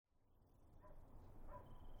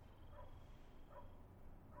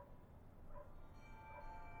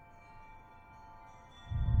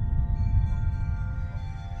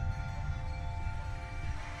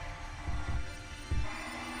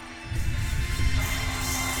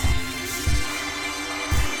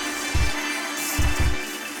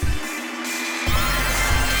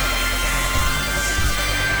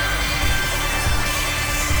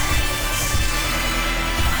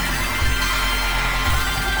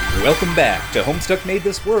Welcome back to Homestuck Made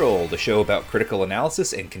This World, a show about critical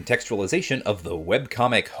analysis and contextualization of the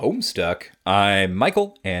webcomic Homestuck. I'm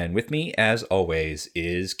Michael, and with me, as always,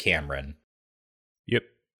 is Cameron. Yep.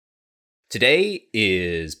 Today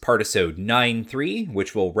is Partisode 9.3,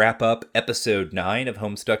 which will wrap up Episode 9 of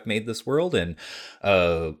Homestuck Made This World and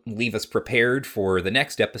leave us prepared for the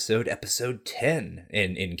next episode, Episode 10,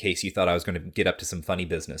 in case you thought I was going to get up to some funny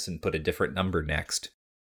business and put a different number next.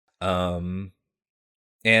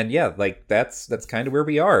 And yeah, like that's kind of where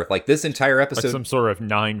we are. Like this entire episode, Like some sort of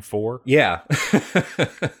 9-4. Yeah.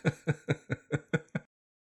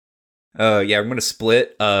 Yeah, I'm going to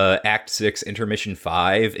split Act 6, Intermission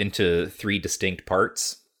 5 into 3 distinct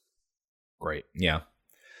parts. Great. Yeah.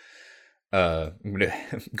 I'm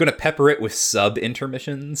gonna pepper it with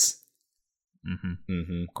sub-intermissions.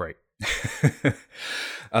 Great.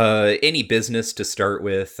 Any business to start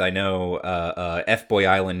with? I know F-Boy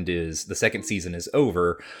Island is, the second season is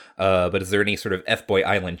over, but is there any sort of F-Boy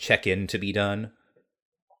Island check-in to be done?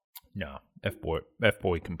 No.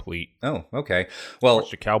 F-Boy complete. Oh, okay. Well,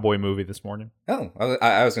 watched a cowboy movie this morning. Oh,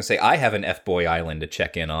 I was going to say, I have an F-Boy Island to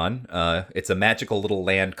check in on. It's a magical little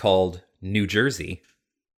land called New Jersey.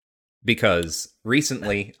 Because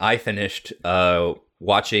recently I finished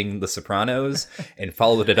watching The Sopranos and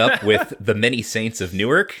followed it up with The Many Saints of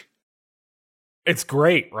Newark. It's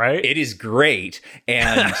great, right? It is great,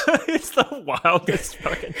 and it's the wildest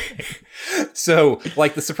fucking thing. So,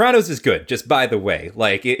 like, The Sopranos is good, just by the way.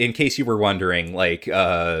 Like, in case you were wondering, like,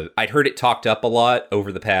 I'd heard it talked up a lot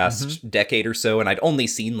over the past decade or so, and I'd only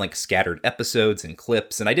seen, like, scattered episodes and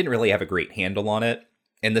clips, and I didn't really have a great handle on it.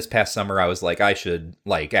 And this past summer, I was like, I should,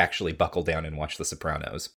 like, actually buckle down and watch The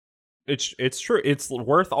Sopranos. It's true. It's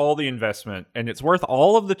worth all the investment, and it's worth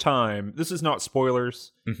all of the time. This is not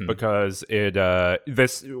spoilers because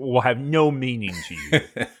this will have no meaning to you.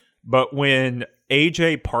 But when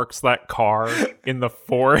AJ parks that car in the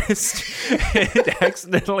forest and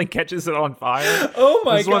accidentally catches it on fire, oh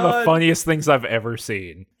my god, it's one of the funniest things I've ever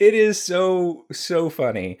seen. It is so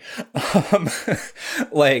funny.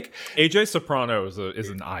 Like AJ Soprano is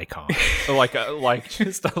an icon, like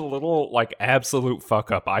just a little like absolute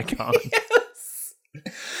fuck up icon. Yes.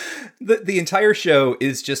 The entire show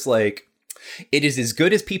is just like, it is as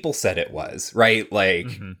good as people said it was, right? Like,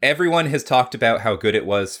 everyone has talked about how good it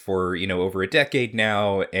was for, over a decade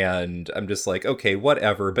now, and I'm just like, okay,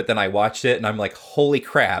 whatever. But then I watched it, and I'm like, holy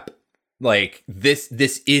crap, like, this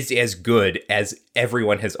is as good as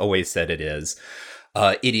everyone has always said it is.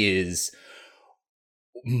 It is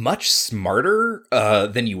much smarter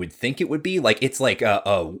than you would think it would be. Like, it's like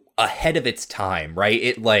ahead of its time, right?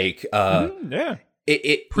 It like yeah.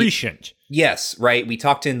 It prescient. Yes, right. We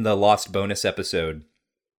talked in the Lost bonus episode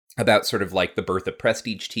about sort of like the birth of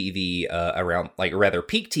Prestige TV around, like, rather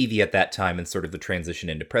peak TV at that time, and sort of the transition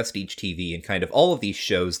into Prestige TV, and kind of all of these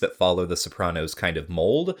shows that follow the Sopranos kind of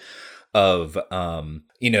mold of,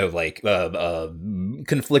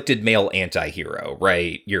 conflicted male anti-hero,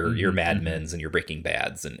 right? Your Mad Men's and your Breaking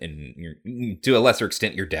Bads and your, to a lesser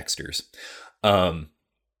extent, your Dexters.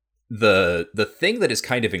 The thing that is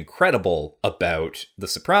kind of incredible about The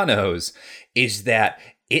Sopranos is that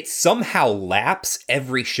it somehow laps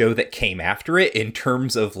every show that came after it in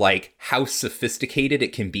terms of, like, how sophisticated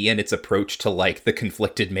it can be in its approach to, like, the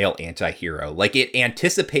conflicted male anti-hero. Like, it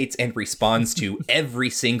anticipates and responds to every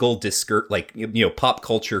single pop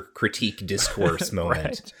culture critique discourse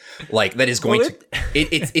moment. Right. Like, that is going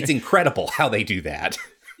it's incredible how they do that.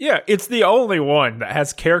 Yeah, it's the only one that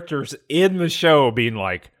has characters in the show being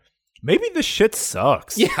like, maybe this shit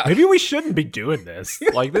sucks. Yeah. Maybe we shouldn't be doing this.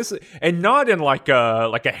 Like this, and not in like a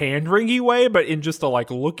hand-wringy way, but in just a like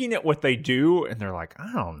looking at what they do, and they're like,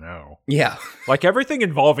 I don't know. Yeah. Like everything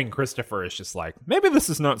involving Christopher is just like, maybe this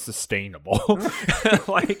is not sustainable.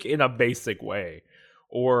 Like in a basic way.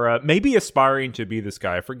 Or maybe aspiring to be this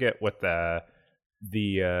guy. I forget what the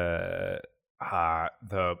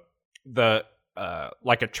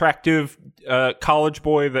like attractive college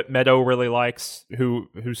boy that Meadow really likes,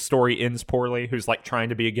 whose story ends poorly, who's like trying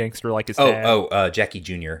to be a gangster like his dad. Jackie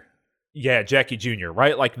Jr. Yeah, Jackie Jr.,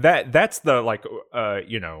 right? Like that's the like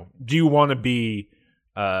do you want to be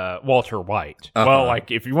Walter White? Well, like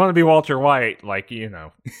if you want to be Walter White, like you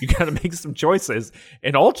got to make some choices,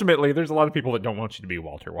 and ultimately there's a lot of people that don't want you to be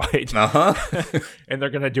Walter White. And they're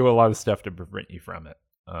going to do a lot of stuff to prevent you from it.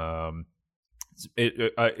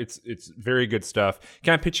 It's very good stuff.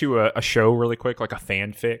 Can I pitch you a show really quick, like a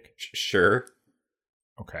fanfic? Sure.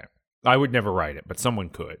 Okay. I would never write it, but someone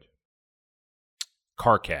could.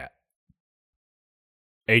 Carcat.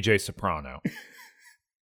 AJ Soprano.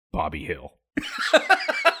 Bobby Hill.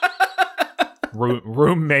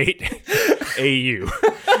 Roommate AU.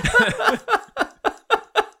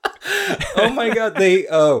 Oh my god, they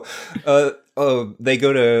go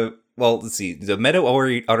to, well, let's see. The Meadow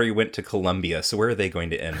already went to Columbia, so where are they going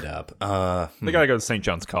to end up? They gotta go to St.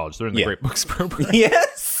 John's College. They're in the Great Books program.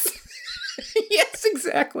 Yes. Yes,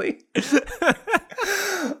 exactly.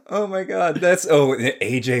 Oh my god,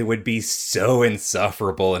 AJ would be so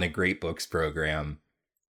insufferable in a Great Books program.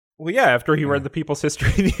 Well, yeah, after he read the People's History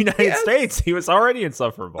of the United States, he was already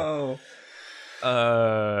insufferable.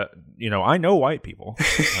 I know white people.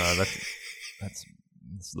 That's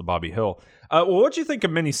the Bobby Hill. Well, what'd you think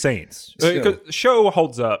of Many Saints? The show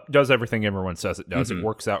holds up, does everything everyone says it does. It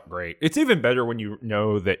works out great. It's even better when you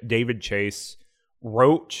know that David Chase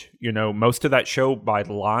wrote, most of that show by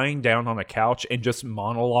lying down on a couch and just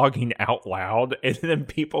monologuing out loud, and then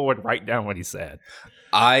people would write down what he said.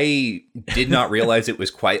 I did not realize it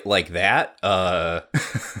was quite like that.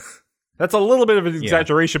 That's a little bit of an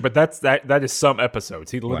exaggeration, but that is some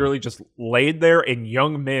episodes. He literally just laid there, and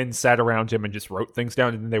young men sat around him and just wrote things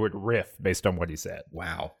down, and then they would riff based on what he said.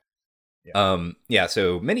 Wow.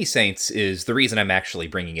 So Many Saints is the reason I'm actually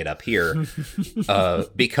bringing it up here,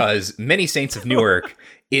 because Many Saints of Newark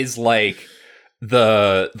is like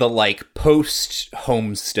the like post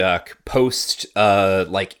Homestuck, post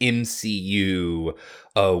like MCU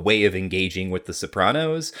way of engaging with The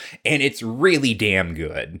Sopranos, and it's really damn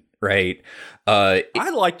good. Right.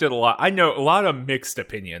 I liked it a lot. I know a lot of mixed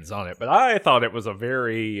opinions on it, but I thought it was a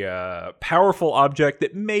very powerful object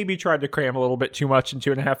that maybe tried to cram a little bit too much in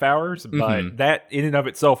 2.5 hours, but that in and of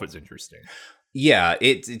itself is interesting. Yeah,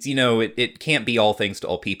 it's it can't be all things to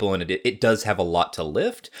all people, and it does have a lot to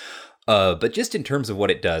lift. But just in terms of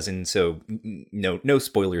what it does, and so no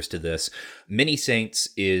spoilers to this, Many Saints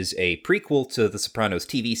is a prequel to the Sopranos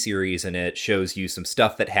TV series, and it shows you some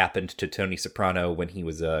stuff that happened to Tony Soprano when he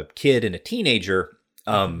was a kid and a teenager.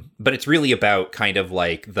 But it's really about kind of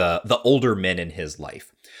like the older men in his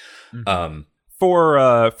life.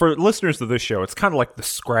 For listeners of this show, it's kind of like the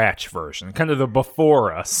Scratch version, kind of the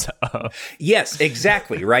before us. Yes,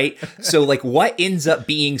 exactly, right? So like what ends up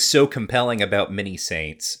being so compelling about Many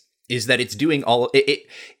Saints is that it's doing all it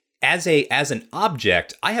as an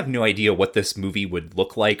object. I have no idea what this movie would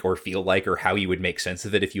look like or feel like or how you would make sense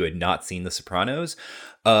of it if you had not seen The Sopranos,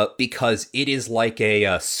 because it is like a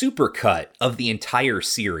supercut of the entire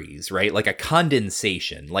series, right? Like a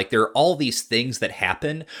condensation. Like there are all these things that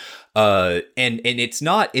happen, and it's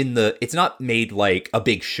not made like a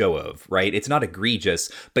big show of, right? It's not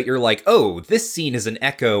egregious, but you're like, oh, this scene is an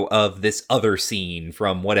echo of this other scene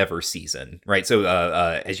from whatever season, right? So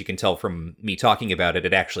as you can tell from me talking about it,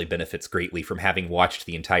 it actually benefits greatly from having watched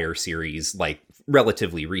the entire series like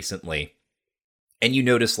relatively recently. And you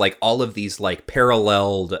notice like all of these like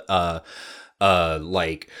paralleled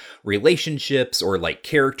like relationships or like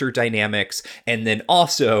character dynamics, and then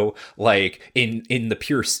also like in the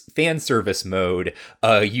pure fan service mode,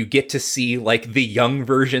 you get to see like the young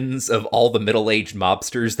versions of all the middle-aged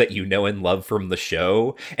mobsters that you know and love from the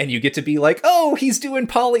show, and you get to be like, oh, he's doing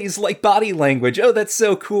Polly's like body language, oh, that's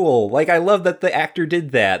so cool, like I love that the actor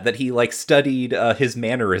did that he like studied his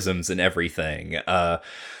mannerisms and everything.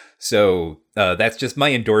 So that's just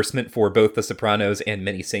my endorsement for both The Sopranos and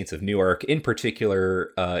Many Saints of Newark, in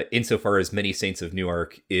particular, insofar as Many Saints of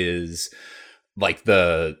Newark is like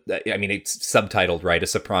it's subtitled, right, a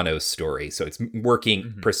Sopranos story. So it's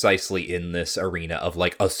working precisely in this arena of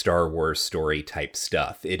like a Star Wars story type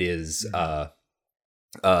stuff. It is a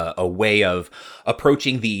way of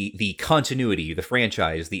approaching the continuity, the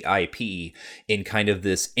franchise, the IP in kind of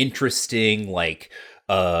this interesting, like,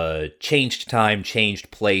 changed time,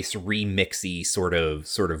 changed place, remixy sort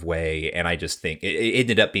of way, and I just think it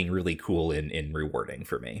ended up being really cool and rewarding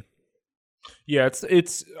for me. Yeah,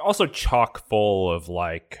 it's also chock full of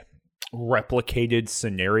like replicated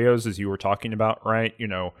scenarios, as you were talking about, right?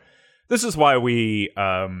 This is why we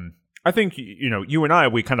I think you and I,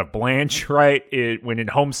 we kind of blanch, right, when in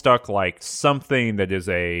Homestuck, like something that is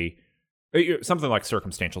something like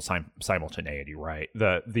circumstantial simultaneity, right?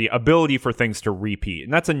 The ability for things to repeat.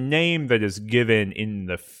 And that's a name that is given in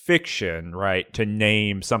the fiction, right, to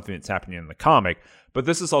name something that's happening in the comic. But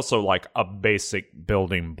this is also like a basic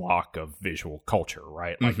building block of visual culture,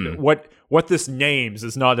 right? Like what this names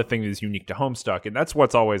is not a thing that is unique to Homestuck. And that's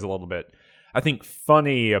what's always a little bit, I think,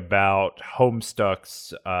 funny about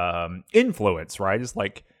Homestuck's influence, right? Is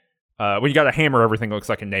like, when you got a hammer, everything looks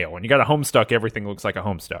like a nail. When you got a Homestuck, everything looks like a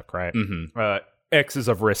Homestuck, right? X is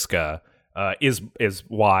of Vriska, is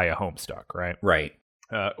Y a Homestuck, right? Right.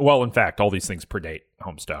 Well, in fact, all these things predate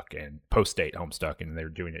Homestuck and post-date Homestuck, and they're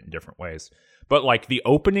doing it in different ways. But like the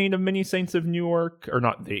opening of Many Saints of Newark, or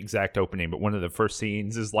not the exact opening, but one of the first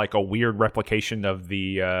scenes is like a weird replication of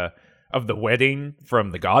the wedding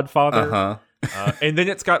from The Godfather. Uh-huh. And then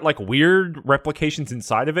it's got like weird replications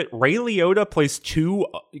inside of it. Ray Liotta plays two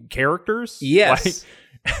characters. Yes.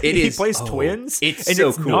 He plays twins. It's and so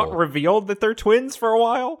it's cool. not revealed that they're twins for a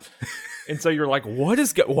while. And so you're like, why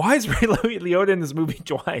is Ray Liotta in this movie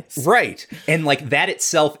twice? Right. And like that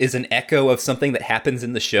itself is an echo of something that happens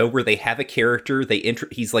in the show where they have a character,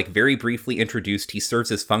 he's like very briefly introduced, he serves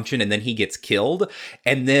his function, and then he gets killed.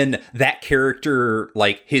 And then that character,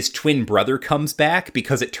 like his twin brother comes back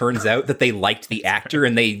because it turns out that they liked the actor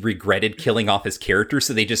and they regretted killing off his character.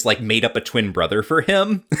 So they just like made up a twin brother for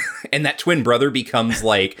him. And that twin brother becomes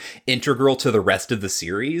like integral to the rest of the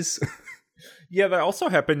series. Yeah, that also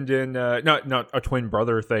happened in not a twin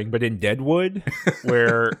brother thing, but in Deadwood,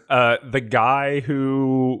 where the guy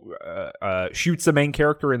who shoots the main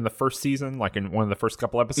character in the first season, like in one of the first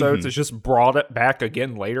couple episodes, is just brought it back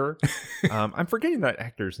again later. I'm forgetting that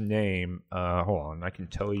actor's name. Hold on, I can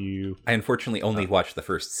tell you. I unfortunately only watched the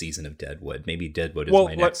first season of Deadwood. Maybe Deadwood is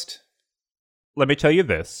my next. Let me tell you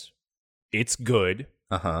this: it's good.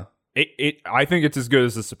 Uh-huh. I think it's as good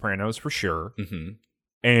as The Sopranos for sure. Mm-hmm.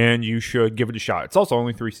 And you should give it a shot. It's also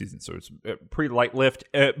only 3 seasons, so it's a pretty light lift.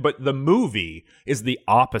 But the movie is the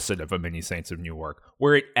opposite of A Many Saints of Newark,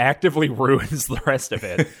 where it actively ruins the rest of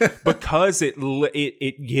it because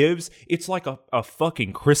it gives, it's like a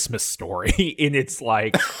fucking Christmas story, and it's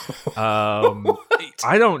like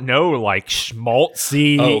I don't know, like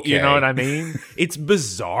schmaltzy. Okay. You know what I mean? It's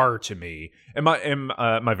bizarre to me. And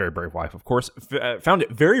my very brave wife, of course, found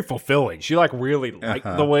it very fulfilling. She like really liked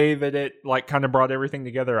the way that it like kind of brought everything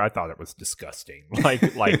together. I thought it was disgusting. Like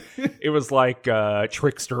it was like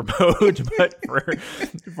trickster mode, but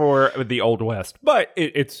for the Old West. But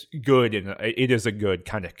it's good, and it is a good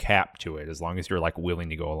kind of cap to it, as long as you're like willing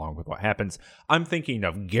to go along with what happens. I'm thinking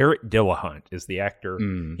of Garrett Dillahunt is the actor.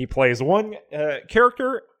 He plays one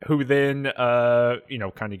character who then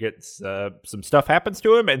kind of gets some stuff happens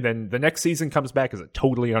to him, and then the next season comes back as a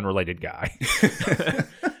totally unrelated guy.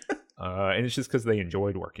 And it's just because they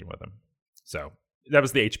enjoyed working with him. So that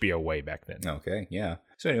was the HBO way back then. Okay, yeah.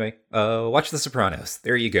 So anyway, watch The Sopranos.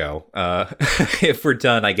 There you go. If we're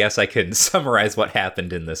done, I guess I can summarize what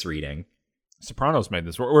happened in this reading. Sopranos made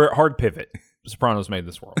this world. We're at hard pivot. Sopranos made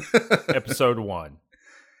this world. Episode 1.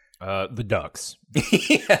 The Ducks.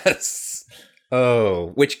 Yes.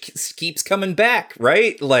 Oh, which keeps coming back,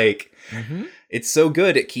 right? Like, It's so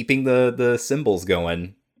good at keeping the symbols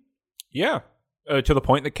going. Yeah. To the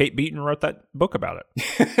point that Kate Beaton wrote that book about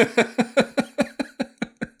it.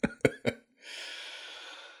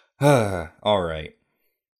 All right.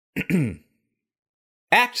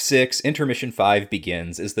 Act 6, Intermission 5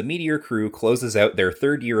 begins as the Meteor crew closes out their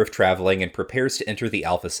third year of traveling and prepares to enter the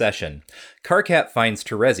Alpha session. Karkat finds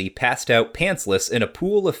Terezi passed out pantsless in a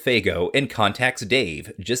pool of Faygo and contacts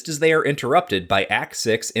Dave, just as they are interrupted by Act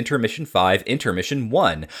 6, Intermission 5, Intermission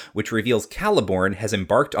 1, which reveals Caliborn has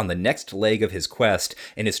embarked on the next leg of his quest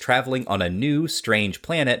and is traveling on a new, strange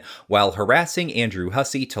planet while harassing Andrew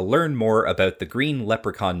Hussey to learn more about the green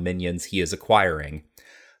leprechaun minions he is acquiring.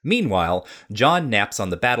 Meanwhile, John naps on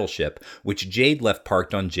the battleship, which Jade left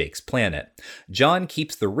parked on Jake's planet. John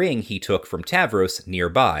keeps the ring he took from Tavros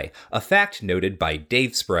nearby, a fact noted by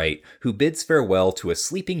Dave Sprite, who bids farewell to a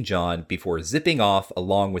sleeping John before zipping off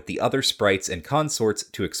along with the other sprites and consorts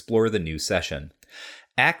to explore the new session.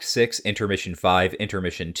 Act 6, Intermission 5,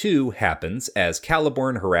 Intermission 2 happens as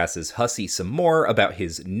Caliborn harasses Hussey some more about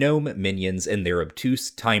his gnome minions and their obtuse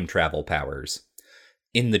time travel powers.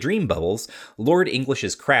 In the dream bubbles, Lord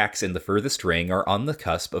English's cracks in the furthest ring are on the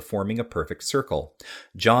cusp of forming a perfect circle.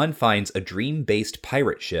 John finds a dream-based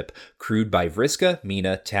pirate ship crewed by Vriska,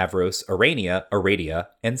 Mina, Tavros, Aradia,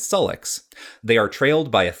 and Sullix. They are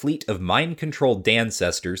trailed by a fleet of mind-controlled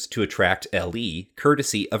Dancestors to attract L.E.,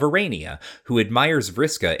 courtesy of Arania, who admires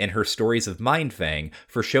Vriska and her stories of Mindfang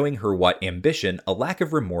for showing her what ambition, a lack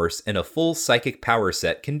of remorse, and a full psychic power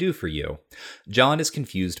set can do for you. John is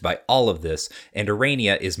confused by all of this, and Arania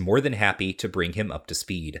is more than happy to bring him up to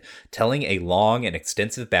speed, telling a long and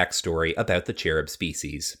extensive backstory about the cherub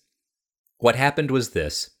species. What happened was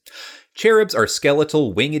this. Cherubs are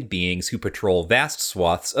skeletal, winged beings who patrol vast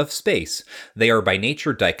swaths of space. They are by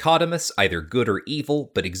nature dichotomous, either good or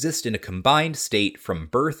evil, but exist in a combined state from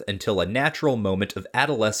birth until a natural moment of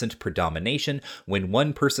adolescent predomination when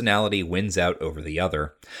one personality wins out over the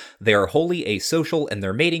other. They are wholly asocial, and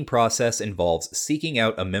their mating process involves seeking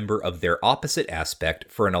out a member of their opposite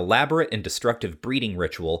aspect for an elaborate and destructive breeding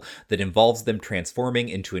ritual that involves them transforming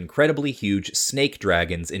into incredibly huge snake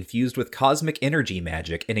dragons infused with cosmic energy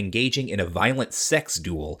magic and engaging in a violent sex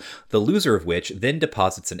duel, the loser of which then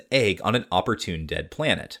deposits an egg on an opportune dead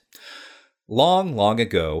planet. Long, long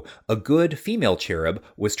ago, a good female cherub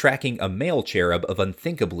was tracking a male cherub of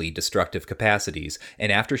unthinkably destructive capacities,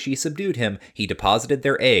 and after she subdued him, he deposited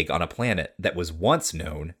their egg on a planet that was once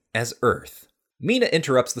known as Earth. Mina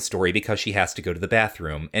interrupts the story because she has to go to the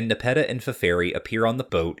bathroom, and Nepeta and Feferi appear on the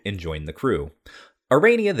boat and join the crew.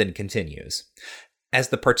 Aurania then continues. As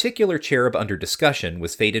the particular cherub under discussion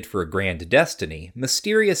was fated for a grand destiny,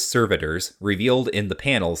 mysterious servitors, revealed in the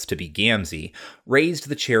panels to be Gamzee, raised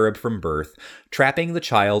the cherub from birth, trapping the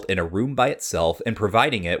child in a room by itself and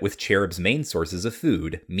providing it with cherub's main sources of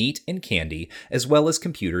food, meat and candy, as well as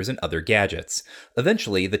computers and other gadgets.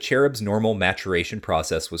 Eventually, the cherub's normal maturation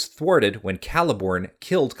process was thwarted when Caliborn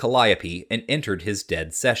killed Calliope and entered his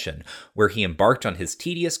dead session, where he embarked on his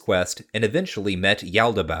tedious quest and eventually met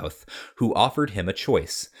Yaldabaoth, who offered him a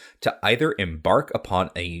choice to either embark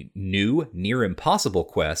upon a new, near-impossible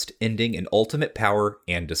quest ending in ultimate power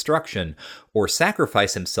and destruction, or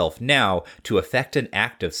sacrifice himself now to effect an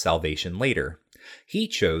act of salvation later. He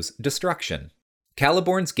chose destruction.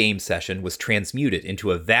 Caliborn's game session was transmuted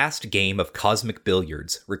into a vast game of cosmic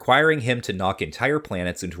billiards, requiring him to knock entire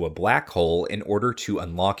planets into a black hole in order to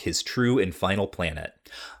unlock his true and final planet.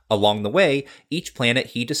 Along the way, each planet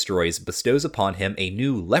he destroys bestows upon him a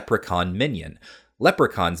new leprechaun minion,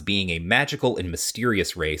 leprechauns being a magical and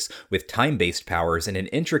mysterious race with time-based powers and an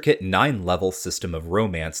intricate 9-level system of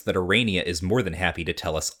romance that Aurania is more than happy to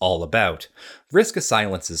tell us all about. Vriska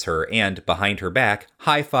silences her and, behind her back,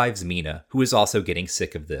 high-fives Mina, who is also getting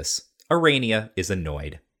sick of this. Aurania is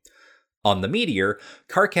annoyed. On the Meteor,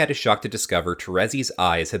 Karkat is shocked to discover Terezi's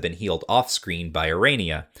eyes have been healed off-screen by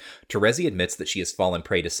Aurania. Terezi admits that she has fallen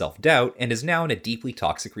prey to self-doubt and is now in a deeply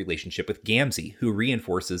toxic relationship with Gamzee, who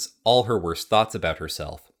reinforces all her worst thoughts about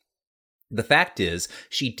herself. The fact is,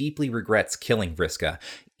 she deeply regrets killing Vriska,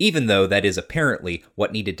 even though that is apparently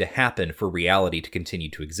what needed to happen for reality to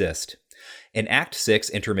continue to exist. In Act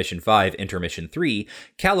 6, Intermission 5, Intermission 3,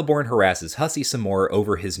 Caliborn harasses Hussie some more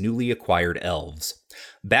over his newly acquired elves.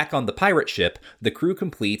 Back on the pirate ship, the crew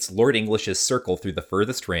completes Lord English's circle through the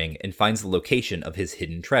furthest ring and finds the location of his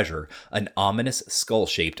hidden treasure, an ominous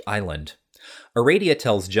skull-shaped island. Aradia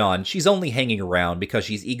tells John she's only hanging around because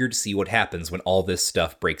she's eager to see what happens when all this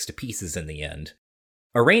stuff breaks to pieces in the end.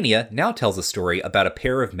 Aurania now tells a story about a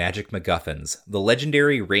pair of magic MacGuffins, the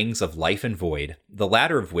legendary Rings of Life and Void, the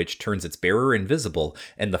latter of which turns its bearer invisible,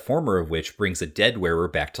 and the former of which brings a dead wearer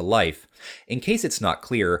back to life. In case it's not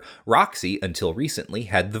clear, Roxy, until recently,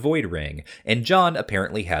 had the Void Ring, and John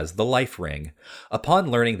apparently has the Life Ring.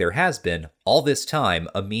 Upon learning there has been, all this time,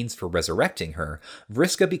 a means for resurrecting her,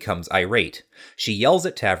 Vriska becomes irate. She yells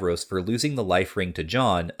at Tavros for losing the Life Ring to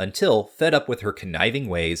John until, fed up with her conniving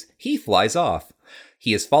ways, he flies off.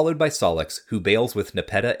 He is followed by Solix, who bails with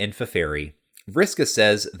Nepeta and Feferi. Vriska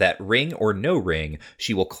says that ring or no ring,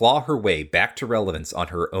 she will claw her way back to relevance on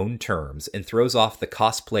her own terms, and throws off the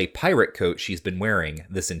cosplay pirate coat she's been wearing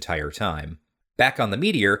this entire time. Back on the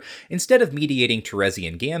Meteor, instead of mediating Terezi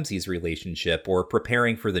and Gamzee's relationship or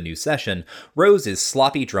preparing for the new session, Rose is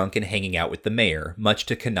sloppy drunk and hanging out with the mayor, much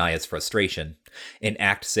to Kanaya's frustration. In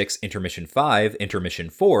Act 6, Intermission 5, Intermission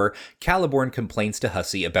 4, Caliborn complains to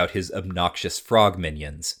Hussie about his obnoxious frog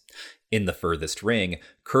minions. In the furthest ring,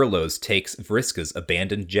 Kurlos takes Vriska's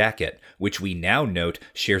abandoned jacket, which we now note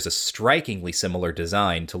shares a strikingly similar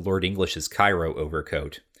design to Lord English's Cairo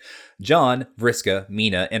overcoat. John, Vriska,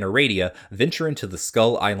 Mina, and Aradia venture into the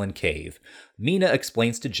Skull Island cave. Mina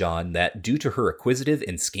explains to John that due to her acquisitive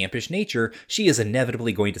and scampish nature, she is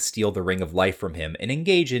inevitably going to steal the Ring of Life from him and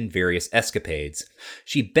engage in various escapades.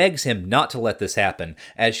 She begs him not to let this happen,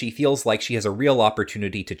 as she feels like she has a real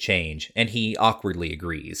opportunity to change, and he awkwardly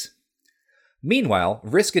agrees. Meanwhile,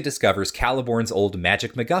 Vriska discovers Caliborn's old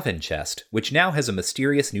magic MacGuffin chest, which now has a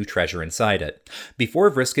mysterious new treasure inside it.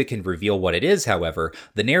 Before Vriska can reveal what it is, however,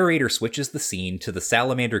 the narrator switches the scene to the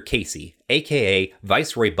salamander Casey, aka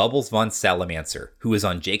Viceroy Bubbles von Salamancer, who is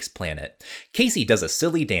on Jake's planet. Casey does a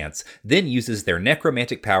silly dance, then uses their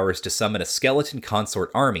necromantic powers to summon a skeleton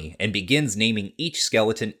consort army, and begins naming each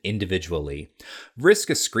skeleton individually.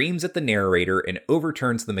 Vriska screams at the narrator and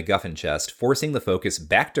overturns the MacGuffin chest, forcing the focus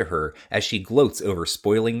back to her as she gloats over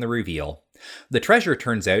spoiling the reveal. The treasure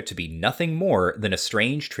turns out to be nothing more than a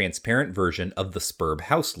strange, transparent version of the Spurb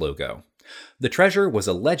House logo. The treasure was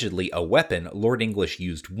allegedly a weapon Lord English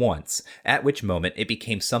used once, at which moment it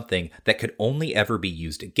became something that could only ever be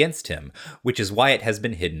used against him, which is why it has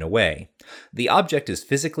been hidden away. The object is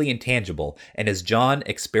physically intangible, and as John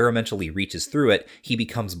experimentally reaches through it, he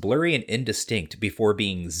becomes blurry and indistinct before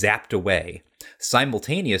being zapped away.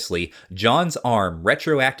 Simultaneously, John's arm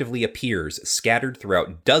retroactively appears, scattered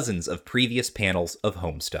throughout dozens of previous panels of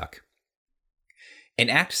Homestuck. In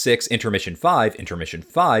Act 6, Intermission 5,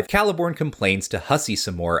 Caliborn complains to Hussey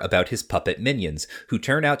some more about his puppet minions, who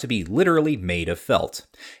turn out to be literally made of felt.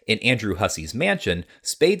 In Andrew Hussey's mansion,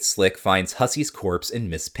 Spades Slick finds Hussey's corpse in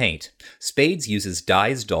Miss Paint. Spades uses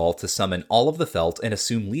Dye's doll to summon all of the felt and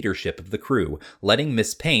assume leadership of the crew, letting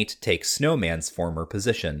Miss Paint take Snowman's former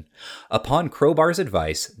position. Upon Crowbar's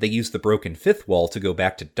advice, they use the broken fifth wall to go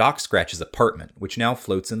back to Doc Scratch's apartment, which now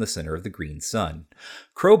floats in the center of the green sun.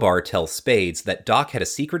 Crowbar tells Spades that Doc had a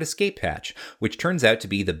secret escape hatch, which turns out to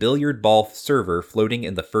be the billiard ball server floating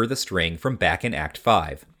in the furthest ring from back in Act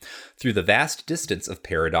 5. Through the vast distance of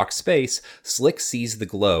Paradox space, Slick sees the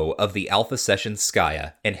glow of the Alpha Session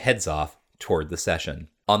Skya and heads off toward the session.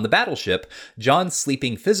 On the battleship, John's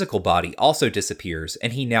sleeping physical body also disappears,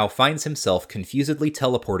 and he now finds himself confusedly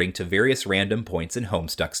teleporting to various random points in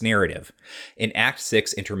Homestuck's narrative. In Act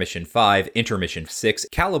 6, Intermission 5, Intermission 6,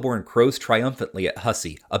 Caliborn crows triumphantly at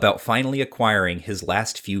Hussey about finally acquiring his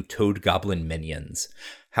last few Toad Goblin minions.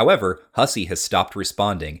 However, Hussey has stopped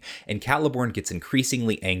responding, and Caliborn gets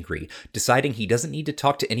increasingly angry, deciding he doesn't need to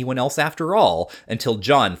talk to anyone else after all, until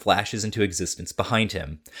John flashes into existence behind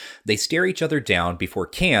him. They stare each other down before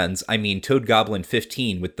Toad Goblin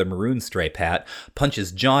 15 with the maroon stripe hat,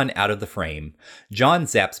 punches John out of the frame. John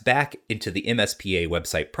zaps back into the MSPA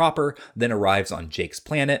website proper, then arrives on Jake's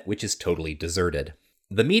planet, which is totally deserted.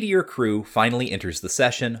 The Meteor crew finally enters the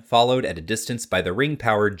session, followed at a distance by the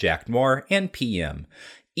ring-powered Jack Noir and PM.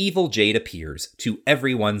 Evil Jade appears, to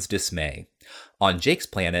everyone's dismay. On Jake's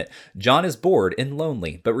planet, John is bored and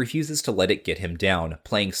lonely, but refuses to let it get him down,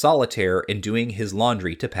 playing solitaire and doing his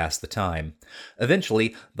laundry to pass the time.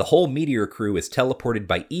 Eventually, the whole Meteor crew is teleported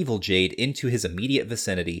by Evil Jade into his immediate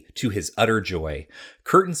vicinity, to his utter joy.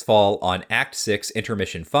 Curtains fall on Act 6,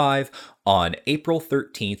 Intermission 5, on April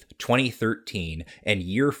 13th, 2013, and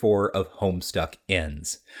Year 4 of Homestuck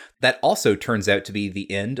ends. That also turns out to be the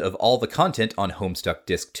end of all the content on Homestuck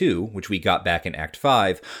Disc 2, which we got back in Act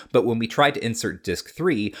 5, but when we try to insert Disc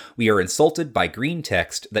 3, we are insulted by green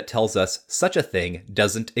text that tells us such a thing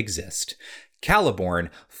doesn't exist. Caliborn,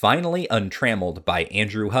 finally untrammeled by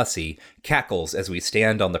Andrew Hussey, cackles as we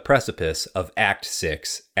stand on the precipice of Act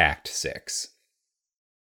 6, Act 6.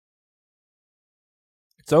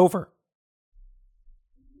 It's over.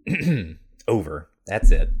 Over.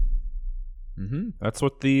 That's it. Mm-hmm. That's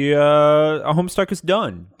what the Homestuck is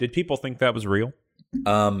done. Did people think that was real?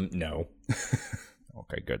 No.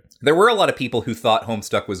 Okay, good. There were a lot of people who thought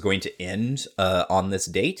Homestuck was going to end on this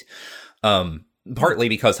date. Partly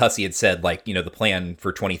because Hussey had said, the plan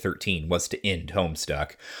for 2013 was to end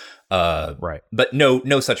Homestuck. Right. But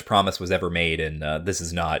no such promise was ever made, and this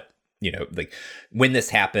is not, when this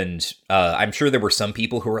happened, I'm sure there were some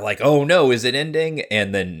people who were like, oh no, is it ending?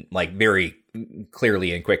 And then, very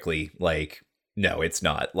clearly and quickly, no, it's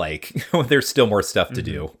not. There's still more stuff to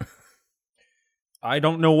do. I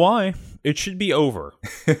don't know why. It should be over.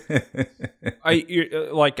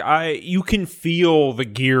 You can feel the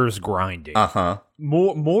gears grinding.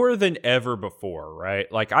 More than ever before, right?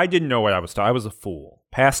 I didn't know what I was. I was a fool.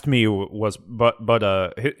 Past me was but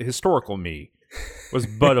historical me was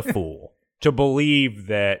but a fool to believe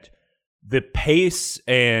that the pace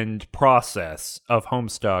and process of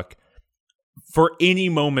Homestuck for any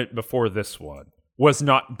moment before this one was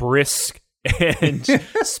not brisk and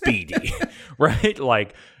speedy, right?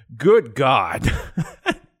 Good God.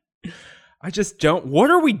 I just don't. What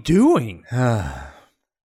are we doing?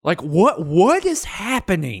 What is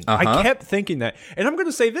happening? I kept thinking that. And I'm going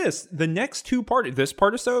to say this. The next two this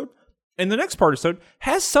partisode and the next partisode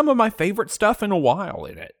has some of my favorite stuff in a while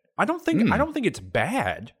in it. I don't think it's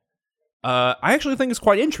bad. I actually think it's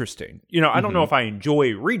quite interesting. I don't know if I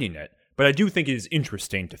enjoy reading it, But I do think it is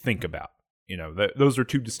interesting to think about. You know, those are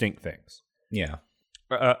two distinct things. Yeah.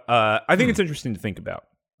 I think it's interesting to think about.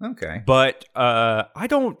 Okay. But I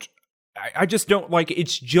just don't like,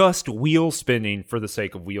 it's just wheel spinning for the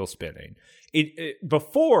sake of wheel spinning.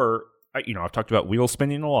 Before, you know, I've talked about wheel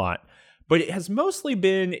spinning a lot, but it has mostly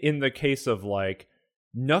been in the case of like,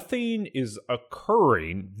 nothing is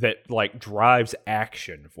occurring that like drives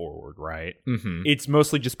action forward, right? Mm-hmm. It's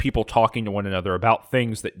mostly just people talking to one another about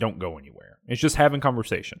things that don't go anywhere. It's just having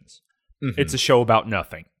conversations. Mm-hmm. It's a show about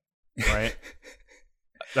nothing, right?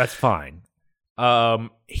 That's fine.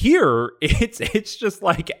 Here it's just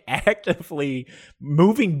like actively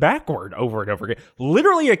moving backward over and over again.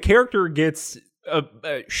 Literally, a character gets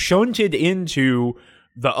shunted into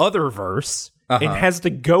the other verse and has to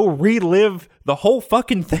go relive the whole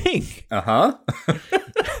fucking thing.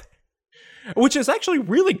 Which is actually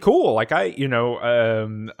really cool. Like I do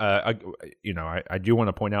want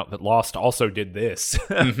to point out that Lost also did this.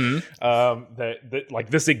 Mm-hmm. that like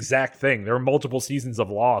this exact thing. There are multiple seasons of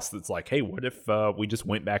Lost that's like, hey, what if we just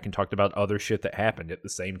went back and talked about other shit that happened at the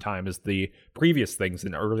same time as the previous things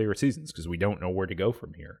in earlier seasons, because we don't know where to go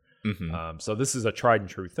from here. Mm-hmm. So this is a tried and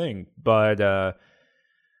true thing, but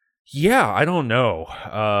yeah, I don't know.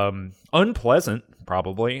 Unpleasant,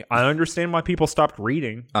 probably. I understand why people stopped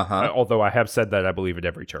reading, although I have said that, I believe, at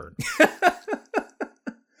every turn.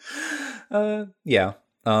 Yeah.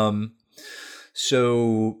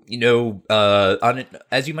 So, you know,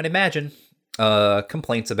 as you might imagine,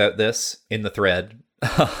 complaints about this in the thread.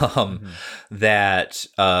 That,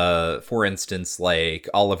 for instance, like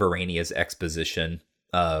Oliver Rania's exposition,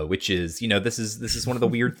 which is, you know, this is one of the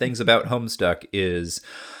weird things about Homestuck is,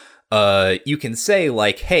 you can say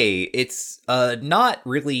like, hey, it's not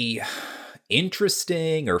really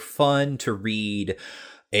interesting or fun to read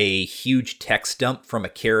a huge text dump from a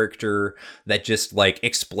character that just like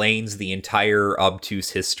explains the entire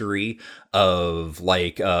obtuse history of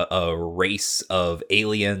like a race of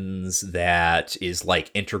aliens that is like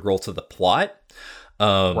integral to the plot.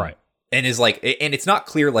 Right. And is like, and it's not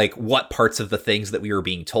clear like what parts of the things that we were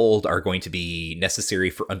being told are going to be necessary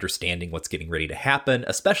for understanding what's getting ready to happen,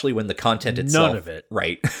 especially when the content itself. None of it.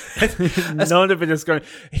 Right. None of it is going.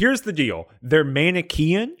 Here's the deal: they're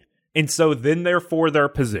Manichaean, and so then therefore their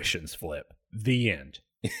positions flip. The end.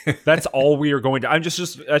 That's all we are going to.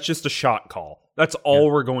 That's just a shot call. That's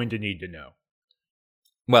all we're going to need to know.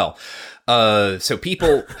 Well, so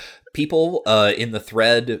people in the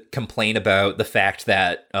thread complain about the fact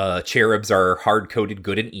that cherubs are hard-coded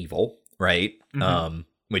good and evil, right? Mm-hmm.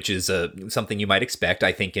 Which is something you might expect.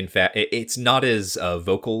 I think, in fact, it's not as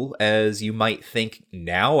vocal as you might think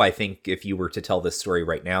now. I think if you were to tell this story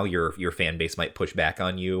right now, your fan base might push back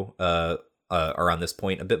on you or on this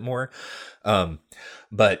point a bit more.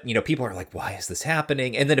 But, you know, people are like, why is this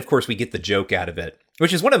happening? And then, of course, we get the joke out of it,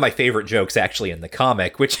 which is one of my favorite jokes, actually, in the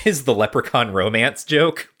comic, which is the leprechaun romance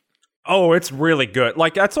joke. Oh, it's really good.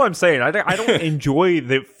 Like, that's what I'm saying. I don't enjoy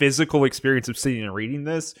the physical experience of sitting and reading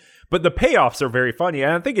this, but the payoffs are very funny.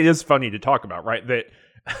 And I think it is funny to talk about, right?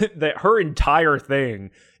 That her entire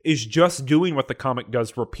thing is just doing what the comic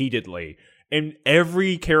does repeatedly. And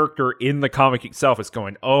every character in the comic itself is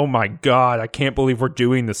going, oh my God, I can't believe we're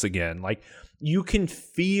doing this again. Like, you can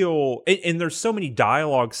feel, and there's so many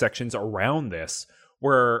dialogue sections around this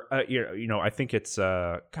where, you know, I think it's,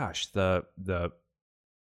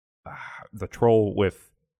 the troll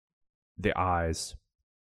with the eyes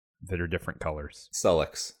that are different colors.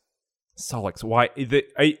 Sullix. Why?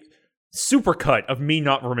 Supercut of me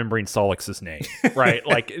not remembering Sullix's name, right?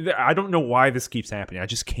 Like, I don't know why this keeps happening. I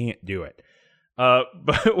just can't do it.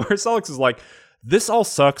 But where Sullix is like, this all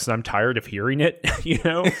sucks and I'm tired of hearing it, you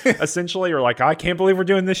know, essentially, or like, I can't believe we're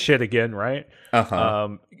doing this shit again, right?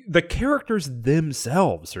 The characters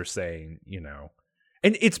themselves are saying, you know,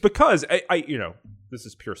 and it's because I you know, this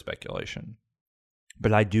is pure speculation,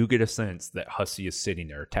 but I do get a sense that Hussie is sitting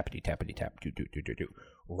there, tappity tappity tap, do,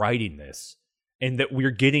 writing this, and that we're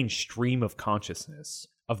getting stream of consciousness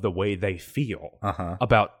of the way they feel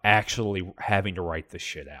about actually having to write this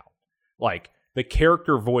shit out. Like, the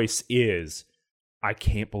character voice is, I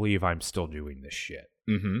can't believe I'm still doing this shit.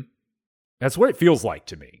 Mm-hmm. That's what it feels like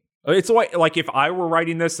to me. It's like if I were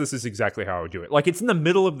writing this is exactly how I would do it. Like, it's in the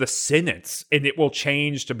middle of the sentence, and it will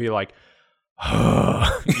change to be like,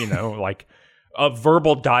 you know, like a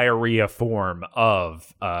verbal diarrhea form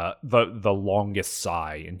of the longest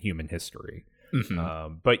sigh in human history.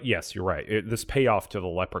 Mm-hmm. But yes, you're right. This payoff to the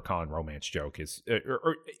leprechaun romance joke is,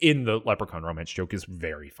 or in the leprechaun romance joke, is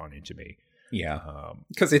very funny to me. Yeah,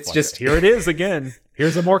 because it's like, just here it is again.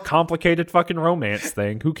 Here's a more complicated fucking romance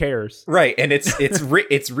thing. Who cares? Right, and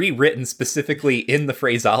it's rewritten specifically in the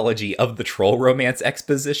phraseology of the troll romance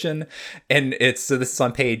exposition, and this is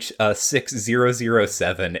on page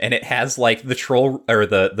 6007, and it has like the troll or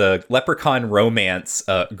the leprechaun romance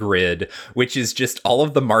grid, which is just all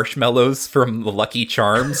of the marshmallows from the Lucky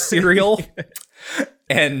Charms cereal.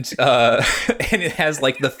 And it has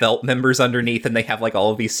like the felt members underneath, and they have like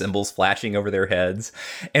all of these symbols flashing over their heads.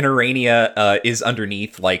 And Urania is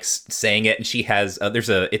underneath, like saying it, and she has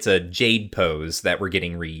it's a jade pose that we're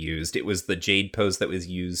getting reused. It was the jade pose that was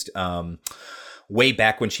used way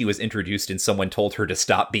back when she was introduced, and someone told her to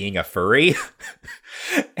stop being a furry.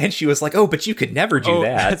 And she was like, "Oh, but you could never do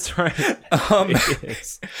that." That's right.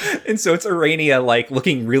 And so it's Urania like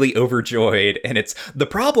looking really overjoyed, and the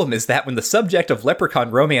problem is that when the subject of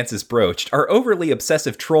leprechaun romance is broached, our overly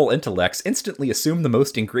obsessive troll intellects instantly assume the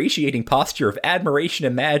most ingratiating posture of admiration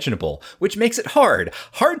imaginable, which makes it hard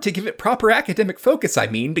to give it proper academic focus, I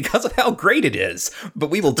mean, because of how great it is. But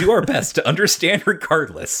we will do our best to understand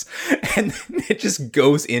regardless. And then it just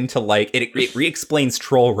goes into like it re-explains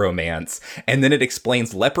troll romance, and then it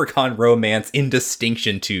explains leprechaun romance in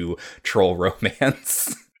distinction to troll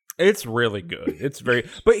romance. It's really good. It's very...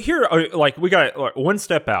 But here, like, we got one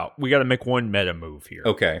step out. We got to make one meta move here.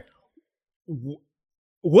 Okay.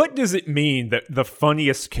 What does it mean that the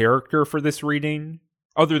funniest character for this reading,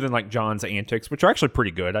 other than, like, John's antics, which are actually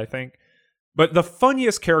pretty good, I think, but the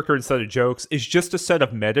funniest character instead of jokes is just a set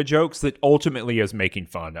of meta jokes that ultimately is making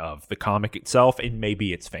fun of the comic itself and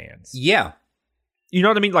maybe its fans? Yeah. You know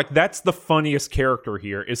what I mean? Like, that's the funniest character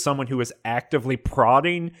here, is someone who is actively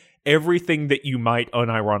prodding everything that you might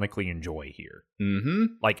unironically enjoy here. Mm-hmm.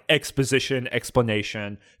 Like exposition,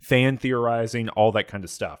 explanation, fan theorizing, all that kind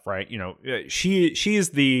of stuff, right? You know, she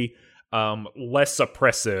is the less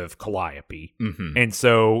oppressive Calliope. Mm-hmm. And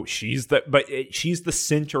so she's the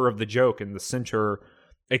center of the joke and the center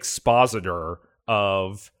expositor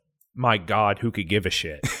of... my God, who could give a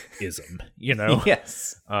shit ism, you know?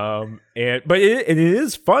 Yes. But it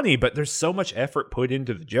is funny, but there's so much effort put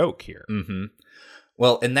into the joke here. Mm-hmm.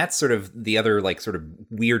 Well, and that's sort of the other like sort of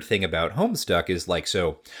weird thing about Homestuck is like,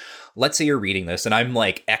 so let's say you're reading this and I'm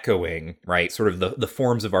like echoing, right, sort of the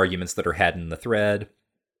forms of arguments that are had in the thread.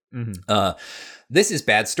 Mm-hmm. This is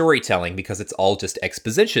bad storytelling because it's all just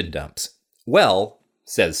exposition dumps. Well,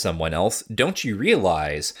 says someone else, don't you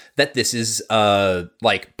realize that this is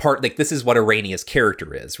this is what Urania's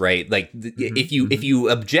character is, right? Like if you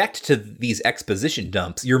object to these exposition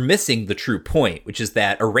dumps, you're missing the true point, which is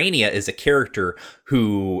that Urania is a character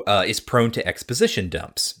who is prone to exposition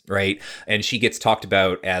dumps, right? And she gets talked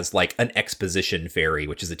about as like an exposition fairy,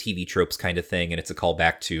 which is a TV tropes kind of thing, and it's a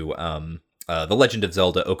callback to The Legend of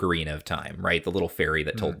Zelda: Ocarina of Time, right? The little fairy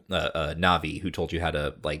that told Navi, who told you how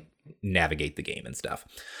to like navigate the game and stuff.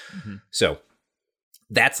 Mm-hmm. So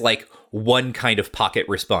that's like one kind of pocket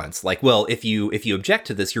response. Like, well, if you object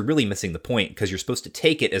to this, you're really missing the point because you're supposed to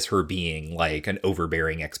take it as her being like an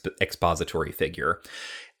overbearing expository figure.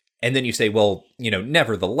 And then you say, well, you know,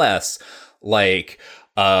 nevertheless, like,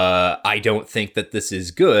 I don't think that this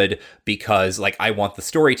is good because like I want the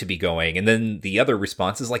story to be going. And then the other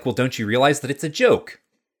response is like, well, don't you realize that it's a joke?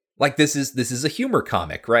 Like this is a humor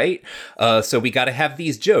comic, right? So we got to have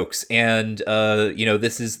these jokes, and you know,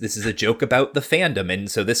 this is a joke about the fandom,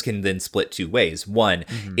 and so this can then split two ways. One,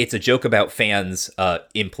 it's a joke about fans,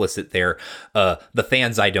 implicit there, the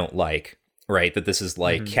fans I don't like, right? That this is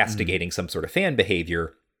like castigating some sort of fan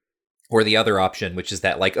behavior. Or the other option, which is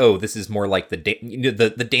that like, oh, this is more like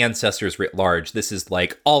the Dancestors writ large. This is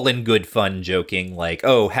like all in good fun joking, like,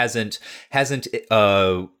 oh, haven't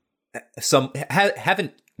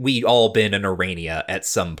we all been an Urania at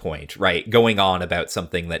some point, right? Going on about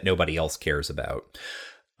something that nobody else cares about.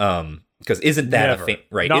 Because isn't that Never.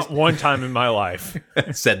 Right? Not one time in my life,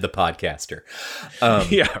 said the podcaster.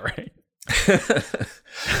 Yeah, right.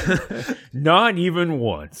 Not even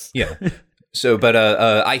once. Yeah. So, but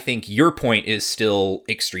I think your point is still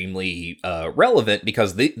extremely relevant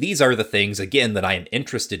because these are the things, again, that I am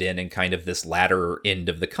interested in kind of this latter end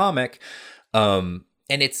of the comic. And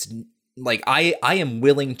it's like I am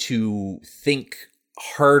willing to think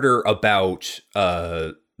harder about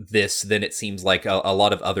this than it seems like a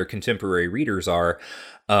lot of other contemporary readers are.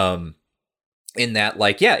 In that,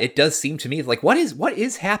 like, yeah, it does seem to me like what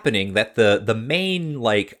is happening that the main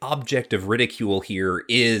like object of ridicule here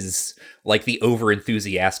is like the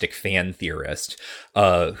overenthusiastic fan theorist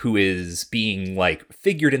who is being like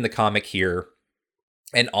figured in the comic here,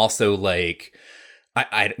 and also like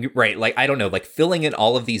I right, like I don't know, like filling in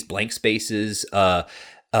all of these blank spaces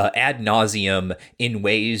ad nauseum in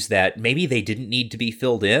ways that maybe they didn't need to be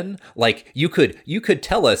filled in. Like you could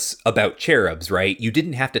tell us about cherubs, right? You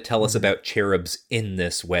didn't have to tell us about cherubs in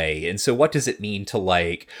this way. And so what does it mean to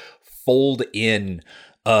like fold in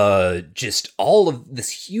just all of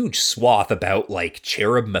this huge swath about like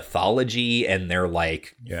cherub mythology and their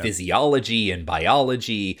like physiology and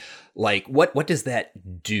biology? Like what does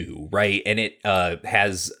that do, right? And it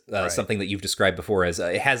has something that you've described before as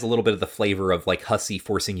it has a little bit of the flavor of like Hussey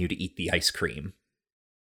forcing you to eat the ice cream.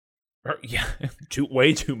 Yeah,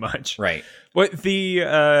 way too much. Right. But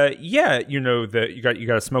the you know, you got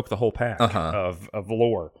to smoke the whole pack of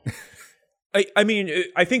lore. I mean,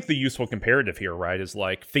 I think the useful comparative here, right, is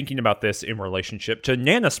like thinking about this in relationship to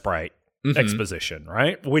Nanosprite exposition,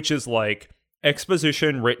 right? Which is like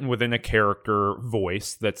exposition written within a character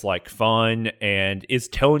voice that's like fun and is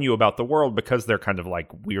telling you about the world because they're kind of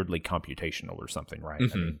like weirdly computational or something, right?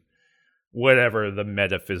 I mean, whatever the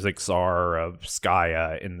metaphysics are of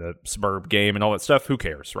Skya in the Suburb game and all that stuff, who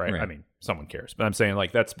cares, right? I mean, someone cares. But I'm saying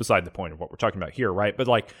like that's beside the point of what we're talking about here, right? But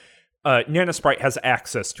like Nanosprite has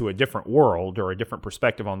access to a different world or a different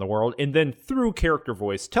perspective on the world, and then through character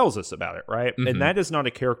voice tells us about it, right? And that is not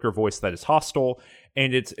a character voice that is hostile,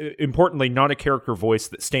 and it's importantly not a character voice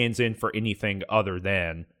that stands in for anything other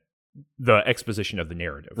than the exposition of the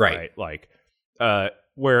narrative, right? Like,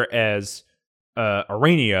 whereas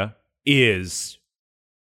Aurania is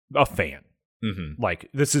a fan. Like,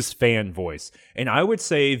 this is fan voice. And I would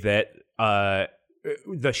say that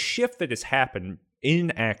the shift that has happened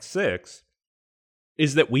in Act 6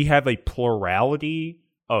 is that we have a plurality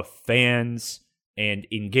of fans and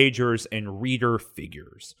engagers and reader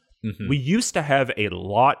figures. We used to have a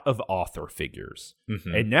lot of author figures,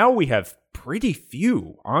 and now we have pretty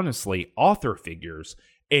few, honestly, author figures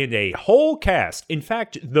and a whole cast. In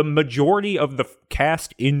fact, the majority of the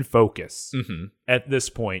cast in focus at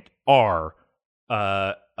this point are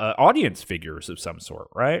audience figures of some sort,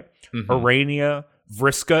 right? Aurania,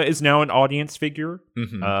 Vriska is now an audience figure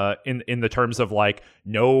in the terms of like,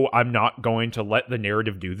 no, I'm not going to let the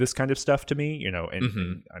narrative do this kind of stuff to me, you know,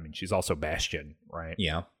 and I mean, she's also Bastion, right?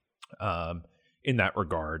 Yeah. In that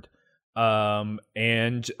regard. And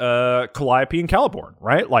Calliope and Caliborn,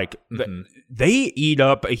 right? Like they eat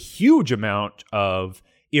up a huge amount of,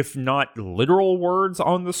 if not literal words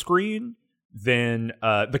on the screen, then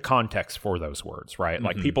the context for those words, right?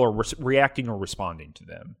 Like people are reacting or responding to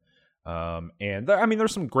them. And I mean,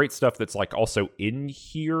 there's some great stuff that's like also in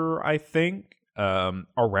here, I think,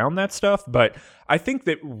 around that stuff. But I think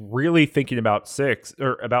that really thinking about 6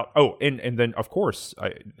 or about, and then of course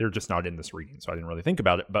they're just not in this reading, so I didn't really think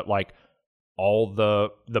about it. But like all the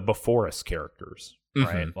before us characters,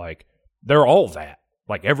 right? Like they're all that.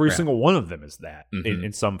 Like every single one of them is that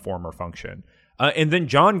in some form or function. And then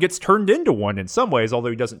John gets turned into one in some ways, although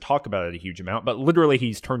he doesn't talk about it a huge amount. But literally,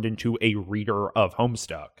 he's turned into a reader of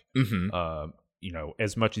Homestuck, you know,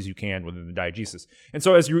 as much as you can within the diegesis. And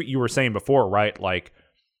so, as you were saying before, right, like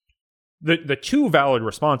the two valid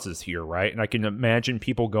responses here, right, and I can imagine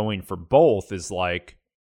people going for both is like,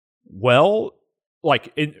 well,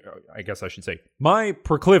 like, I guess I should say, my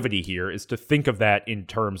proclivity here is to think of that in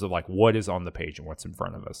terms of like what is on the page and what's in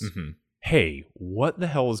front of us. Hey, what the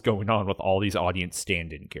hell is going on with all these audience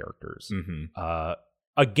stand-in characters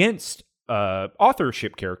against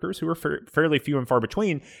authorship characters who are fairly few and far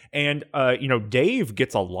between? And, you know, Dave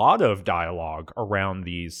gets a lot of dialogue around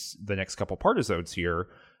the next couple partisodes here,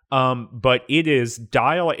 but it is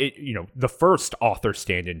you know, the first author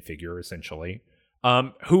stand-in figure, essentially,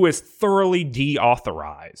 who is thoroughly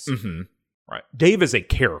de-authorized. Right? Dave is a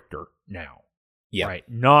character now, right?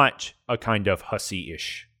 Not a kind of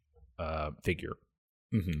Hussey-ish figure.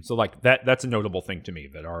 So like that's a notable thing to me,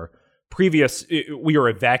 that our previous, we are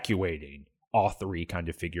evacuating authory kind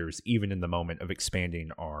of figures even in the moment of expanding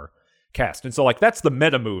our cast. And so like that's the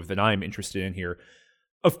meta move that I'm interested in here.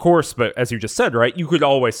 Of course, but as you just said, right, you could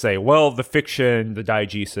always say, well, the fiction, the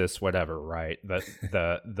diegesis, whatever, right?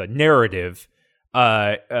 The narrative,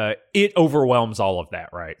 it overwhelms all of that,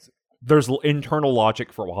 right? There's internal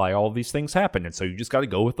logic for why all of these things happen, and so you just got to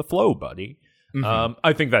go with the flow, buddy.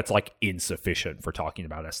 I think that's like insufficient for talking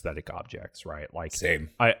about aesthetic objects, right? Like, same.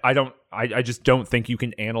 I just don't think you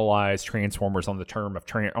can analyze Transformers on the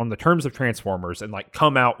terms of Transformers and like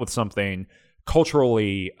come out with something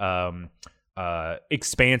culturally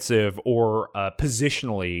expansive or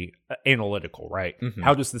positionally analytical, right?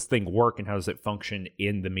 How does this thing work and how does it function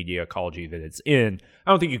in the media ecology that it's in?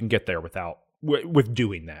 I don't think you can get there with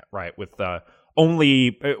doing that, right? With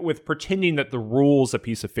pretending that the rules a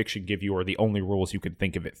piece of fiction give you are the only rules you can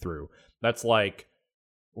think of it through. That's like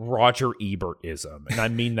Roger Ebert-ism, and I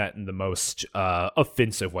mean that in the most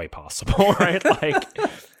offensive way possible, right? Like,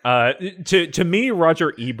 to me,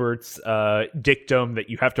 Roger Ebert's dictum that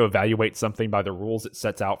you have to evaluate something by the rules it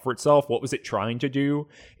sets out for itself, what was it trying to do,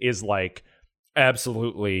 is like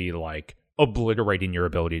absolutely like obliterating your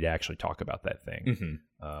ability to actually talk about that thing. Mm-hmm.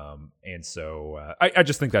 And so I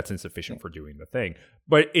just think that's insufficient for doing the thing.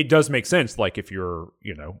 But it does make sense, like if you're,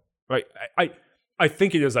 you know, I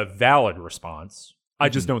think it is a valid response. I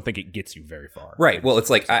just don't think it gets you very far. Right. Well, it's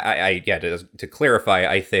like, to clarify,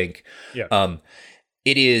 I think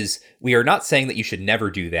it is, we are not saying that you should never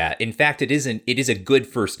do that. In fact, it is a good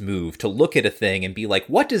first move to look at a thing and be like,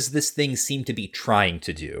 what does this thing seem to be trying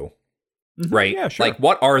to do? Mm-hmm. Right? Yeah, sure. Like,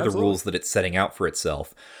 what are the rules that it's setting out for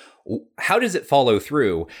itself? How does it follow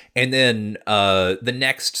through? And then the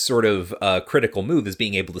next sort of critical move is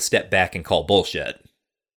being able to step back and call bullshit.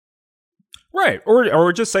 Right.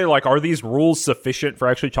 Or just say, like, are these rules sufficient for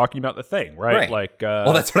actually talking about the thing, right? Like,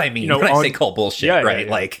 well, that's what I mean when I say call bullshit, right?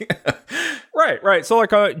 Yeah. Like, right. So,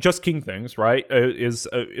 like, Just King Things, right, is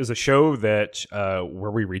a show that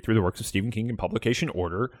where we read through the works of Stephen King in publication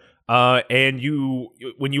order. And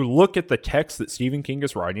when you look at the text that Stephen King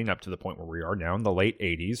is writing up to the point where we are now in the late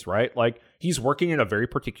 80s, right? Like, he's working in a very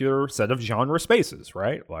particular set of genre spaces,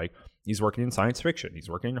 right? Like, he's working in science fiction, he's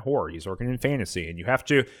working in horror, he's working in fantasy, and you have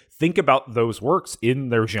to think about those works in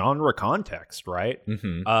their genre context, right?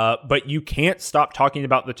 Mm-hmm. But you can't stop talking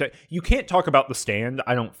about you can't talk about The Stand,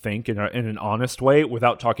 I don't think, in an honest way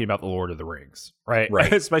without talking about The Lord of the Rings, right?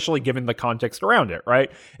 Especially given the context around it,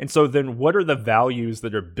 right? And so then what are the values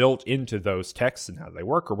that are built into those texts and how they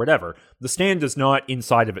work or whatever? The Stand does not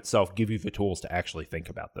inside of itself give you the tools to actually think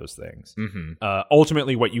about those things. Mm-hmm.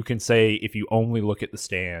 Ultimately, what you can say if you only look at The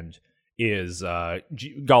Stand is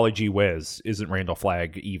golly gee whiz, isn't Randall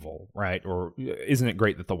Flagg evil, right? Or isn't it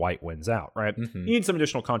great that the white wins out, right? Mm-hmm. You need some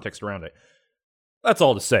additional context around it. That's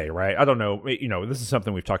all to say, right? I don't know. You know, this is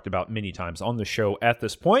something we've talked about many times on the show at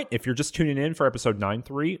this point. If you're just tuning in for episode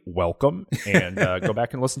 9.3, welcome, and go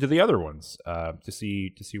back and listen to the other ones to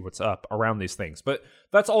see what's up around these things. But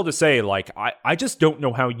that's all to say, like, I just don't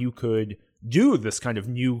know how you could do this kind of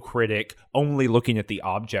new critic only looking at the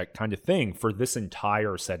object kind of thing for this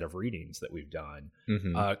entire set of readings that we've done,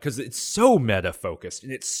 because it's so meta focused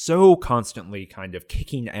and it's so constantly kind of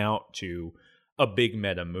kicking out to a big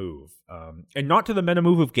meta move, and not to the meta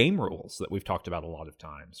move of game rules that we've talked about a lot of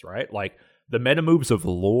times, right? Like the meta moves of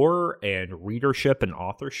lore and readership and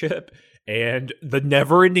authorship and the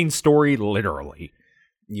never-ending story, literally.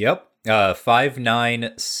 Yep.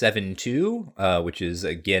 5972, which is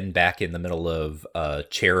again back in the middle of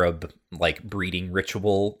cherub like breeding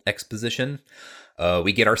ritual exposition.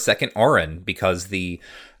 We get our second Aran because the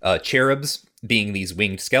cherubs, being these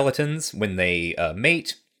winged skeletons, when they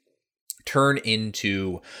mate, turn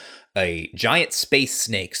into a giant space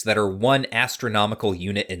snakes that are one astronomical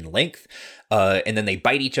unit in length. And then they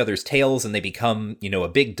bite each other's tails and they become, you know, a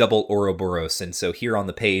big double Ouroboros. And so here on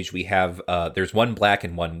the page, we have, there's one black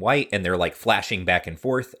and one white, and they're like flashing back and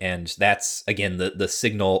forth. And that's, again, the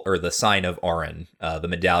signal or the sign of Aran, the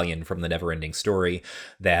medallion from the Neverending Story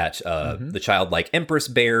that the childlike Empress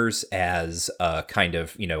bears as kind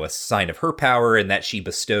of, you know, a sign of her power, and that she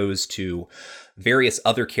bestows to various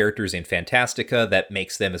other characters in Fantastica that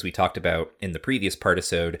makes them, as we talked about in the previous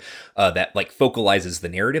partisode, that like focalizes the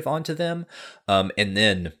narrative onto them. And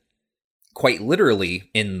then quite literally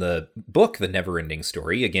in the book, The Neverending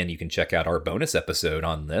Story, again, you can check out our bonus episode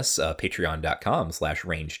on this,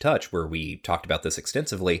 patreon.com/rangetouch, where we talked about this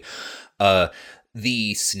extensively.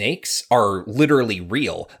 The snakes are literally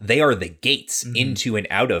real. They are the gates into and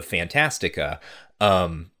out of Fantastica.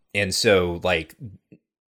 And so like,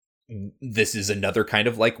 this is another kind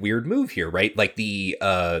of like weird move here, right? Like you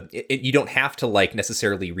don't have to like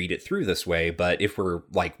necessarily read it through this way, but if we're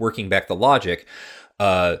like working back the logic,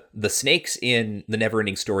 the snakes in the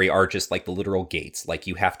Neverending Story are just like the literal gates. Like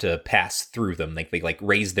you have to pass through them. Like they like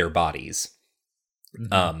raise their bodies.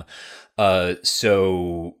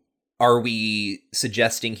 So are we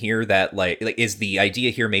suggesting here that like is the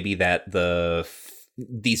idea here maybe that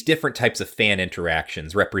these different types of fan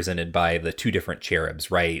interactions represented by the two different cherubs,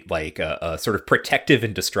 right? Like sort of protective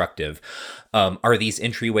and destructive. Are these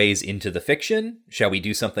entryways into the fiction? Shall we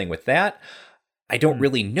do something with that? I don't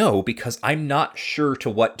really know, because I'm not sure to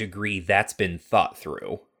what degree that's been thought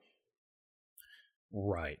through.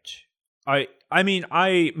 Right. I mean,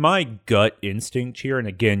 my gut instinct here, and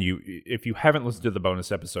again, if you haven't listened to the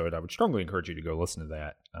bonus episode, I would strongly encourage you to go listen to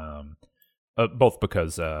that. Both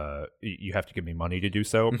because you have to give me money to do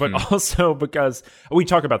so, but also because we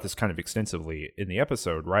talk about this kind of extensively in the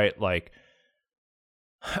episode, right? Like,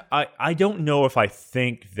 I don't know if I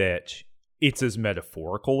think that it's as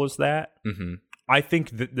metaphorical as that. Mm-hmm. I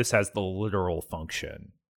think that this has the literal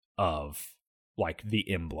function of like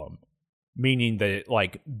the emblem, meaning that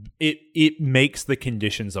like it makes the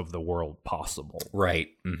conditions of the world possible. Right.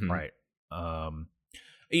 Mm-hmm. Right.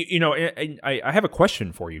 I have a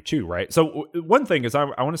question for you too, right? So one thing is I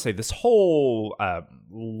want to say this whole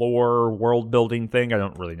lore world building thing, I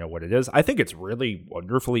don't really know what it is. I think it's really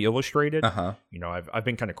wonderfully illustrated. Uh-huh. I've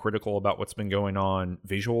been kind of critical about what's been going on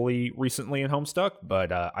visually recently in Homestuck,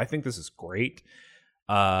 but I think this is great.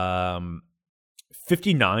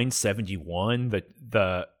 5971,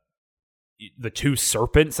 the two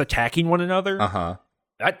serpents attacking one another. Uh-huh.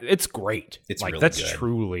 It's great. It's like really that's good.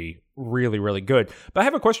 Truly, really, really good. But I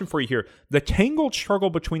have a question for you here. The tangled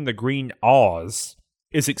struggle between the green Oz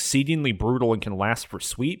is exceedingly brutal and can last for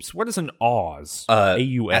sweeps. What is an Oz?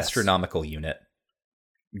 AUS. Astronomical unit.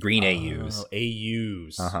 Green AUs.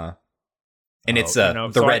 AUs. Uh-huh. And it's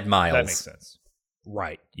the red miles. That makes sense.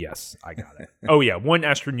 Right. Yes, I got it. Oh yeah, one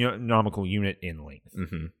astronomical unit in length.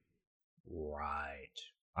 Mm-hmm. Right.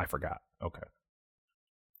 I forgot. Okay.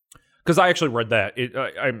 Because I actually read that.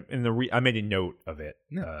 I made a note of it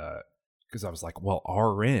because I was like, well,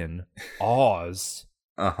 RN Oz.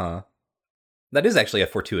 Uh-huh. That is actually a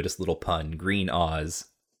fortuitous little pun. Green Oz.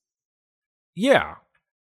 Yeah.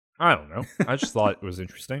 I don't know. I just thought it was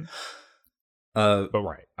interesting. But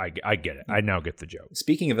right, I get it. I now get the joke.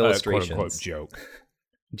 Speaking of illustrations, quote unquote joke.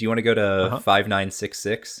 Do you want to go to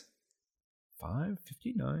 5966?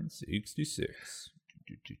 55966.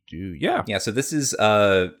 Yeah. Yeah, so this is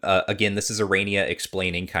again, this is Arania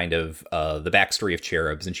explaining kind of the backstory of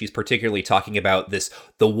cherubs, and she's particularly talking about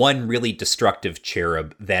the one really destructive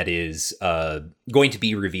cherub that is going to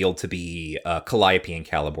be revealed to be Calliope and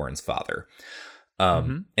Caliborn's father.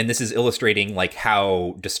 And this is illustrating like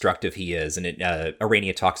how destructive he is, and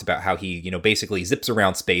Arania talks about how he, basically zips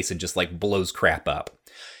around space and just like blows crap up.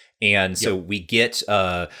 And so we get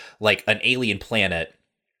like an alien planet,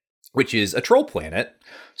 which is a troll planet.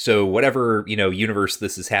 So whatever, universe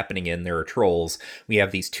this is happening in, there are trolls. We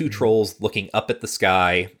have these two trolls looking up at the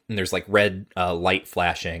sky, and there's like red light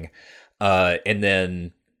flashing. And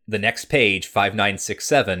then the next page,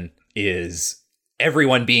 5967, is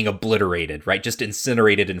everyone being obliterated, right? Just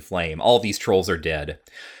incinerated in flame. All these trolls are dead.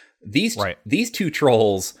 These two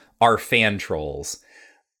trolls are fan trolls.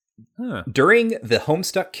 Huh. During the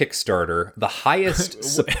Homestuck Kickstarter, the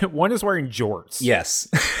highest... One is wearing jorts. Yes.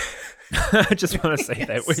 I just want to say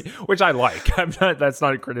that, which I like. That's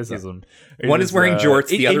not a criticism. Yeah. One is wearing jorts,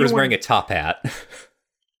 the other is wearing a top hat.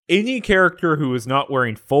 Any character who is not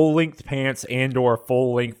wearing full-length pants and or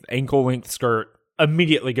full-length, ankle-length skirt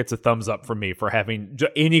immediately gets a thumbs up from me for having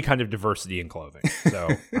any kind of diversity in clothing. So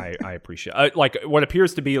I appreciate it. Like what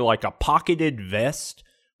appears to be like a pocketed vest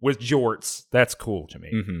with jorts. That's cool to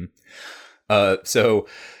me. Mm-hmm. So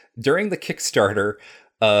during the Kickstarter,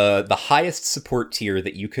 the highest support tier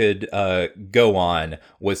that you could go on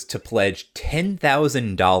was to pledge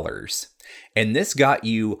 $10,000. And this got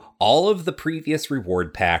you all of the previous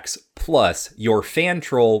reward packs, plus your fan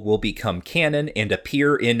troll will become canon and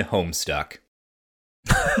appear in Homestuck.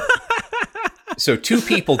 So 2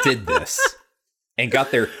 people did this and got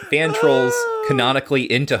their fan trolls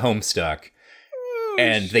canonically into Homestuck.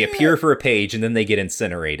 And they appear for a page, and then they get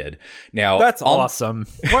incinerated. Now that's awesome.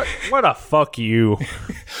 What a fuck you!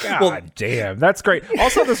 God damn, that's great.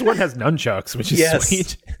 Also, this one has nunchucks, which is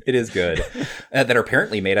sweet. It is good. That are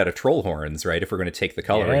apparently made out of troll horns, right? If we're going to take the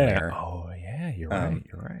coloring there. Oh yeah, you're right.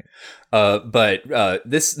 You're right. But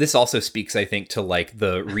this also speaks, I think, to like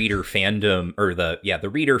the reader fandom or the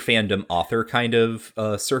reader fandom author kind of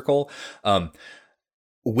circle.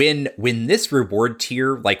 When this reward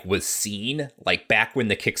tier like was seen, like back when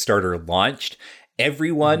the Kickstarter launched,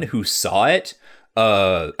 everyone who saw it,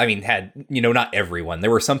 had, not everyone.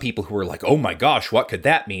 There were some people who were like, oh my gosh, what could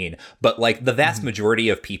that mean? But like the vast majority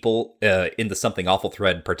of people in the Something Awful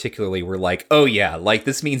thread particularly were like, oh yeah, like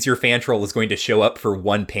this means your fan troll is going to show up for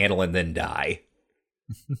one panel and then die.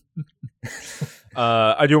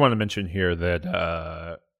 I do want to mention here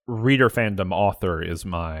that reader fandom author is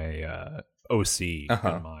my OC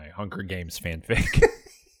in my Hunger Games fanfic.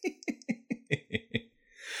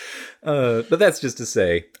 But that's just to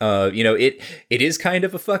say, it is kind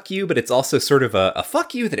of a fuck you, but it's also sort of a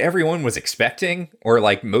fuck you that everyone was expecting, or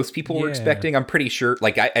like most people were expecting. I'm pretty sure,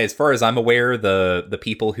 like as far as I'm aware, the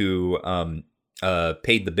people who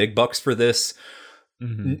paid the big bucks for this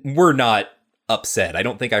were not upset. I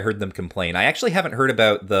don't think I heard them complain. I actually haven't heard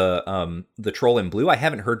about the troll in blue. I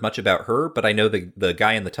haven't heard much about her, but I know the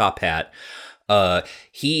guy in the top hat.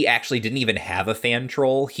 he actually didn't even have a fan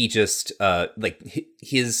troll. He just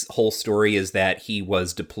his whole story is that he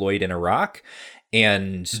was deployed in Iraq,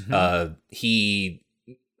 and he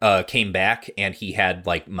came back, and he had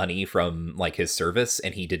like money from like his service,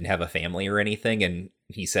 and he didn't have a family or anything. And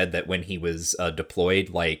he said that when he was deployed,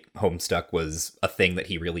 like Homestuck was a thing that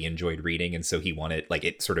he really enjoyed reading, and so he wanted, like,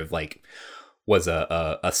 it sort of like was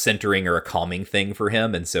a centering or a calming thing for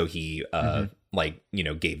him, and so he like, you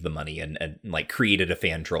know, gave the money and like created a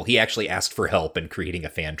fan troll. He actually asked for help in creating a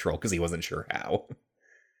fan troll because he wasn't sure how.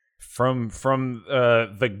 From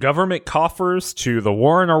the government coffers to the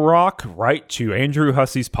war in Iraq, right to Andrew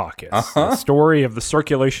Hussey's pockets. The story of the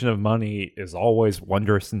circulation of money is always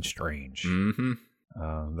wondrous and strange.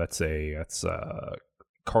 Mm-hmm. That's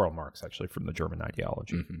Karl Marx, actually, from the German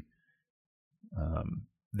Ideology.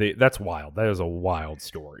 Mm-hmm. That's wild. That is a wild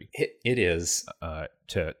story. It is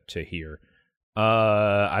to hear.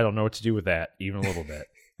 I don't know what to do with that, even a little bit.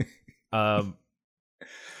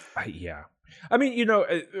 Yeah. I mean, you know,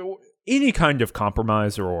 any kind of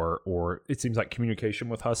compromise or it seems like communication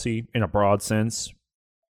with Hussey in a broad sense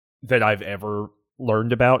that I've ever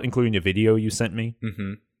learned about, including a video you sent me.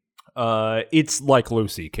 It's like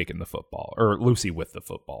Lucy kicking the football, or Lucy with the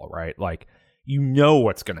football, right? Like, you know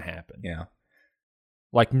what's going to happen. Yeah.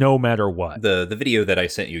 Like, no matter what. The video that I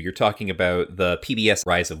sent you, you're talking about the PBS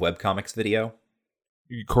Rise of Webcomics video?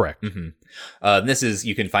 Correct. This is,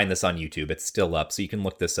 you can find this on YouTube. It's still up, so you can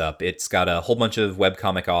look this up. It's got a whole bunch of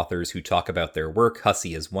webcomic authors who talk about their work.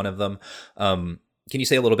 Hussey is one of them. Can you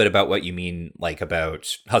say a little bit about what you mean, like,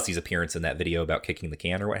 about Hussey's appearance in that video about kicking the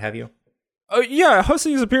can or what have you? Yeah,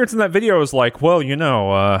 Hussey's appearance in that video is like, well, you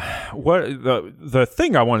know, what the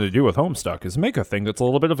thing I wanted to do with Homestuck is make a thing that's a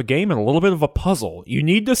little bit of a game and a little bit of a puzzle. You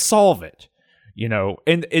need to solve it. You know,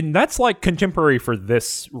 and that's like contemporary for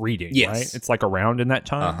this reading, yes. Right? It's like around in that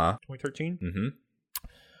time, 2013.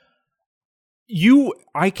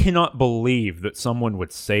 I cannot believe that someone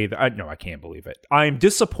would say that. No, I can't believe it. I am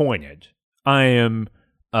disappointed. I am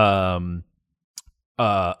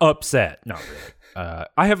upset. Not really.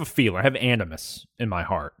 I have a feeling. I have animus in my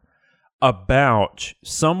heart about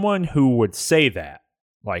someone who would say that.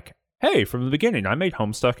 Like, hey, from the beginning, I made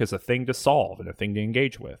Homestuck as a thing to solve and a thing to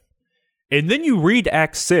engage with. And then you read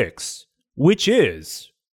Act 6, which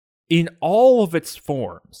is, in all of its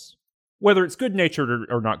forms, whether it's good-natured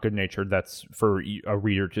or not good-natured, that's for a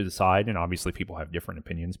reader to decide, and obviously people have different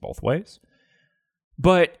opinions both ways.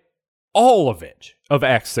 But all of it, of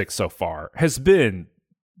Act 6 so far, has been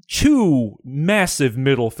two massive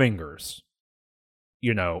middle fingers.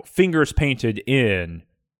 You know, fingers painted in,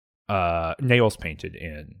 nails painted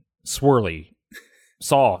in, swirly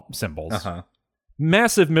saw symbols.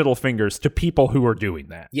 Massive middle fingers to people who are doing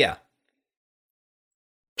that. Yeah.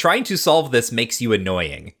 Trying to solve this makes you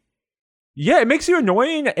annoying. Yeah, it makes you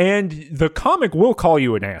annoying, and the comic will call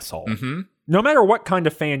you an asshole. No matter what kind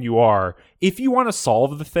of fan you are, if you want to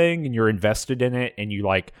solve the thing and you're invested in it and you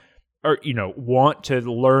like, or, you know, want to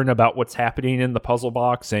learn about what's happening in the puzzle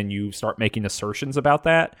box and you start making assertions about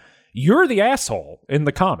that, you're the asshole in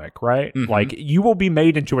the comic, right? Like, you will be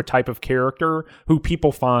made into a type of character who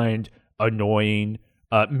people find annoying,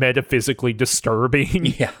 metaphysically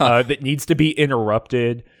disturbing, that needs to be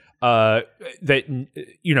interrupted, that,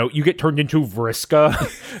 you know, you get turned into Vriska,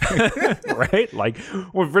 right? Like,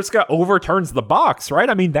 when Vriska overturns the box,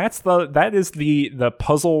 right? I mean, that is the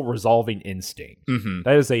puzzle resolving instinct.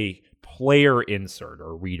 That is a player insert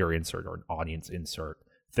or a reader insert or an audience insert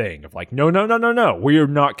thing of like, no, we're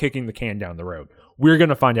not kicking the can down the road. We're going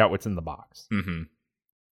to find out what's in the box.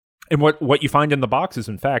 And what you find in the box is,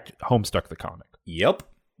 in fact, Homestuck the comic. Yep.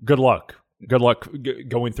 Good luck. Good luck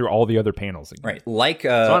going through all the other panels again. Right. Like,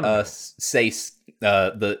 say,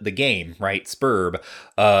 the game, right? Spurb,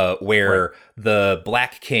 where the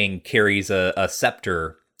Black King carries a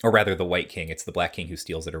scepter, or rather the White King. It's the Black King who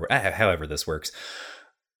steals it, or however this works.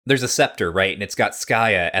 There's a scepter, right? And it's got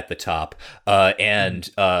Skaya at the top. And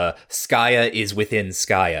Skaya is within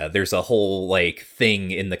Skaya. There's a whole, like, thing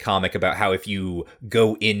in the comic about how if you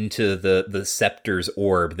go into the scepter's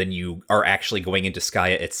orb, then you are actually going into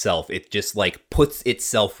Skaya itself. It just, like, puts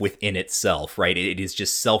itself within itself, right? It is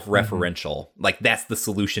just self-referential. Like, that's the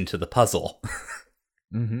solution to the puzzle.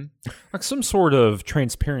 Like some sort of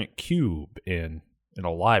transparent cube in a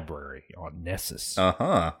library on Nessus.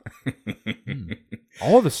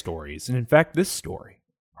 All the stories, and in fact this story,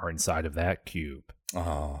 are inside of that cube.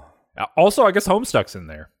 Also, I guess Homestuck's in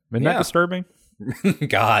there. Isn't that disturbing?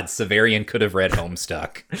 God, Severian could have read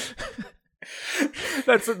Homestuck.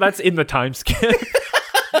 That's in the time skip.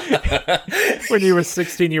 When he was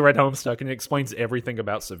 16, he read Homestuck, and it explains everything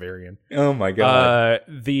about Severian. Oh my god.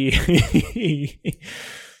 But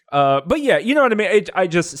yeah, you know what I mean? I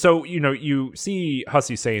just, so, you know, you see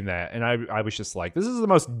Hussey saying that, and I was just like, this is the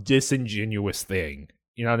most disingenuous thing.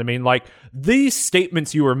 You know what I mean? Like, these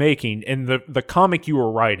statements you were making in the comic you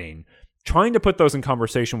were writing, trying to put those in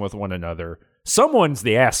conversation with one another, someone's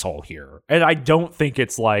the asshole here. And I don't think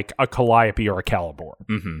it's like a Calliope or a Caliborn.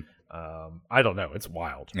 Mm-hmm. I don't know. It's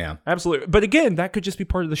wild. Yeah. Absolutely. But again, that could just be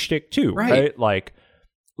part of the shtick too, right? Like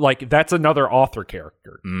that's another author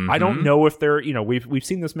character. Mm-hmm. I don't know if there, you know, we've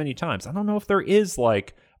seen this many times. I don't know if there is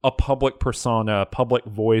like a public persona, public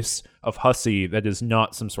voice of Hussey that is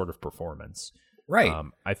not some sort of performance. Right.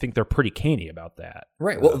 I think they're pretty canny about that.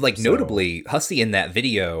 Right. Well, like notably, Hussey in that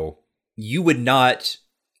video, you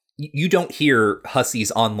don't hear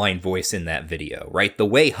Hussey's online voice in that video, right? The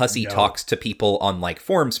way Hussey talks to people on like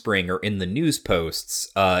Formspring or in the news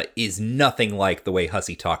posts is nothing like the way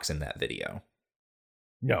Hussey talks in that video.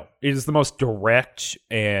 No, it is the most direct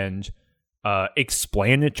and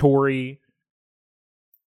explanatory,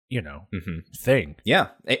 you know, thing. Yeah,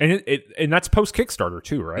 and that's post Kickstarter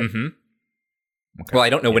too, right? Mm-hmm. Okay. Well, I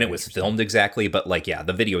don't know when it was filmed exactly, but like, yeah,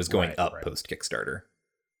 the video is going up post Kickstarter.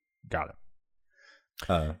 Got it.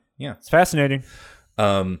 Yeah, it's fascinating.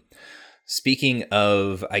 Speaking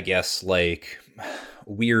of, I guess, like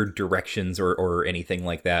weird directions or anything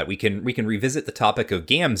like that, we can revisit the topic of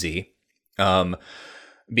Gamzee,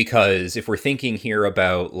 because if we're thinking here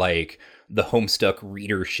about like the Homestuck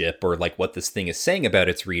readership or like what this thing is saying about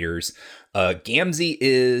its readers, Gamzee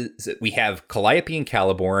is, we have Calliope and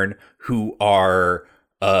Caliborn who are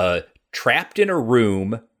trapped in a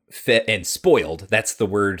room and spoiled. That's the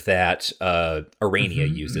word that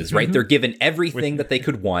Arania uses, right? They're given everything that they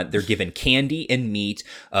could want. They're given candy and meat,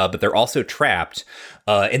 but they're also trapped.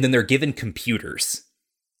 And then they're given computers.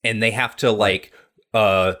 And they have to like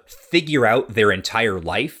figure out their entire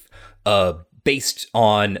life based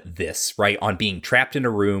on this, right? On being trapped in a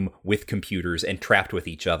room with computers and trapped with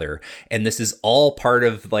each other. And this is all part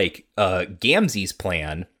of like Gamzee's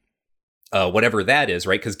plan. Whatever that is,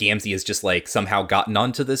 right? Because Gamzee has just like somehow gotten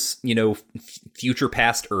onto this, you know, future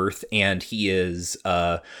past Earth, and he is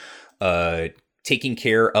taking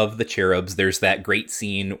care of the cherubs. There's that great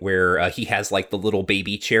scene where he has like the little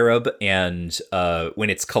baby cherub, and when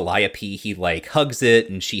it's Calliope, he like hugs it,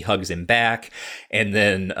 and she hugs him back. And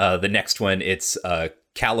then the next one, it's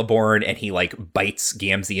Caliborn, and he like bites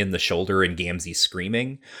Gamzee in the shoulder, and Gamzee's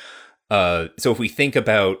screaming. So if we think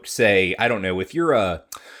about, say, I don't know, if you're a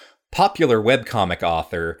popular webcomic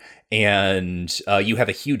author and you have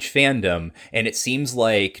a huge fandom, and it seems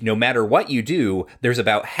like no matter what you do, there's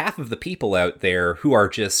about half of the people out there who are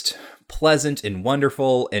just pleasant and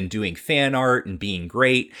wonderful and doing fan art and being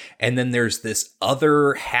great. And then there's this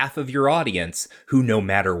other half of your audience who, no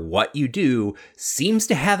matter what you do, seems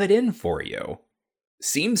to have it in for you.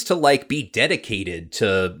 Seems to like be dedicated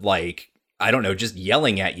to like, I don't know, just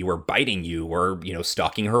yelling at you or biting you or, you know,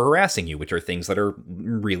 stalking or harassing you, which are things that are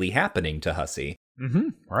really happening to Hussey. Mm-hmm.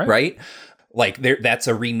 Right? Like that's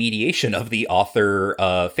a remediation of the author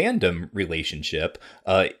fandom relationship,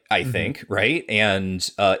 I think, right? And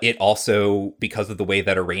it also, because of the way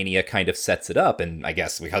that Arania kind of sets it up, and I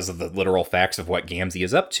guess because of the literal facts of what Gamzee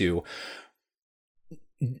is up to,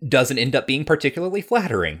 doesn't end up being particularly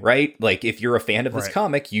flattering, right? Like, if you're a fan of this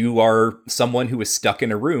comic, you are someone who is stuck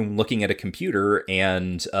in a room looking at a computer,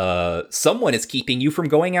 and someone is keeping you from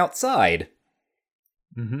going outside.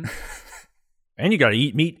 Mm-hmm. And you got to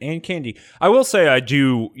eat meat and candy. I will say I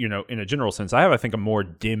do, you know, in a general sense, I have, I think, a more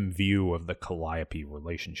dim view of the Calliope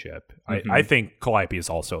relationship. I think Calliope is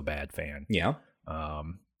also a bad fan. Yeah.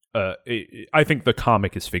 I think the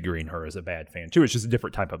comic is figuring her as a bad fan, too. It's just a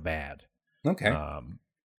different type of bad. Okay.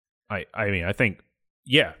 I mean, I think,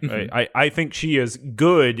 yeah, I think she is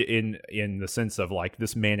good in the sense of like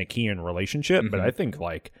this Manichaean relationship, but I think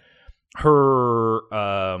like her,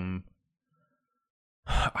 I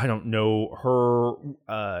don't know,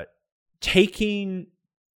 her taking,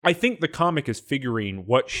 I think the comic is figuring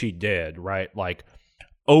what she did, right? Like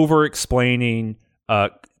over explaining,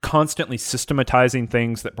 constantly systematizing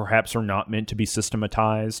things that perhaps are not meant to be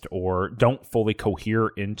systematized or don't fully cohere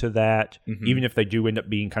into that, even if they do end up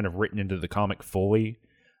being kind of written into the comic fully.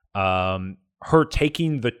 Her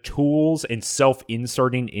taking the tools and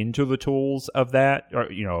self-inserting into the tools of that,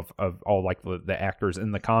 or, you know, of all like the actors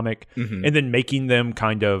in the comic, and then making them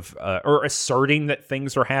kind of, or asserting that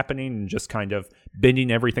things are happening and just kind of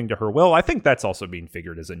bending everything to her will. I think that's also being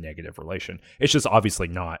figured as a negative relation. It's just obviously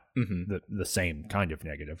not the same kind of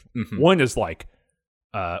negative. One is like,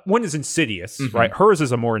 one is insidious, right? Hers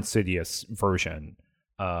is a more insidious version.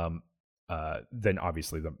 than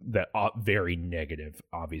obviously the very negative,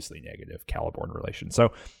 obviously negative Caliborn relation.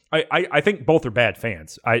 So I think both are bad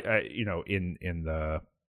fans. I you know, in the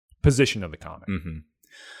position of the comic. Mm-hmm.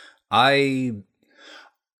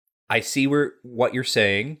 I see what you're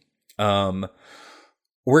saying.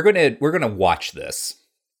 We're gonna watch this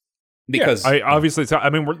because obviously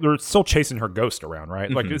they're still chasing her ghost around, right?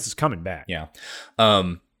 Like this is coming back. Yeah.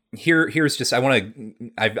 Here's just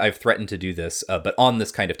I've threatened to do this, but on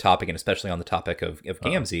this kind of topic, and especially on the topic of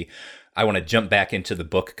Gamzee, I want to jump back into the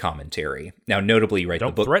book commentary. Now, notably, right?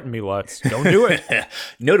 Don't threaten me, Lutz. Don't do it.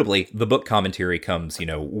 Notably, the book commentary comes,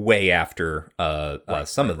 way after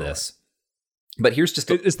some of this. But here's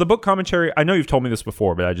just is the book commentary. I know you've told me this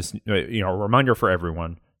before, but I just a reminder for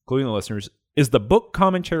everyone, including the listeners: is the book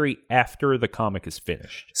commentary after the comic is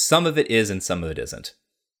finished? Some of it is, and some of it isn't.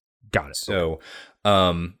 Got it. So,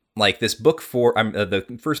 like this book 4,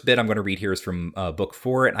 the first bit I'm going to read here is from book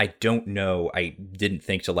 4, and I don't know. I didn't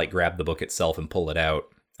think to grab the book itself and pull it out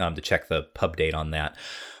to check the pub date on that.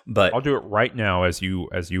 But I'll do it right now as you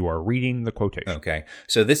are reading the quotation. Okay.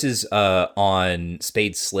 So this is on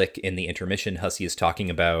Spade Slick in the intermission. Hussie is talking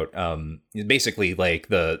about basically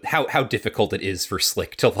how difficult it is for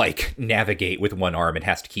Slick to navigate with one arm and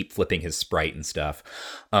has to keep flipping his sprite and stuff.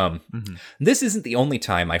 This isn't the only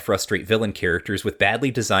time I frustrate villain characters with badly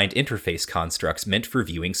designed interface constructs meant for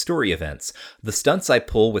viewing story events. The stunts I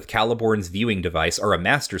pull with Caliborn's viewing device are a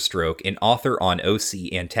masterstroke in author on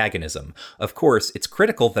OC antagonism. Of course, it's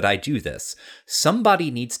critical that I do this. Somebody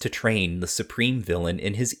needs to train the supreme villain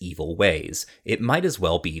in his evil ways. It might as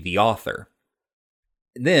well be the author.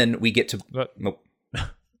 Then we get to...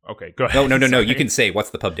 Okay, go ahead. No. You can say,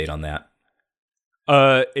 what's the pub date on that?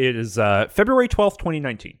 It is February 12th,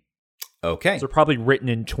 2019. Okay. So probably written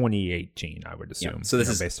in 2018, I would assume. Yeah. So this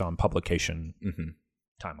is based on publication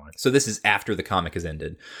timeline. So this is after the comic has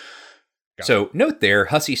ended. So note there,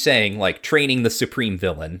 Hussie saying, training the supreme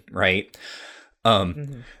villain, right?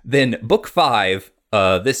 Then book 5,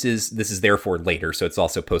 this is therefore later, so it's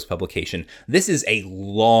also post-publication. This is a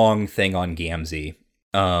long thing on Gamzee.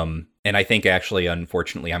 And I think actually,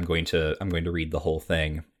 unfortunately, I'm going to read the whole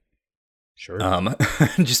thing. Sure.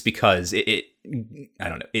 Just because I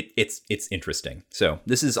don't know, it's interesting. So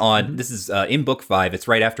this is on this is in book 5. It's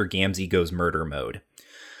right after Gamzee goes murder mode.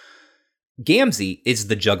 Gamzee is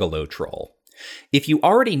the Juggalo troll. If you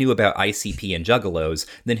already knew about ICP and Juggalos,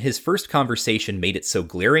 then his first conversation made it so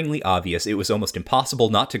glaringly obvious it was almost impossible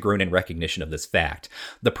not to groan in recognition of this fact.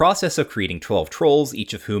 The process of creating 12 trolls,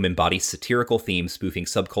 each of whom embodies satirical themes spoofing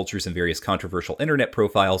subcultures and various controversial internet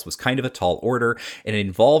profiles, was kind of a tall order, and it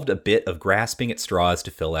involved a bit of grasping at straws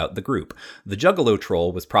to fill out the group. The Juggalo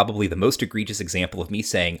troll was probably the most egregious example of me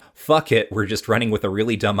saying, fuck it, we're just running with a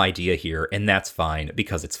really dumb idea here, and that's fine,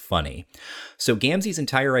 because it's funny. So Gamzee's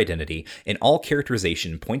entire identity, and all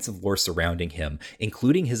characterization and points of lore surrounding him,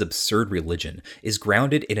 including his absurd religion, is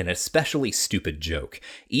grounded in an especially stupid joke,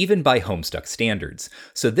 even by Homestuck standards.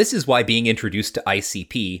 So this is why being introduced to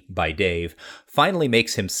ICP, by Dave, finally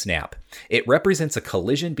makes him snap. It represents a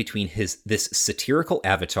collision between this satirical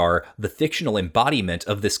avatar, the fictional embodiment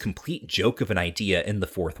of this complete joke of an idea in the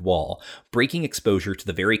fourth wall, breaking exposure to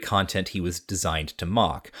the very content he was designed to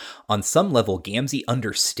mock. On some level, Gamzee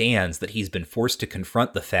understands that he's been forced to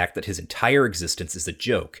confront the fact that his entire existence is a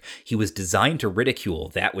joke. He was designed to ridicule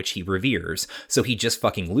that which he reveres, so he just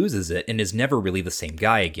fucking loses it and is never really the same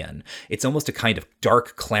guy again. It's almost a kind of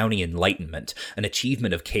dark, clowny enlightenment, an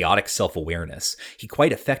achievement of chaotic self-awareness. He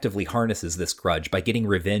quite effectively harnesses this grudge by getting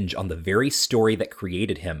revenge on the very story that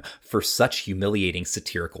created him for such humiliating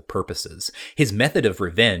satirical purposes. His method of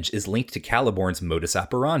revenge is linked to Caliborn's modus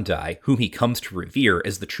operandi, whom he comes to revere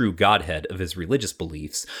as the true godhead of his religious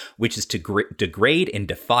beliefs, which is to degrade and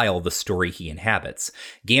defile the story he inhabits.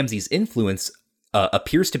 Gamzee's influence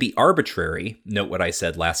appears to be arbitrary. Note what I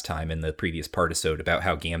said last time in the previous partisode about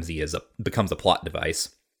how Gamzee becomes a plot device.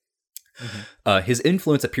 His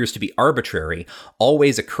influence appears to be arbitrary,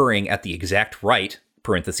 always occurring at the exact right,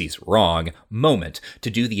 parentheses, wrong, moment to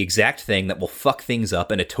do the exact thing that will fuck things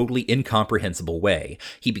up in a totally incomprehensible way.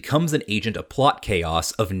 He becomes an agent of plot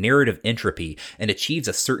chaos, of narrative entropy, and achieves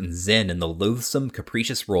a certain zen in the loathsome,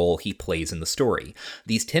 capricious role he plays in the story.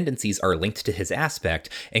 These tendencies are linked to his aspect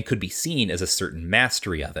and could be seen as a certain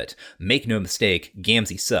mastery of it. Make no mistake,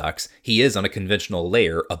 Gamzee sucks. He is, on a conventional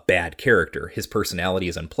layer, a bad character. His personality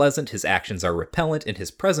is unpleasant, his actions are repellent, and his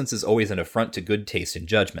presence is always an affront to good taste and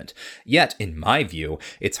judgment. Yet, in my view,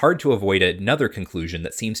 it's hard to avoid another conclusion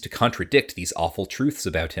that seems to contradict these awful truths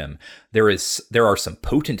about him. There are some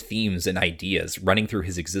potent themes and ideas running through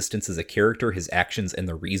his existence as a character, his actions, and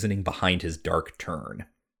the reasoning behind his dark turn.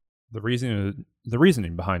 The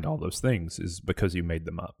reasoning behind all those things is because you made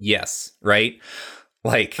them up. Yes, right?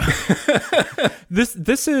 Like this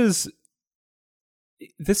is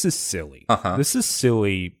silly. This is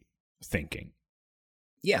silly thinking.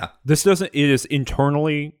 Yeah. It is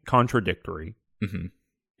internally contradictory.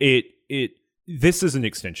 This is an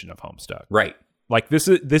extension of Homestuck. Right. Like this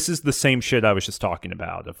is the same shit I was just talking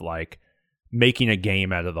about of like making a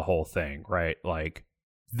game out of the whole thing, right? Like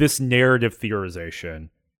this narrative theorization,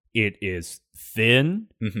 it is thin.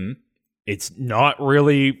 It's not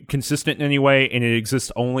really consistent in any way, and it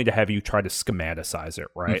exists only to have you try to schematicize it,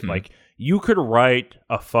 right? Like you could write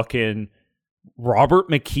a fucking Robert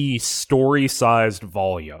McKee story-sized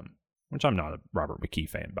volume, which I'm not a Robert McKee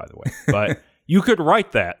fan, by the way, but you could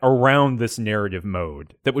write that around this narrative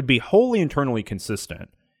mode that would be wholly internally consistent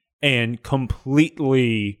and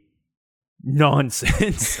completely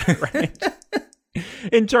nonsense, right?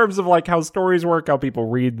 In terms of like how stories work, how people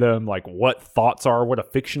read them, like what thoughts are, what a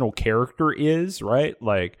fictional character is, right?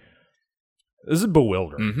 Like this is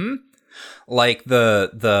bewildering. Like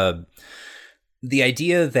the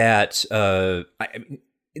idea that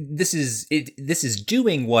this is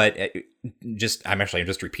doing what I'm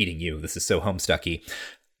just repeating you. This is so Homestucky.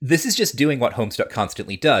 This is just doing what Homestuck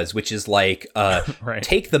constantly does, which is like right.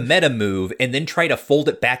 Take the meta move and then try to fold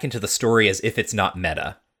it back into the story as if it's not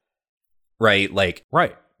meta. Right? Like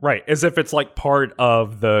right. As if it's like part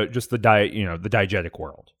of the diegetic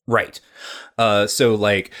world. Right. So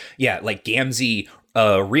like Gamzee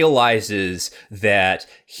realizes that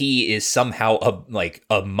he is somehow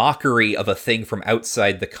a mockery of a thing from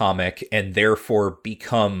outside the comic, and therefore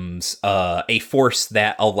becomes a force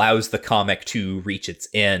that allows the comic to reach its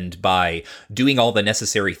end by doing all the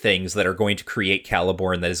necessary things that are going to create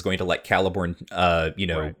Caliborn, that is going to let Caliborn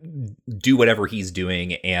right. do whatever he's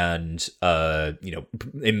doing, and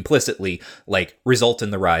implicitly like result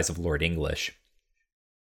in the rise of Lord English.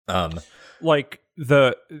 Like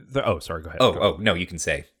sorry, go ahead. Oh, no, you can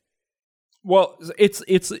say. Well, it's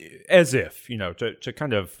as if, to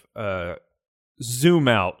kind of zoom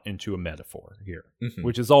out into a metaphor here,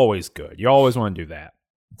 which is always good. You always want to do that.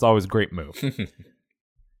 It's always a great move.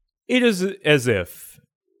 It is as if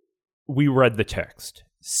we read the text,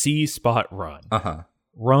 see Spot run,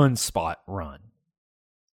 run Spot run.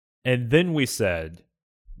 And then we said,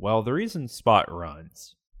 well, the reason Spot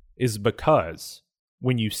runs is because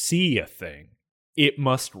when you see a thing, it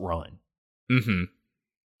must run.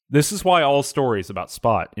 This is why all stories about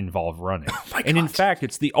Spot involve running. Oh my God. And in fact,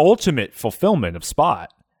 it's the ultimate fulfillment of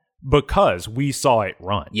Spot because we saw it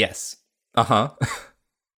run. Yes.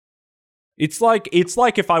 It's like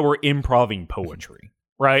if I were improving poetry,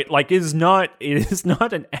 right? Like it is not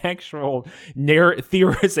an actual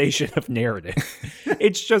theorization of narrative.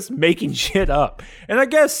 It's just making shit up. And I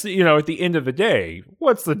guess, at the end of the day,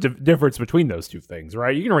 what's the difference between those two things,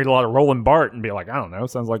 right? You can read a lot of Roland Barthes and be like, I don't know,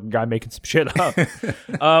 sounds like a guy making some shit up.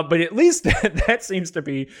 But at least that seems to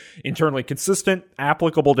be internally consistent,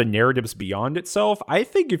 applicable to narratives beyond itself. I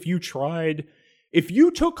think if you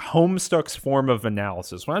took Homestuck's form of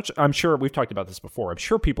analysis, I'm sure we've talked about this before. I'm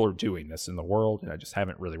sure people are doing this in the world, and I just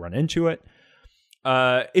haven't really run into it.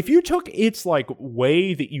 If you took its like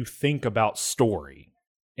way that you think about story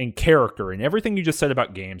and character and everything you just said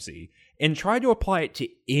about Gamzee and tried to apply it to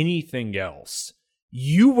anything else,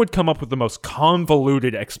 you would come up with the most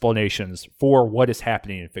convoluted explanations for what is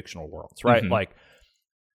happening in fictional worlds, right? Like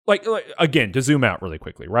again, to zoom out really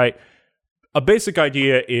quickly, right? A basic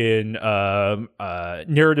idea in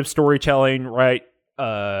narrative storytelling, right?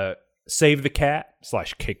 Save the cat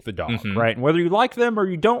 / kick the dog, right? And whether you like them or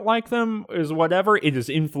you don't like them is whatever. It is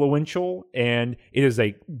influential, and it is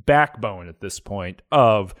a backbone at this point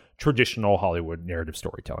of traditional Hollywood narrative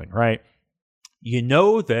storytelling, right? You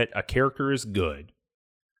know that a character is good.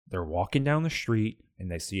 They're walking down the street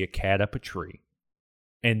and they see a cat up a tree,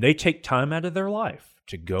 and they take time out of their life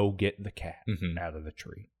to go get the cat out of the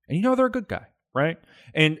tree. And they're a good guy, right?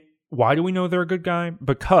 And why do we know they're a good guy?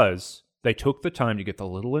 Because they took the time to get the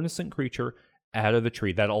little innocent creature out of the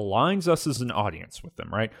tree. That aligns us as an audience with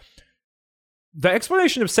them, right? The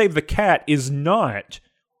explanation of Save the Cat is not,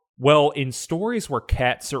 well, in stories where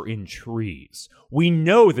cats are in trees, we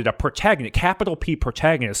know that a protagonist, capital P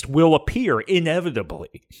protagonist, will appear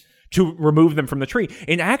inevitably to remove them from the tree.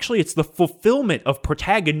 And actually, it's the fulfillment of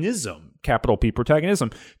protagonism capital P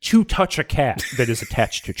protagonism, to touch a cat that is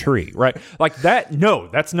attached to a tree, right? Like that, no,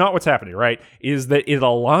 that's not what's happening, right? Is that it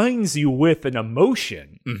aligns you with an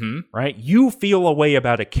emotion, right? You feel a way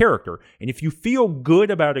about a character. And if you feel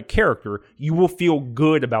good about a character, you will feel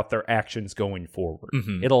good about their actions going forward.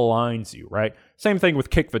 It aligns you, right? Same thing with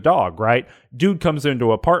kick the dog, right? Dude comes into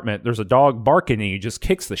an apartment, there's a dog barking, and he just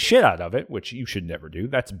kicks the shit out of it, which you should never do.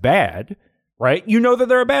 That's bad. Right? You know that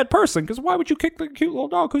they're a bad person because why would you kick the cute little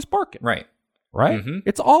dog who's barking? Right. Right?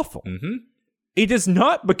 It's awful. It is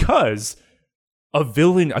not because a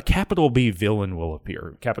villain, a capital B villain will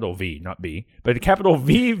appear. Capital V, not B, but a capital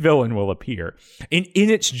V villain will appear. And in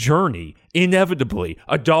its journey, inevitably,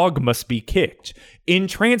 a dog must be kicked. In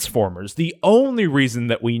Transformers, the only reason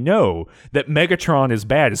that we know that Megatron is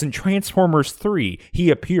bad is in Transformers 3. He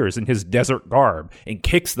appears in his desert garb and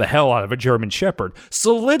kicks the hell out of a German Shepherd,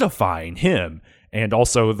 solidifying him and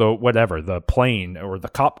also the plane or the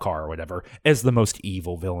cop car or whatever as the most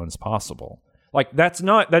evil villains possible. Like,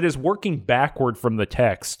 that is working backward from the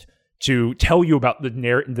text to tell you about the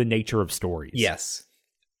nature of stories. Yes.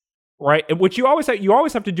 Right? Which you always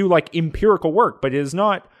have to do, like, empirical work, but it is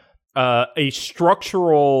not a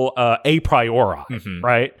structural a priori,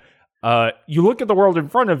 right? You look at the world in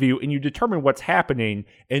front of you and you determine what's happening,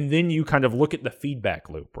 and then you kind of look at the feedback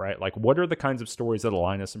loop, right? Like, what are the kinds of stories that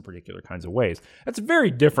align us in particular kinds of ways? That's very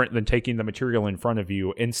different than taking the material in front of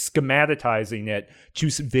you and schematizing it to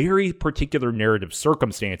very particular narrative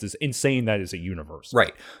circumstances and saying that is a universe.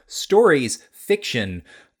 Right. Stories, fiction,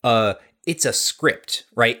 it's a script,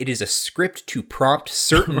 right? It is a script to prompt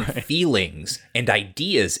certain feelings and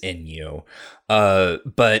ideas in you.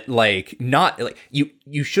 But like, not like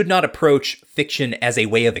you should not approach fiction as a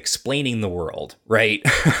way of explaining the world, right?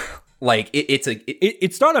 Like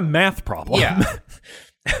it's not a math problem. Yeah.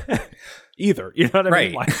 Either, you know what I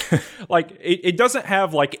mean? Like it doesn't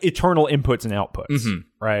have like eternal inputs and outputs,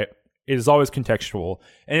 right? It is always contextual,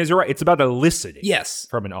 and as you're right, it's about eliciting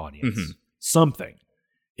from an audience something.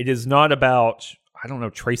 It is not about, I don't know,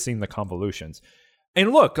 tracing the convolutions.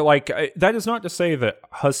 And look, like, that is not to say that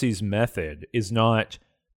Hussey's method is not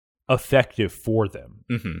effective for them,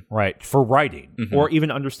 right? For writing or even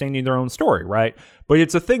understanding their own story, right? But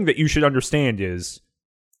it's a thing that you should understand is,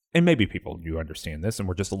 and maybe people do understand this and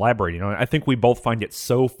we're just elaborating on it. I think we both find it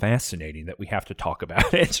so fascinating that we have to talk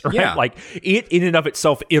about it, right? Yeah. Like, it in and of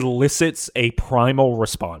itself elicits a primal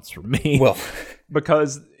response from me. Well,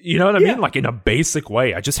 because, you know what I mean? Like, in a basic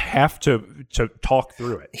way, I just have to talk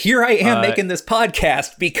through it. Here I am making this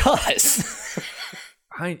podcast because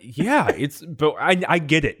I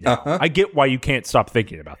get it now. I get why you can't stop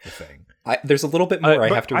thinking about the thing. There's a little bit more I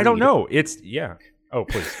have to read. I don't know. Oh,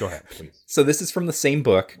 please, go ahead, please. So this is from the same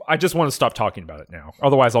book. I just want to stop talking about it now.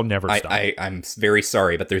 Otherwise, I'll never stop. I'm very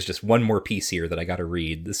sorry, but there's just one more piece here that I got to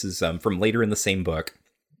read. This is from later in the same book.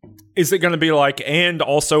 Is it going to be like, and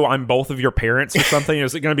also I'm both of your parents or something?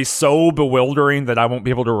 Is it going to be so bewildering that I won't be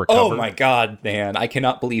able to recover? Oh my God, man. I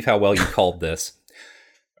cannot believe how well you called this.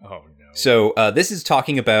 Oh, no. So this is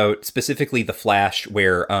talking about specifically the Flash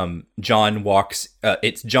where John walks,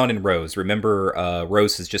 it's John and Rose. Remember,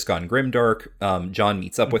 Rose has just gone grimdark. John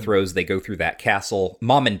meets up with Rose. They go through that castle.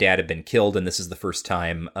 Mom and Dad have been killed, and this is the first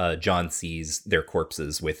time John sees their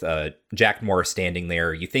corpses with Jack Moore standing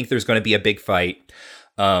there. You think there's going to be a big fight.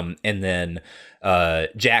 And then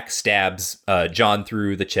Jack stabs John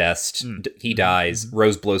through the chest. He dies.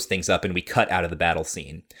 Rose blows things up, and we cut out of the battle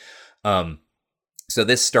scene. So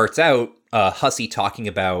this starts out Hussey talking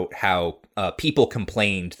about how people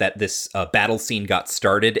complained that this battle scene got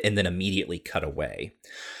started and then immediately cut away.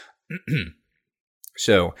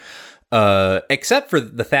 So, except for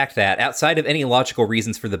the fact that outside of any logical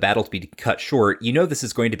reasons for the battle to be cut short, you know this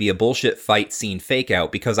is going to be a bullshit fight scene fake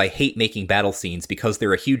out because I hate making battle scenes because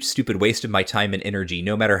they're a huge stupid waste of my time and energy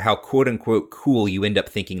no matter how quote-unquote cool you end up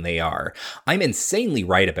thinking they are. I'm insanely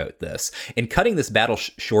right about this, and cutting this battle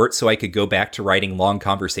short so I could go back to writing long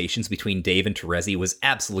conversations between Dave and Terezi was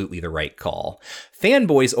absolutely the right call.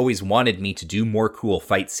 Fanboys always wanted me to do more cool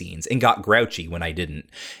fight scenes and got grouchy when I didn't.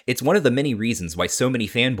 It's one of the many reasons why so many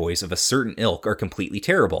fanboys of a certain ilk are completely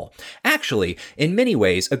terrible. Actually, in many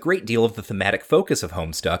ways, a great deal of the thematic focus of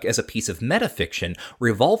Homestuck as a piece of metafiction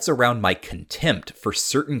revolves around my contempt for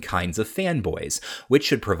certain kinds of fanboys, which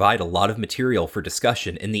should provide a lot of material for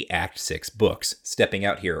discussion in the Act 6 books. Stepping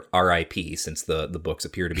out here, RIP, since the books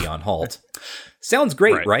appear to be on halt. Sounds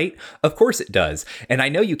great, right? Of course it does. And I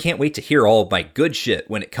know you can't wait to hear all of my good shit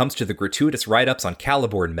when it comes to the gratuitous write-ups on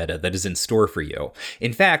Caliborn meta that is in store for you.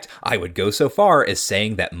 In fact, I would go so far as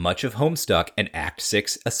saying that much of Homestuck, and Act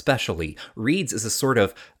 6 especially, reads as a sort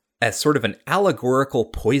of as sort of an allegorical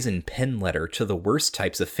poison pen letter to the worst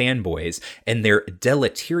types of fanboys and their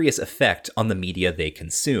deleterious effect on the media they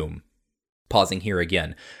consume. Pausing here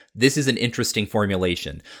again. This is an interesting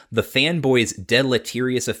formulation. The fanboys'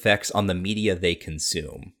 deleterious effects on the media they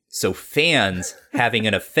consume. So fans having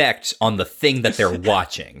an effect on the thing that they're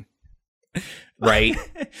watching. Right?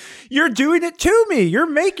 You're doing it to me. You're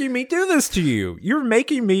making me do this to you. You're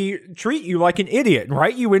making me treat you like an idiot and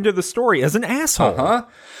write you into the story as an asshole. Uh-huh.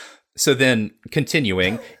 So then,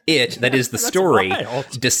 continuing, that is the story,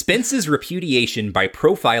 wild. dispenses repudiation by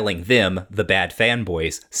profiling them, the bad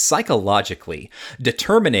fanboys, psychologically,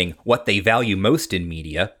 determining what they value most in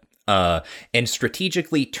media, and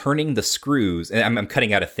strategically turning the screws. And I'm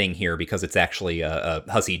cutting out a thing here because it's actually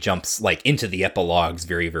Hussey jumps like into the epilogues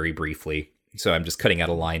very, very briefly. So I'm just cutting out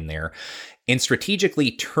a line there. And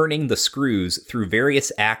strategically turning the screws through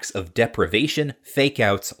various acts of deprivation,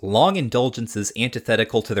 fake-outs, long indulgences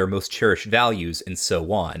antithetical to their most cherished values, and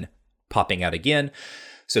so on. Popping out again.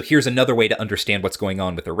 So here's another way to understand what's going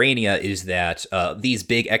on with Urania, is that these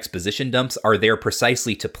big exposition dumps are there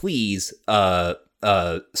precisely to please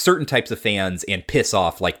certain types of fans and piss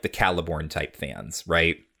off like the Caliborn type fans,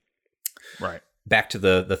 right? Right. Back to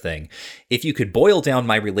the thing. If you could boil down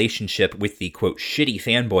my relationship with the, quote, shitty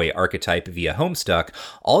fanboy archetype via Homestuck,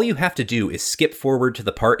 all you have to do is skip forward to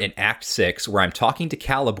the part in Act 6 where I'm talking to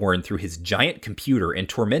Caliborn through his giant computer and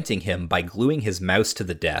tormenting him by gluing his mouse to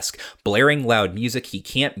the desk, blaring loud music he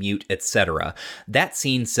can't mute, etc. That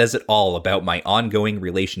scene says it all about my ongoing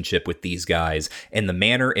relationship with these guys and the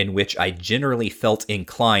manner in which I generally felt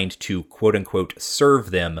inclined to, quote-unquote, serve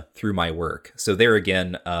them through my work. So there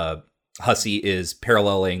again, Hussey is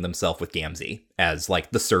paralleling themselves with Gamzee as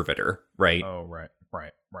like the servitor, right? Oh, right.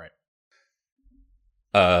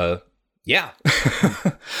 Yeah.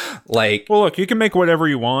 Like, well, look, you can make whatever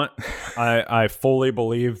you want. I fully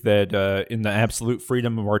believe that in the absolute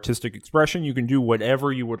freedom of artistic expression, you can do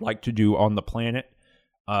whatever you would like to do on the planet.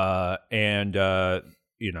 And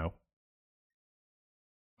you know,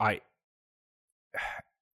 I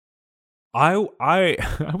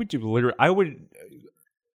would do literally, I would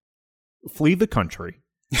flee the country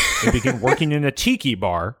and begin working in a tiki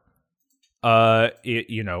bar, on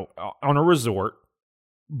a resort,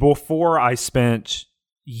 before I spent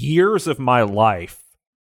years of my life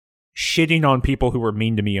shitting on people who were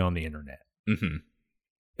mean to me on the internet. Mm-hmm.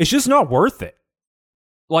 It's just not worth it.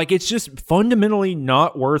 Like, it's just fundamentally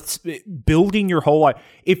not worth building your whole life.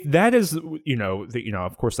 If that is,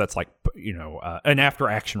 of course, that's like, an after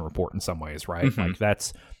action report in some ways, right? Mm-hmm. Like,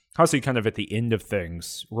 that's Hussey kind of at the end of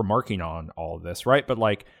things remarking on all of this, right? But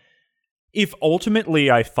like, if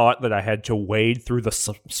ultimately I thought that I had to wade through the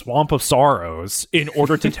swamp of sorrows in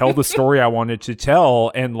order to tell the story I wanted to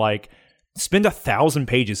tell, and like spend 1,000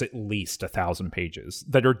 pages, at least 1,000 pages,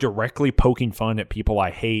 that are directly poking fun at people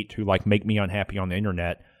I hate who like make me unhappy on the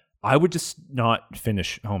internet, I would just not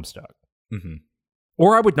finish Homestuck. Mm-hmm.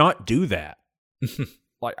 Or I would not do that.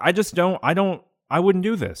 Like, I wouldn't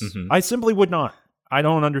do this. Mm-hmm. I simply would not. I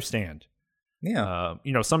don't understand. Yeah.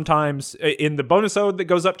 Sometimes in the bonus ode that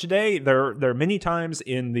goes up today, there are many times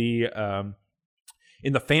in the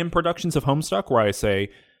fan productions of Homestuck where I say,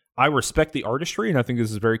 I respect the artistry and I think this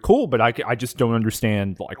is very cool, but I just don't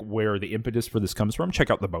understand like where the impetus for this comes from. Check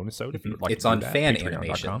out the bonus ode if you would like. It's to on do that, Fan Patreon.com.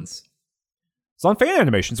 Animations. It's on Fan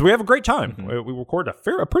Animations. We have a great time. Mm-hmm. We record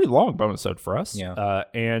a pretty long bonus ode for us. Yeah.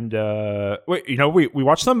 We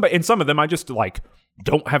watch some, but in some of them I just like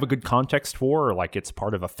don't have a good context for, or like it's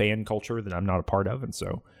part of a fan culture that I'm not a part of, and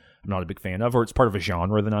so I'm not a big fan of, or it's part of a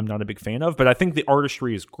genre that I'm not a big fan of. But I think the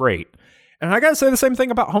artistry is great. And I gotta say the same thing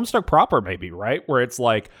about Homestuck proper, maybe, right? Where it's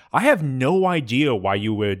like, I have no idea why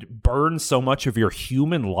you would burn so much of your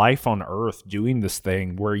human life on Earth doing this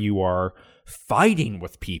thing where you are fighting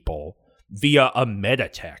with people via a meta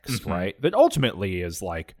text, mm-hmm. right? That ultimately is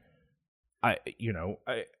like,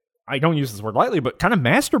 I don't use this word lightly, but kind of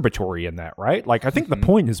masturbatory in that, right? Like, I think mm-hmm. the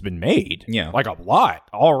point has been made. Yeah. Like, a lot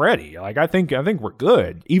already. Like, I think we're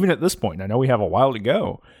good, even at this point. I know we have a while to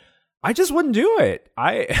go. I just wouldn't do it.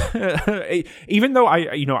 Even though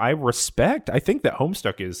I respect, I think that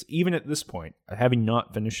Homestuck is, even at this point, having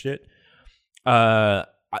not finished it,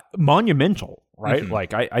 monumental, right? Mm-hmm.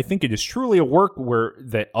 Like, I think it is truly a work where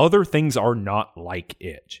that other things are not like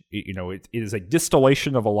it. It is a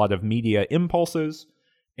distillation of a lot of media impulses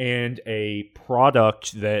and a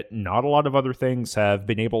product that not a lot of other things have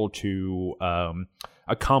been able to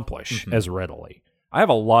accomplish mm-hmm. as readily. I have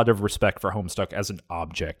a lot of respect for Homestuck as an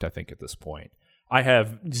object, I think, at this point. I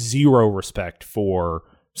have zero respect for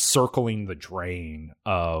circling the drain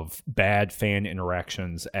of bad fan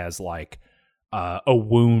interactions as like a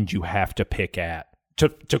wound you have to pick at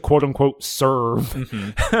to quote unquote serve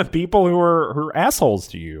people who are assholes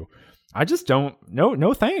to you. I just don't.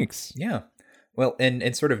 No thanks. Yeah. Well,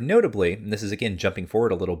 and sort of notably, and this is again jumping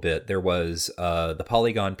forward a little bit, there was the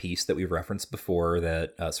Polygon piece that we've referenced before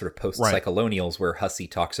that sort of post-Cyclonials, where Hussey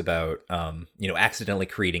talks about accidentally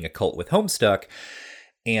creating a cult with Homestuck.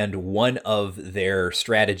 And one of their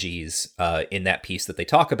strategies in that piece that they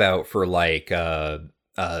talk about for like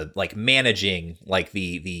managing like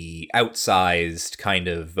the outsized kind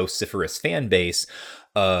of vociferous fan base.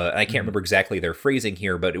 I can't remember exactly their phrasing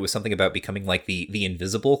here, but it was something about becoming like the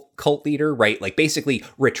invisible cult leader, right? Like basically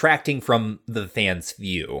retracting from the fans'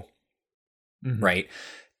 view, right?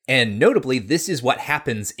 And notably, this is what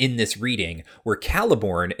happens in this reading where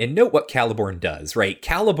Caliborn, and note what Caliborn does, right?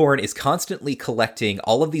 Caliborn is constantly collecting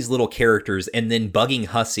all of these little characters and then bugging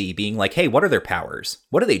Hussey, being like, hey, what are their powers?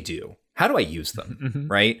 What do they do? How do I use them?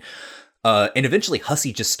 Right? And eventually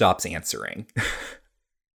Hussey just stops answering.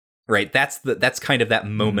 Right? That's kind of that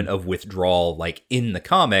moment of withdrawal, like in the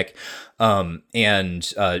comic. And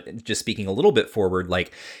just speaking a little bit forward,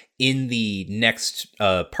 like in the next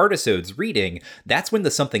Partisodes reading, that's when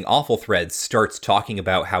the Something Awful thread starts talking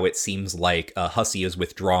about how it seems like Hussey is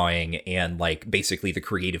withdrawing and like basically the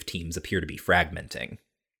creative teams appear to be fragmenting.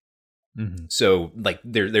 So like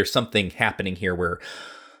there's something happening here where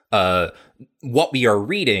what we are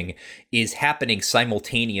reading is happening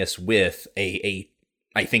simultaneous with a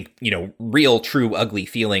I think, real, true, ugly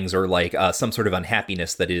feelings or like some sort of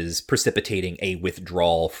unhappiness that is precipitating a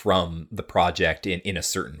withdrawal from the project in a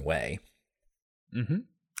certain way.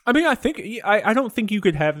 I mean, I don't think you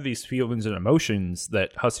could have these feelings and emotions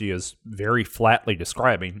that Hussey is very flatly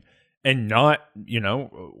describing and not,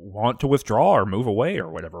 want to withdraw or move away or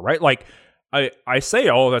whatever, right? Like, I say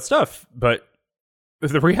all of that stuff, but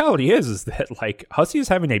the reality is that, like, Hussey is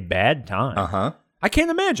having a bad time. I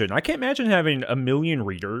can't imagine having 1 million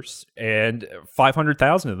readers and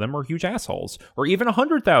 500,000 of them are huge assholes, or even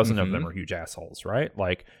 100,000 of them are huge assholes, right?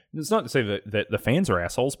 Like, it's not to say that the fans are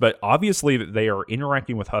assholes, but obviously that they are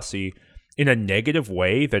interacting with Hussey in a negative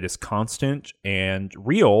way that is constant and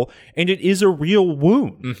real, and it is a real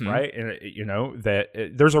wound, right? And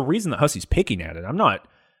there's a reason that Hussey's picking at it. I'm not.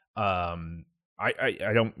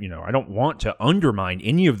 I don't want to undermine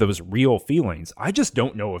any of those real feelings. I just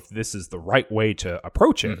don't know if this is the right way to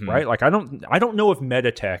approach it, right? Like I don't know if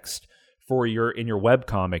metatext in your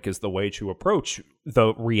webcomic is the way to approach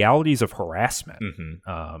the realities of harassment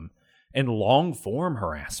and long form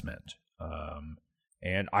harassment.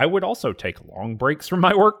 And I would also take long breaks from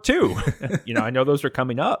my work too. I know those are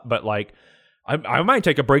coming up, but like I might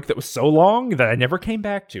take a break that was so long that I never came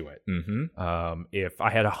back to it. If I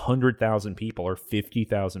had 100,000 people or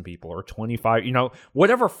 50,000 people or 25,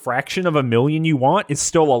 whatever fraction of 1 million you want is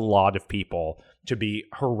still a lot of people to be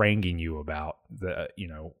haranguing you about the,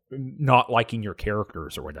 not liking your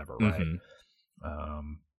characters or whatever, right?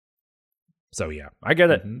 So yeah, I get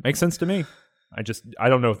it. Makes sense to me. I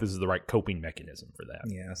don't know if this is the right coping mechanism for that.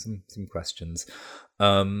 Yeah, some questions.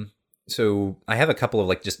 So I have a couple of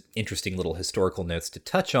like just interesting little historical notes to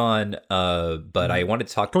touch on, but I wanted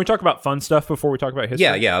to talk. Can we talk about fun stuff before we talk about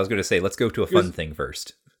history? Yeah. I was going to say let's go to a fun thing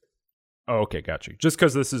first. Oh, okay, got you. Just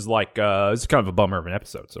because this is like this is kind of a bummer of an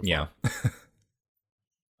episode. So yeah.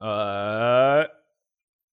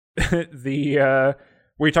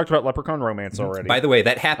 We talked about Leprechaun Romance already. By the way,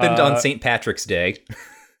 that happened on St. Patrick's Day.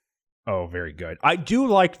 Oh, very good. I do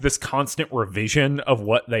like this constant revision of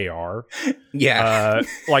what they are. Yeah.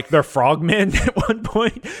 Like they're frogmen at one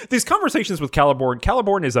point. These conversations with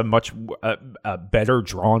Caliborn is a much better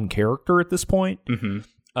drawn character at this point. In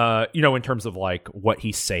terms of like what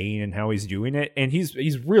he's saying and how he's doing it. And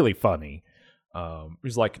he's really funny.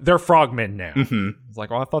 He's like, they're frogmen now. It's like,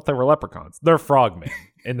 well, I thought they were leprechauns. They're frogmen.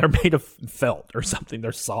 And they're made of felt or something.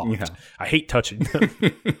 They're soft. Yeah. I hate touching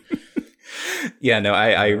them. Yeah, no,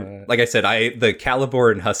 I like I said, the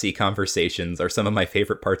Caliborn and Hussey conversations are some of my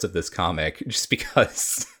favorite parts of this comic, just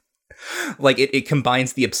because like it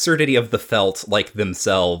combines the absurdity of the felt like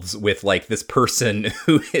themselves with like this person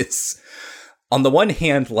who is on the one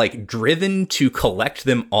hand like driven to collect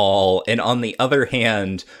them all, and on the other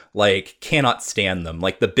hand like cannot stand them.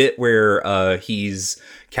 Like the bit where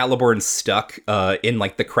Caliborn stuck in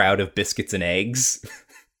like the crowd of biscuits and eggs.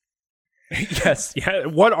 Yes, yeah.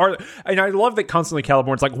 And I love that constantly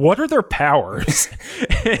Caliborn's like, what are their powers?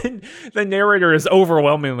 And the narrator is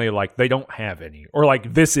overwhelmingly like, they don't have any, or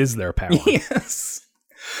like, this is their power. Yes.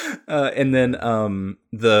 And then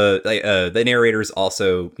the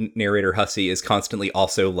narrator Hussey is constantly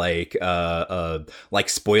also like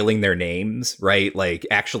spoiling their names, right? Like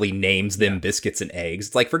actually names them biscuits and eggs.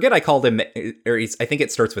 It's like, forget I called him, I think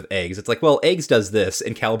it starts with eggs. It's like, well, eggs does this,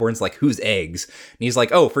 and Caliborn's like, who's eggs? And he's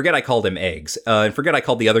like, oh, forget I called him eggs, and forget I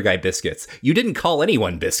called the other guy biscuits. You didn't call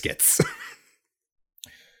anyone biscuits.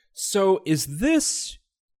 So is this,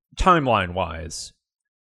 timeline-wise,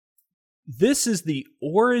 this is the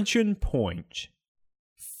origin point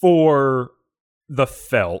for the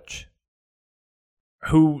Felt,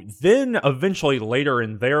 who then eventually later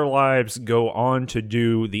in their lives go on to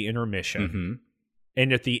do the Intermission. Mm-hmm.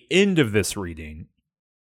 And at the end of this reading,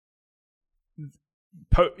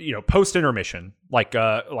 post Intermission, like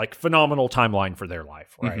phenomenal timeline for their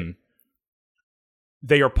life, right? Mm-hmm.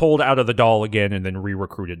 They are pulled out of the doll again and then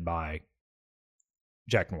re-recruited by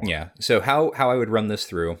Jack Noir. Yeah. So how I would run this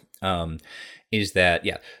through is that,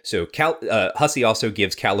 so Hussey also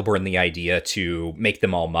gives Caliborn the idea to make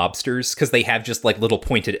them all mobsters, because they have just like little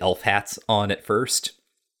pointed elf hats on at first.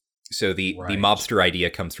 So the mobster idea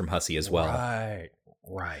comes from Hussey as well.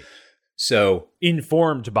 Right. So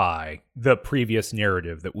informed by the previous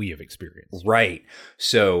narrative that we have experienced. Right.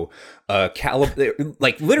 So Caliborn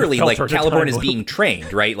is being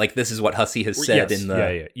trained, right? Like this is what Hussey has said in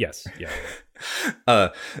the Yes.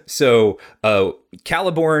 So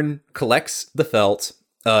Caliborn collects the Felt,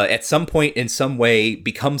 at some point in some way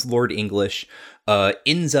becomes Lord English,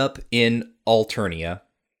 ends up in Alternia,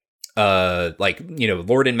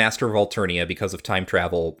 Lord and Master of Alternia because of time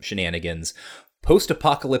travel shenanigans.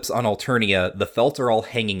 Post-apocalypse on Alternia, the Felt are all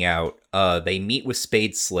hanging out. They meet with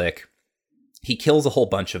Spade Slick. He kills a whole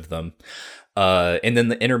bunch of them. And then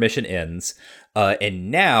the intermission ends. And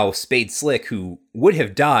now Spade Slick, who would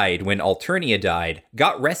have died when Alternia died,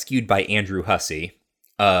 got rescued by Andrew Hussey,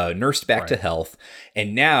 nursed back to health.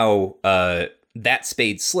 And now that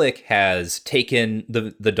Spade Slick has taken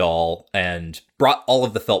the doll and brought all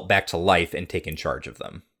of the Felt back to life and taken charge of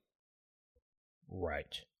them.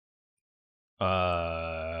 Right.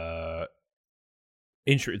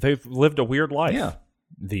 They've lived a weird life. Yeah.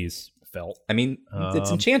 These Felt. I mean,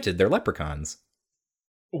 it's enchanted. They're leprechauns.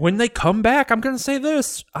 When they come back, I'm going to say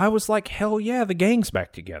this. I was like, hell yeah, the gang's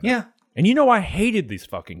back together. Yeah. And I hated these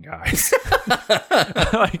fucking guys.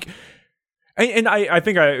 I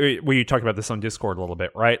think we talked about this on Discord a little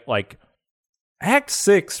bit, right? Like, Act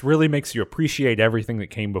 6 really makes you appreciate everything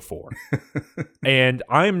that came before. And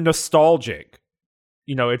I'm nostalgic.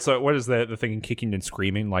 It's what is the thing in Kicking and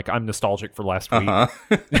Screaming? Like, I'm nostalgic for last week.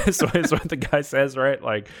 So it's what the guy says, right?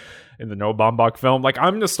 Like, in the Noah Baumbach film, like,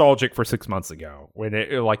 I'm nostalgic for 6 months ago when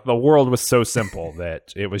the world was so simple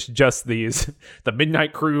that it was just the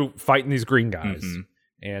Midnight Crew fighting these green guys. Mm-hmm.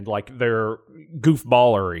 And like their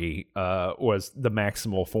goofballery was the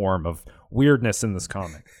maximal form of weirdness in this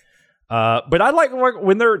comic. But I like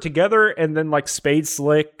when they're together and then like Spade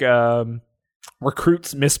Slick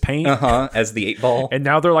recruits Miss Paint as the 8-ball, and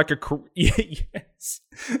now they're like yes.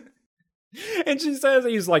 And she says,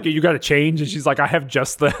 he's like, you got to change, and she's like, I have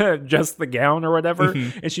just the gown or whatever,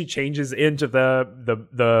 and she changes into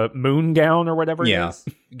the moon gown or whatever it is,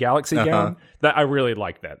 galaxy gown. That I really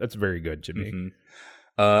like that. That's very good to me.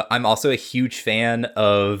 I'm also a huge fan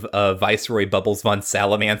of Viceroy Bubbles von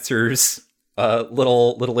Salamancer's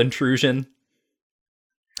little intrusion.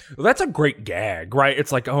 Well, that's a great gag, right?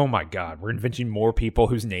 It's like, oh my God, we're inventing more people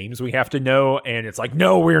whose names we have to know. And it's like,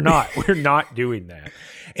 no, we're not. We're not doing that.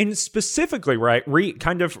 And specifically, right,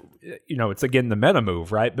 it's again the meta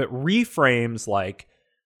move, right? But reframes like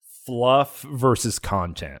fluff versus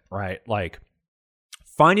content, right? Like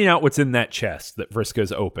finding out what's in that chest that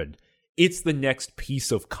Vriska's opened. It's the next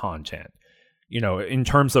piece of content, in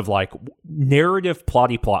terms of like narrative,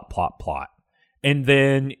 plotty, plot. And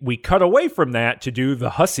then we cut away from that to do the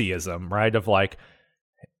Husseyism, right? Of like,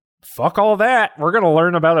 fuck all that. We're going to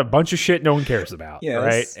learn about a bunch of shit no one cares about,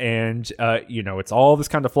 right? And, it's all this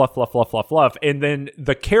kind of fluff. And then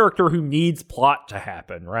the character who needs plot to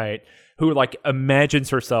happen, right? Who like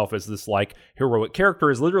imagines herself as this like heroic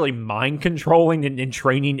character is literally mind controlling and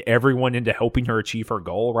training everyone into helping her achieve her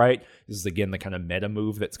goal, right? This is again the kind of meta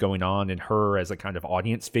move that's going on in her as a kind of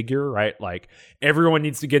audience figure, right? Like everyone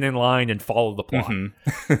needs to get in line and follow the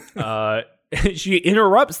plot. She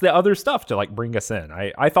interrupts the other stuff to like bring us in.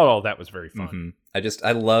 I thought all that was very fun.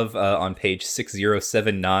 I love on page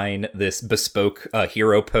 6079 this bespoke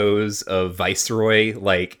hero pose of Viceroy,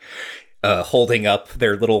 like holding up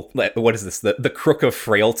their little, what is this? The Crook of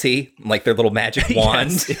Frailty, like their little magic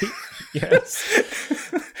wand.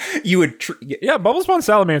 Yes. You would yeah, Bubble Spawn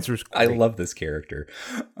Salamancer's great. I love this character.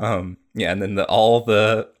 Yeah, and then all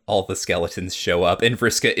the skeletons show up, and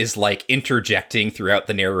Vriska is like interjecting throughout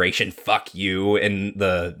the narration, "Fuck you," and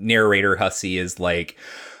the narrator Hussey is like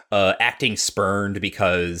acting spurned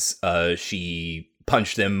because she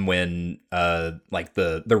punched him when like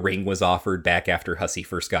the ring was offered back after Hussey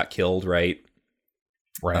first got killed, right?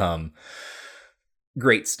 Right.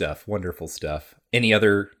 Great stuff, wonderful stuff. Any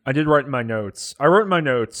other? I did write in my notes. I wrote in my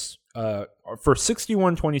notes for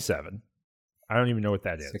 6127. I don't even know what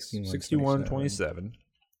that is. 6127.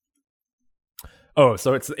 Oh,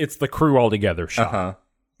 so it's the crew all together shot. Uh-huh.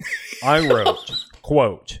 I wrote,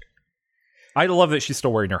 quote, I love that she's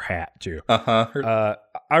still wearing her hat, too. Uh-huh.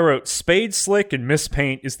 I wrote, Spade Slick and Miss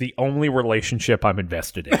Paint is the only relationship I'm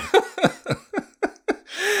invested in.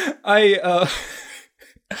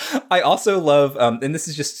 I also love, and this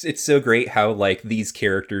is just, it's so great how, like, these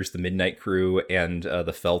characters, the Midnight Crew and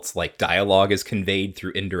the Felts, like, dialogue is conveyed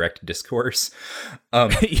through indirect discourse.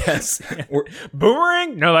 Yes.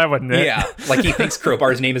 Boomerang? No, that wasn't it. Yeah, like, he thinks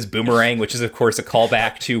Crowbar's name is Boomerang, which is, of course, a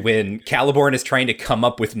callback to when Caliborn is trying to come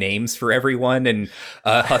up with names for everyone, and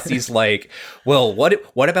Hussey's like, well,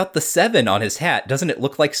 what about the 7 on his hat? Doesn't it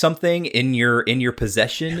look like something in your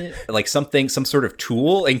possession? Like, some sort of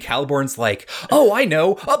tool? And Caliborn's like, oh, I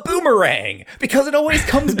know, a boomerang, because it always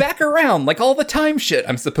comes back around, like all the time shit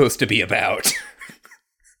I'm supposed to be about.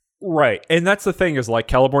 Right. And that's the thing is, like,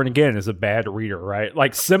 Caliborn, again, is a bad reader, right?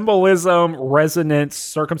 Like, symbolism, resonance,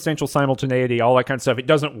 circumstantial simultaneity, all that kind of stuff, it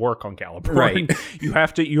doesn't work on Caliborn. Right. You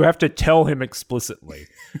have to tell him explicitly.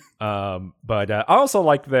 But I also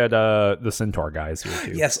like that the Centaur guy is here,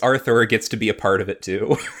 too. Yes, Arthur gets to be a part of it,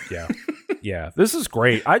 too. Yeah. Yeah, this is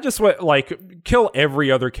great. I just went, like, kill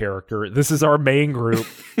every other character. This is our main group.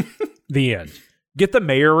 The end. Get the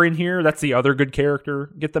mayor in here. That's the other good character.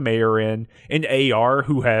 Get the mayor in. And AR,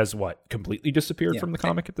 who has, completely disappeared from the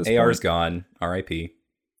comic at this point? AR's gone. R.I.P.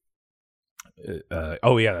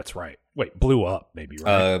 Oh, yeah, that's right. Wait, blew up, maybe,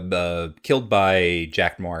 right? Killed by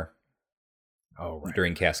Jack Moore. Oh, right.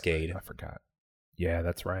 During Cascade. I forgot. Yeah,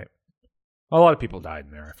 that's right. A lot of people died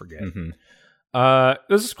in there. I forget. Mm-hmm.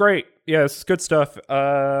 This is great. Yeah, this is good stuff.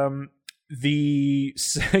 The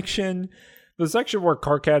section where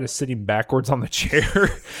Karkat is sitting backwards on the chair,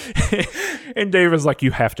 and Dave is like,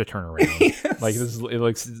 "You have to turn around." Yes. Like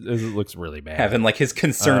it looks really bad. Having like his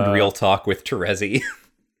concerned real talk with Terezi.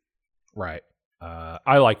 Right.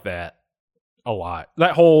 I like that a lot.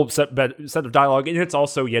 That whole set of dialogue, and it's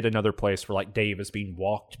also yet another place where like Dave is being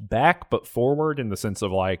walked back but forward in the sense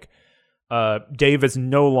of like. Dave is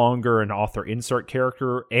no longer an author insert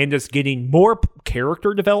character and is getting more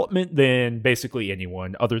character development than basically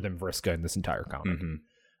anyone other than Vriska in this entire comic.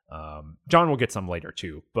 Mm-hmm. John will get some later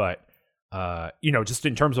too, but just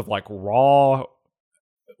in terms of like raw,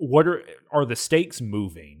 what are the stakes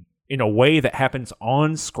moving in a way that happens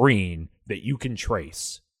on screen that you can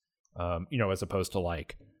trace, as opposed to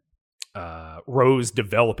like Rose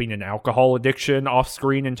developing an alcohol addiction off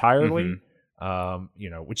screen entirely. Mm-hmm.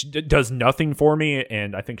 Which does nothing for me,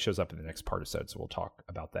 and I think shows up in the next part of set, so we'll talk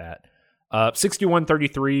about that.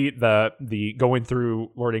 6133, the going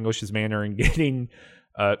through Lord English's manor and getting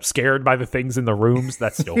scared by the things in the rooms,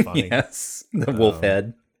 that's still funny. Yes, the wolf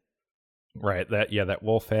head. Right, that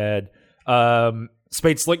wolf head.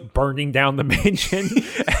 Spade Slick burning down the mansion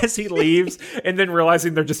as he leaves, and then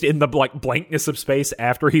realizing they're just in the blankness of space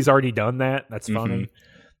after he's already done that. That's funny.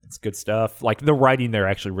 Mm-hmm. It's good stuff. Like, the writing there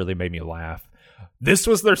actually really made me laugh. This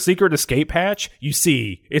was their secret escape hatch? You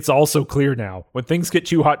see, it's also clear now. When things get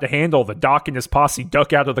too hot to handle, the Doc and his posse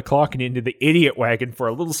duck out of the clock and into the idiot wagon for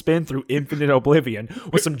a little spin through infinite oblivion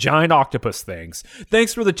with some giant octopus things.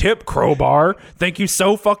 Thanks for the tip, Crowbar. Thank you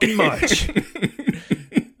so fucking much.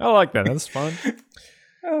 I like that. That's fun.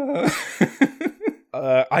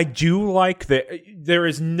 I do like that. There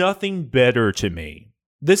is nothing better to me.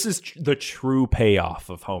 This is the true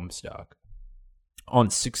payoff of Homestuck. On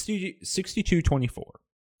 6224,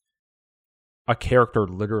 a character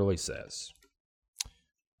literally says,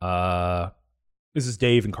 this is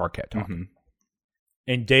Dave and Karkat talking. Mm-hmm.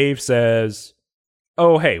 And Dave says,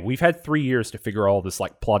 oh, hey, we've had 3 years to figure all this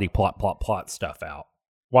like plot stuff out.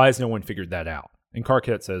 Why has no one figured that out? And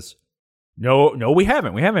Karkat says, no, we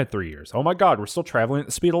haven't. We haven't had 3 years. Oh my God, we're still traveling at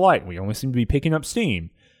the speed of light. We only seem to be picking up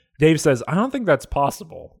steam. Dave says, I don't think that's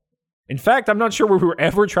possible. In fact, I'm not sure we were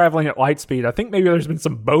ever traveling at light speed. I think maybe there's been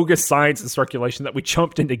some bogus science in circulation that we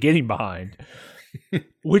jumped into getting behind.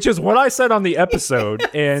 Which is what I said on the episode.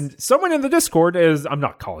 Yes. And someone in the Discord is, I'm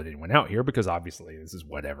not calling anyone out here because obviously this is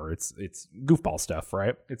whatever. It's goofball stuff,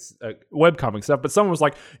 right? It's webcomic stuff. But someone was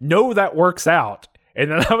like, no, that works out.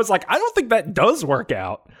 And then I was like, I don't think that does work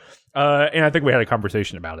out. And I think we had a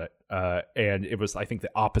conversation about it. And it was, I think,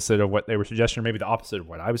 the opposite of what they were suggesting, or maybe the opposite of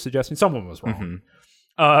what I was suggesting. Someone was wrong.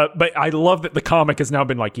 But I love that the comic has now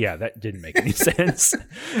been like, yeah, that didn't make any sense.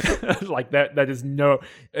 Like that is no,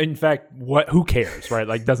 in fact, who cares, right?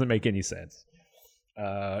 Like, doesn't make any sense.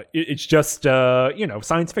 It's just,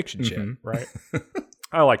 science fiction shit, right?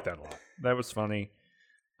 I like that a lot. That was funny.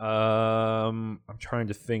 I'm trying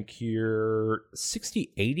to think here.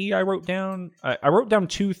 6080 I wrote down. I wrote down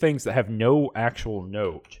two things that have no actual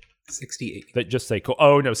note. 6080. That just say cool.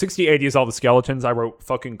 Oh, no. 6080 is all the skeletons. I wrote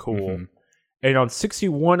fucking cool. And on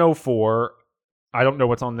 6104, I don't know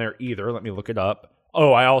what's on there either. Let me look it up.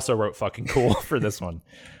 Oh, I also wrote fucking cool for this one.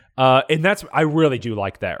 And I really do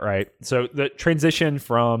like that, right? So the transition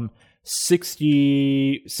from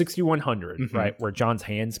 6100, right, where John's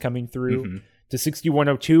hand's coming through, to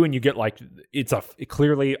 6102, and you get like, it's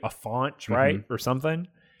clearly a font, right, or something.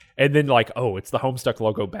 And then like, oh, it's the Homestuck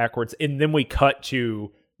logo backwards. And then we cut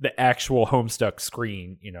to the actual Homestuck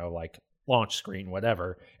screen, like launch screen,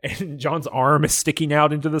 whatever. And John's arm is sticking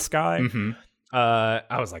out into the sky.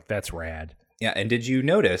 I was like, that's rad. Yeah, and did you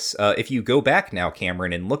notice, if you go back now,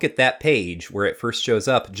 Cameron, and look at that page where it first shows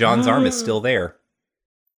up, John's arm is still there.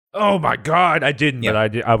 Oh my God, I didn't, but I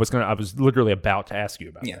did. I was literally about to ask you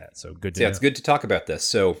about that. So good to know. It's good to talk about this.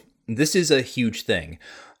 So this is a huge thing.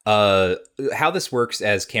 How this works,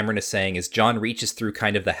 as Cameron is saying, is John reaches through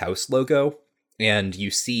kind of the house logo, and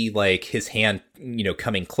you see like his hand,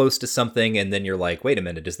 coming close to something, and then you're like, wait a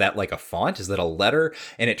minute, is that like a font? Is that a letter?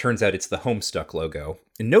 And it turns out it's the Homestuck logo.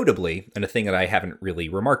 And notably, and a thing that I haven't really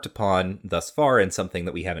remarked upon thus far, and something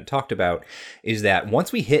that we haven't talked about, is that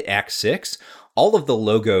once we hit Act 6, all of the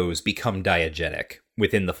logos become diegetic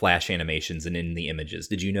within the Flash animations and in the images.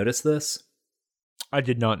 Did you notice this? I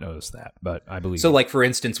did not notice that, but I believe. So, like, for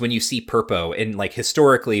instance, when you see Purpo, and like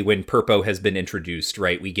historically, when Purpo has been introduced,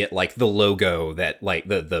 right, we get like the logo that, like,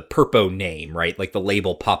 the Purpo name, right, like the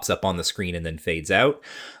label pops up on the screen and then fades out.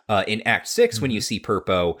 In Act 6, when you see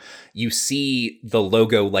Purpo, you see the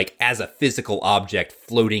logo like as a physical object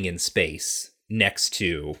floating in space next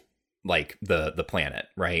to like the planet,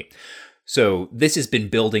 right? So this has been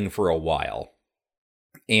building for a while,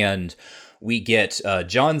 and we get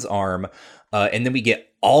John's arm. And then we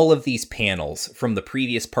get all of these panels from the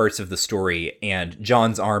previous parts of the story, and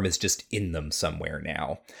John's arm is just in them somewhere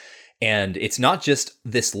now. And it's not just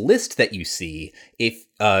this list that you see. If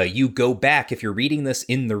you go back, if you're reading this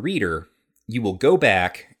in the reader, you will go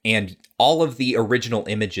back, and all of the original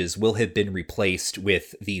images will have been replaced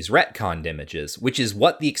with these retconned images, which is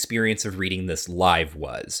what the experience of reading this live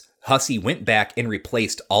was. Hussie went back and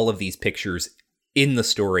replaced all of these pictures in the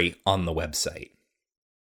story on the website.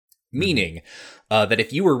 Meaning that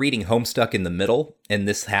if you were reading Homestuck in the middle and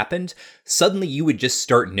this happened, suddenly you would just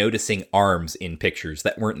start noticing arms in pictures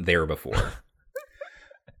that weren't there before.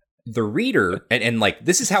 The reader, and like,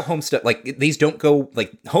 this is how Homestuck, like, these don't go,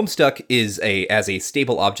 like, Homestuck is as a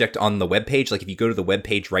stable object on the webpage. Like, if you go to the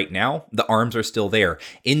webpage right now, the arms are still there.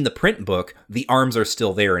 In the print book, the arms are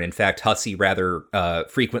still there. And in fact, Hussie rather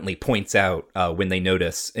frequently points out when they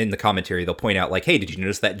notice in the commentary, they'll point out like, hey, did you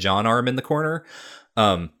notice that John arm in the corner?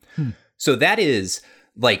 So that is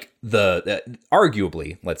like the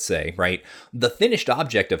arguably, let's say, right, the finished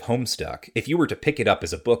object of Homestuck. If you were to pick it up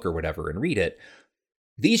as a book or whatever and read it,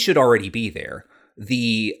 these should already be there.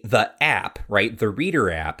 The app, right, the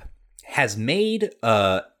reader app, has made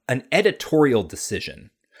an editorial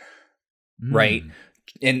decision, right?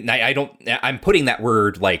 And I'm putting that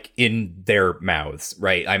word like in their mouths,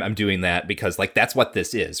 right? I'm doing that because like that's what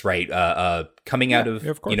this is, right? Coming out of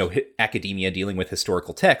academia, dealing with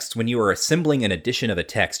historical texts, when you are assembling an edition of a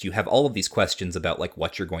text, you have all of these questions about like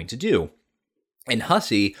what you're going to do. And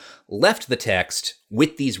Hussie left the text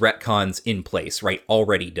with these retcons in place, right?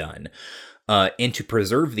 Already done. And to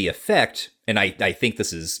preserve the effect, and I think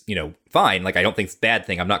this is, fine. Like, I don't think it's a bad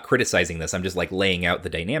thing. I'm not criticizing this. I'm just like laying out the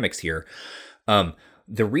dynamics here.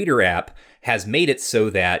 The reader app has made it so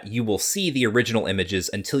that you will see the original images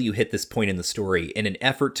until you hit this point in the story in an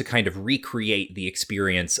effort to kind of recreate the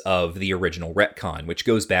experience of the original retcon, which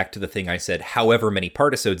goes back to the thing I said however many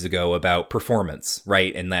partisodes ago about performance,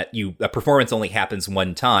 right? And that a performance only happens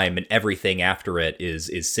one time and everything after it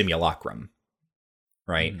is simulacrum,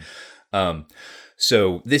 right?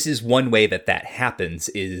 So this is one way that happens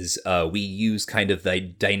is we use kind of the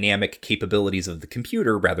dynamic capabilities of the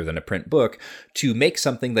computer rather than a print book to make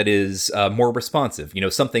something that is more responsive,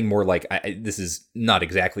 something more like, this is not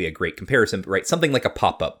exactly a great comparison, but right, something like a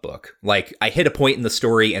pop-up book. Like I hit a point in the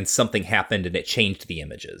story and something happened and it changed the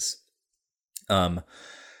images. And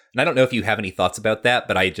I don't know if you have any thoughts about that,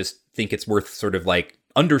 but I just think it's worth sort of like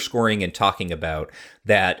underscoring and talking about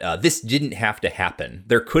that this didn't have to happen.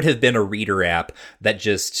 There could have been a reader app that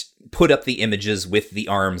just put up the images with the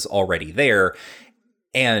arms already there,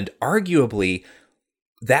 and arguably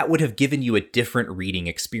that would have given you a different reading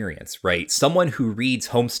experience, right? Someone who reads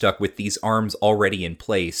Homestuck with these arms already in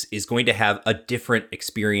place is going to have a different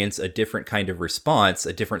experience, a different kind of response,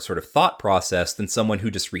 a different sort of thought process than someone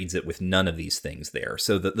who just reads it with none of these things there.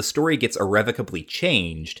 So the story gets irrevocably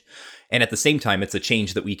changed. And at the same time, it's a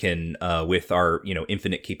change that we can, with our,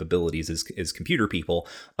 infinite capabilities as computer people,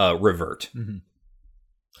 revert. Mm-hmm.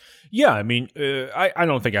 Yeah, I mean, I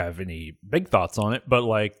don't think I have any big thoughts on it, but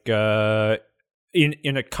like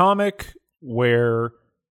in a comic where,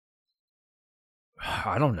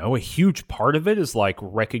 I don't know, a huge part of it is like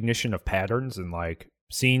recognition of patterns and like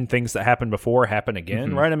seeing things that happened before happen again,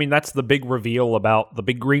 mm-hmm. right? I mean, that's the big reveal about the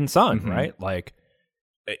big green sun, mm-hmm. right? Like,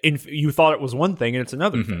 you thought it was one thing and it's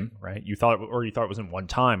another mm-hmm. thing, right? You thought it was in one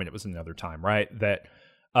time and it was another time, right? That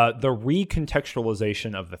the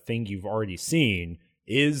recontextualization of the thing you've already seen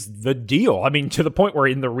is the deal. I mean, to the point where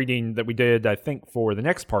in the reading that we did, I think for the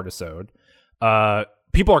next partisode,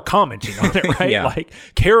 people are commenting on it, right? Yeah. Like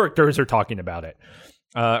characters are talking about it.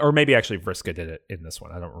 Or maybe actually Vriska did it in this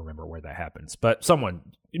one. I don't remember where that happens, but someone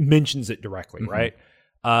mentions it directly, mm-hmm. right?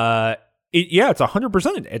 It's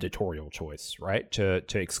 100% an editorial choice, right? To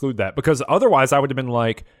exclude that, because otherwise I would have been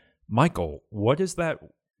like, Michael, what is that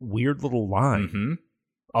weird little line mm-hmm.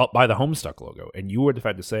 up by the Homestuck logo? And you would have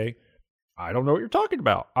had to say, I don't know what you're talking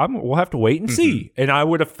about. We'll have to wait and mm-hmm. see. And I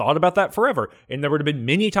would have thought about that forever. And there would have been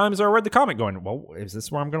many times I read the comic going, well, is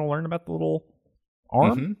this where I'm going to learn about the little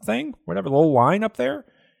arm mm-hmm. thing? Whatever, the little line up there?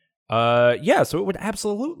 Yeah, so it would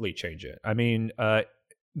absolutely change it. I mean,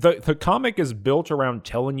 the comic is built around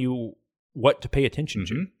telling you what to pay attention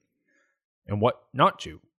mm-hmm. to and what not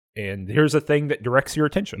to. And here's a thing that directs your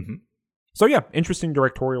attention. Mm-hmm. So yeah, interesting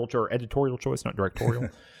directorial or editorial choice, not directorial.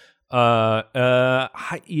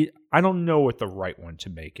 I don't know what the right one to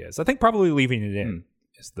make is. I think probably leaving it in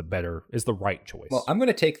is the right choice. Well, I'm going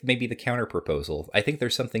to take maybe the counter proposal. I think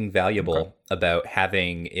there's something valuable about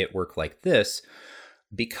having it work like this,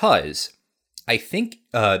 because I think,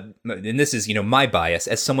 and this is, my bias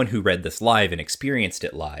as someone who read this live and experienced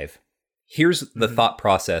it live. Here's the mm-hmm. thought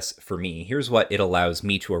process for me. Here's what it allows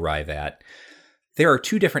me to arrive at. There are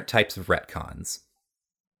two different types of retcons.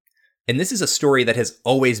 And this is a story that has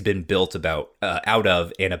always been built out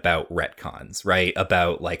of and about retcons, right?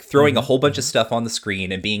 About like throwing a whole bunch of stuff on the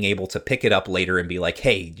screen and being able to pick it up later and be like,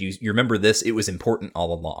 hey, you remember this? It was important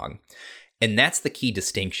all along. And that's the key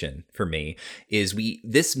distinction for me, is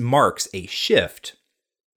this marks a shift.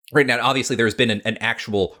 Right now, obviously, there's been an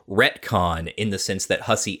actual retcon in the sense that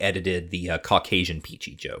Hussie edited the Caucasian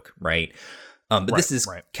Peachy joke, right? But this is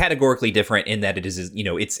categorically different in that it is,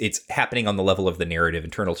 it's happening on the level of the narrative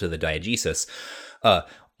internal to the diegesis.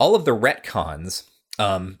 All of the retcons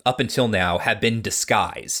up until now have been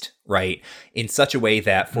disguised, right? In such a way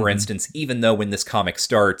that, for mm-hmm. instance, even though when this comic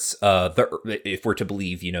starts, if we're to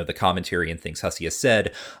believe, the commentary and things Hussie has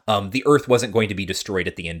said, the Earth wasn't going to be destroyed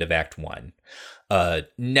at the end of Act 1.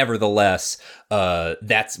 Nevertheless,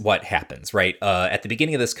 that's what happens, right? At the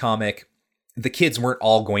beginning of this comic, the kids weren't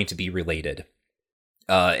all going to be related.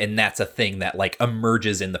 And that's a thing that like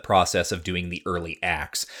emerges in the process of doing the early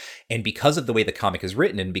acts. And because of the way the comic is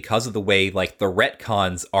written, and because of the way like the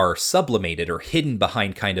retcons are sublimated or hidden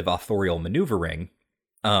behind kind of authorial maneuvering,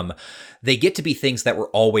 they get to be things that were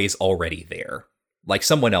always already there, like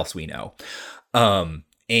someone else we know.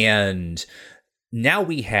 And now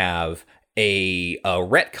we have a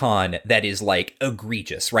retcon that is like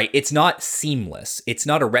egregious, right? It's not seamless. It's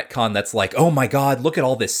not a retcon that's like, oh my God, look at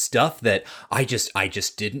all this stuff that I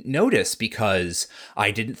just didn't notice because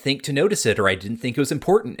I didn't think to notice it, or I didn't think it was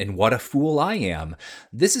important, and what a fool I am.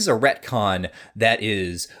 This is a retcon that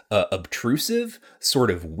is obtrusive,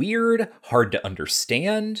 sort of weird, hard to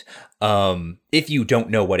understand, if you don't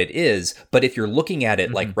know what it is. But if you're looking at it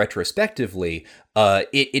mm-hmm. like retrospectively,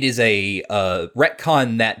 it is a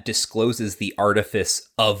retcon that discloses the artifice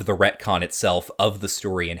of the retcon itself, of the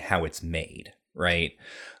story, and how it's made, right?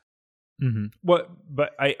 Mm-hmm. But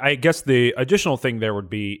I guess the additional thing there would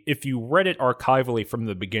be, if you read it archivally from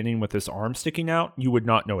the beginning with this arm sticking out, you would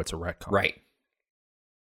not know it's a retcon. Right.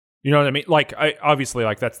 You know what I mean? Like, obviously,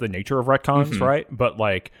 like, that's the nature of retcons, mm-hmm. right? But,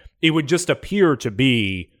 like, it would just appear to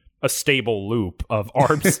be a stable loop of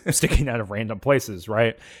arms sticking out of random places,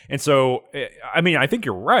 right? And so, I mean, I think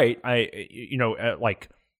you're right.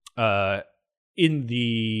 In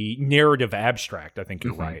the narrative abstract, I think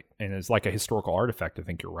you're mm-hmm. right. And as like a historical artifact, I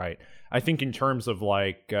think you're right. I think in terms of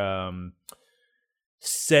like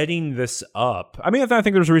setting this up. I mean, I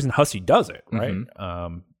think there's a reason Hussey does it, right?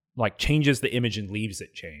 Like changes the image and leaves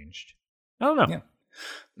it changed. I don't know.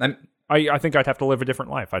 Yeah. I think I'd have to live a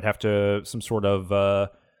different life. I'd have to some sort of, we're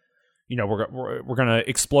going to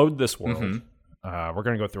explode this world. We're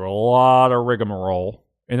going to go through a lot of rigmarole,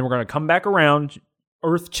 and then we're going to come back around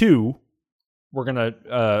Earth 2. We're going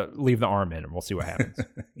to leave the arm in, and we'll see what happens.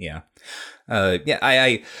 Yeah.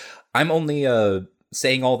 I'm only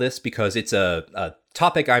saying all this because it's a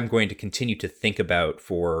topic I'm going to continue to think about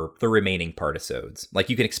for the remaining partisodes. Like,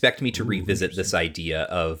 you can expect me to revisit this idea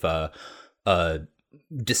of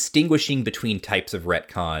distinguishing between types of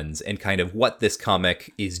retcons and kind of what this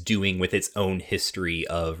comic is doing with its own history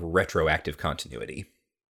of retroactive continuity.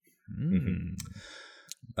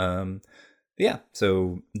 Yeah,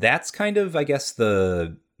 so that's kind of, I guess,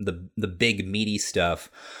 the big meaty stuff.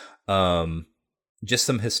 Just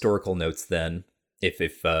some historical notes then, if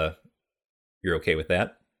you're okay with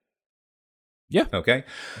that. Yeah. Okay.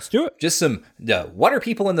 Let's do it. Just some, what are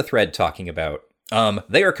people in the thread talking about?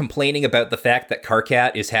 They are complaining about the fact that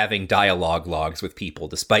Karkat is having dialogue logs with people,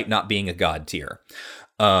 despite not being a god tier.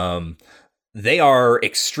 They are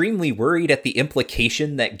extremely worried at the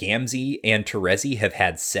implication that Gamzee and Terezi have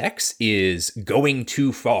had sex is going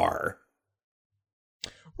too far.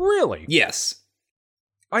 Really? Yes.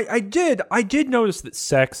 I did notice that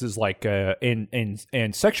sex is like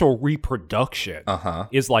and sexual reproduction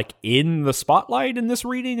is like in the spotlight in this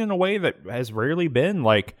reading in a way that has rarely been.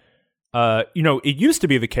 Like, it used to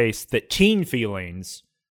be the case that teen feelings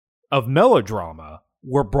of melodrama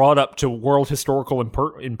were brought up to world historical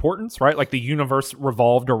importance, right? Like the universe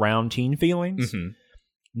revolved around teen feelings.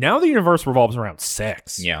 Now the universe revolves around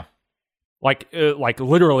sex. Yeah. Like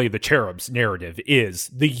literally the Cherubs narrative is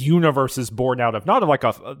the universe is born out of not of like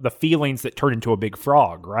the feelings that turn into a big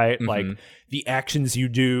frog, right? Like the actions you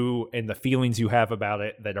do and the feelings you have about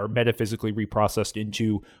it that are metaphysically reprocessed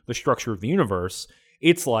into the structure of the universe.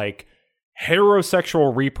 It's like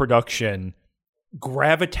heterosexual reproduction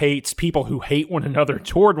gravitates people who hate one another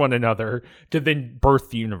toward one another to then birth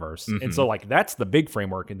the universe. And so like that's the big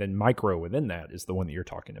framework, and then micro within that is the one that you're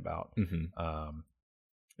talking about.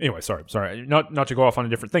 Anyway, sorry, not to go off on a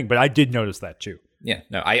different thing, but I did notice that too. Yeah,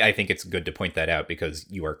 no, I think it's good to point that out because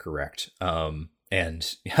you are correct.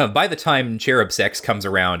 And by the time Cherub Sex comes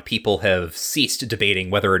around, people have ceased debating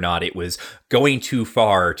whether or not it was going too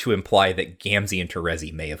far to imply that Gamzee and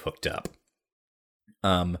Terezi may have hooked up.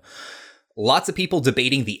 Lots of people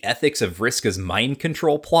debating the ethics of Vriska's mind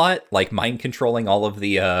control plot, like mind controlling all of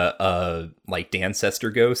the like Dancestor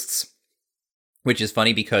ghosts. Which is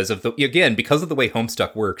funny because of the way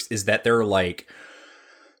Homestuck works is that there are like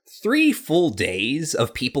 3 full days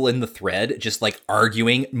of people in the thread just like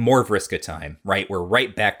arguing. More Vriska time, right? We're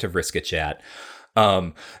right back to Vriska chat.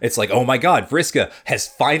 It's like, oh my god, Vriska has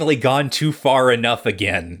finally gone too far enough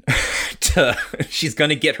again. She's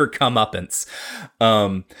gonna get her comeuppance.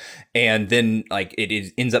 And then like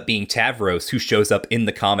ends up being Tavros who shows up in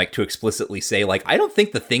the comic to explicitly say like, I don't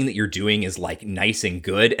think the thing that you're doing is like nice and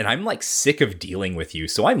good, and I'm like sick of dealing with you,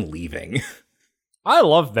 so I'm leaving. I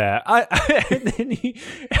love that. And then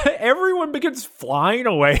everyone begins flying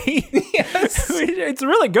away. Yes. It's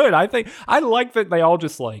really good. I think I like that they all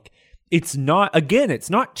just like, it's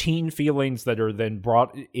not teen feelings that are then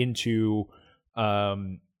brought into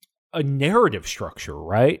a narrative structure,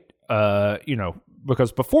 right?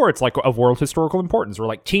 Because before it's like of world historical importance, or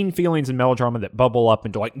like teen feelings and melodrama that bubble up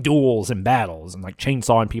into like duels and battles and like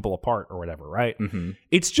chainsawing people apart or whatever, right?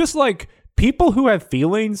 It's just like people who have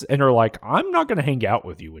feelings and are like, I'm not going to hang out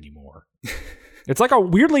with you anymore. It's like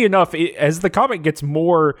weirdly enough, as the comic gets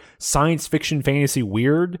more science fiction, fantasy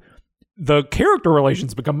weird, the character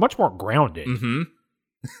relations become much more grounded.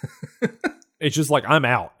 It's just like, I'm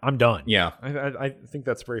out. I'm done. Yeah. I think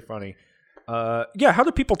that's very funny. How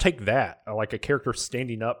do people take that? Like a character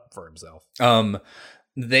standing up for himself?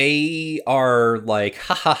 They are like,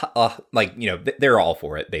 like, they're all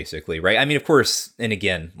for it, basically, right? I mean, of course, and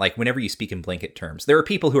again, like, whenever you speak in blanket terms, there are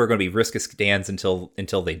people who are going to be Vriska stands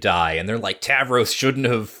until they die, and they're like, Tavros shouldn't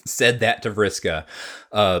have said that to Vriska.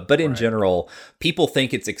 But in general, people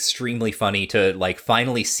think it's extremely funny to, like,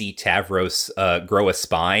 finally see Tavros grow a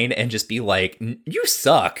spine and just be like, you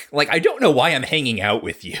suck. Like, I don't know why I'm hanging out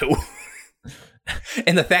with you.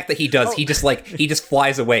 And the fact that he does, he just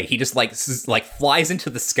flies away. He just like flies into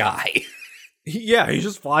the sky. Yeah, he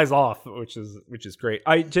just flies off, which is great.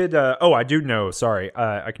 I do know. Sorry,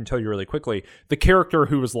 I can tell you really quickly. The character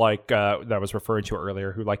who was like that I was referring to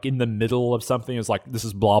earlier, who like in the middle of something is like, this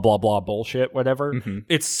is blah blah blah bullshit, whatever.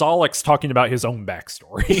 It's Solix talking about his own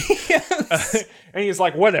backstory. Yes. And he's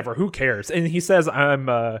like, whatever, who cares? And he says,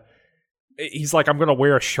 he's like, I'm going to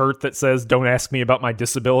wear a shirt that says, don't ask me about my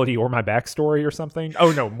disability or my backstory or something.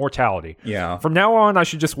 Oh, no, mortality. Yeah. From now on, I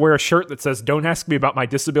should just wear a shirt that says, don't ask me about my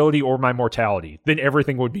disability or my mortality. Then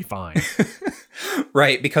everything would be fine.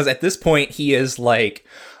 Right, because at this point, he is like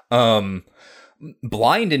blind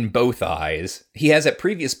in both eyes. He has at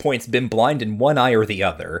previous points been blind in one eye or the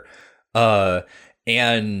other.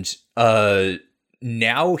 And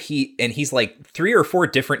now he's like 3 or 4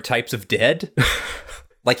 different types of dead.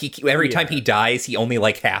 Like every time he dies, he only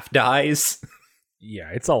like half dies. Yeah,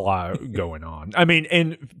 it's a lot going on. I mean,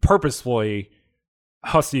 and purposefully,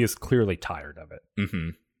 Hussie is clearly tired of it,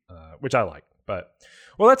 which I like. But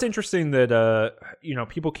well, that's interesting that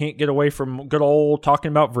people can't get away from good old talking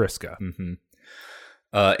about Vriska.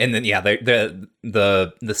 And then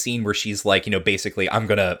the scene where she's like, basically I'm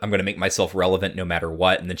gonna make myself relevant no matter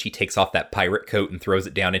what, and then she takes off that pirate coat and throws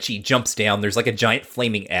it down, and she jumps down. There's like a giant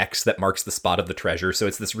flaming X that marks the spot of the treasure, so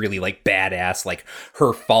it's this really like badass, like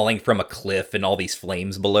her falling from a cliff and all these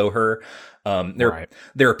flames below her. There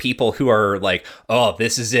are people who are like, oh,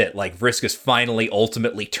 this is it, like Vriska's finally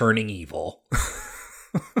ultimately turning evil.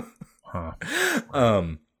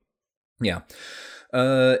 Yeah.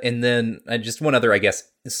 And then just one other, I guess,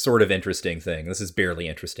 sort of interesting thing. This is barely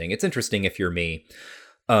interesting. It's interesting if you're me.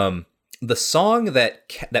 The song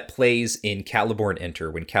that plays in Caliborn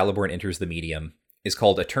Enter, when Caliborn enters the medium, is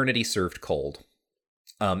called Eternity Served Cold.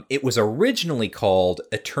 It was originally called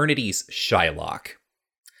Eternity's Shylock.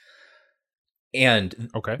 And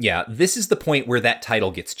this is the point where that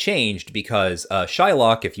title gets changed, because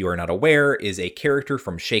Shylock, if you are not aware, is a character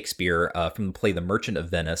from Shakespeare from the play The Merchant of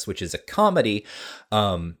Venice, which is a comedy,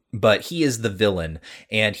 but he is the villain,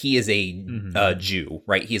 and he is a Jew,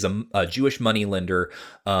 right? He is a Jewish moneylender,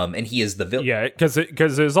 and he is the villain. Yeah, because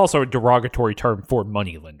there's also a derogatory term for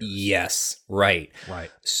moneylenders. Yes, right.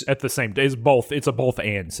 At the same time, it's a both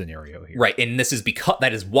and scenario here. Right, and this is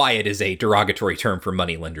that is why it is a derogatory term for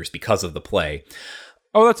moneylenders, because of the play.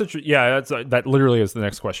 Oh, that's interesting. Yeah, that literally is the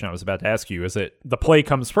next question I was about to ask you. Is it the play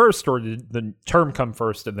comes first, or did the term come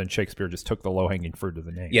first, and then Shakespeare just took the low-hanging fruit of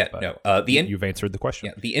the name? Yeah, no. You've answered the question.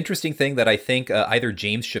 Yeah, the interesting thing that I think either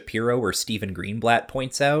James Shapiro or Stephen Greenblatt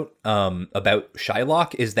points out about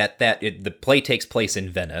Shylock is that the play takes place in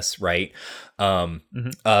Venice, right? And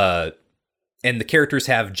the characters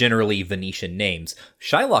have generally Venetian names.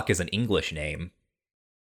 Shylock is an English name.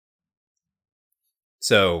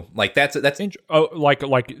 So, like, that's like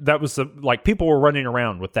that was like people were running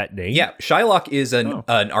around with that name. Yeah, Shylock is an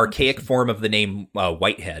archaic form of the name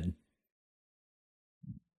Whitehead.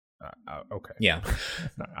 Okay. Yeah.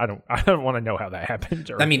 I don't want to know how that happened.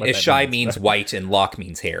 I mean, if shy means white and lock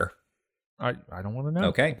means hair. I don't want to know.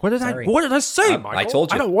 Okay. What did I say, Michael? I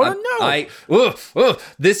told you. I don't want to know.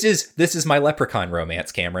 This is my leprechaun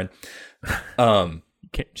romance, Cameron.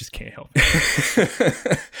 Just can't help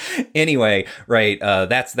it. Anyway, right,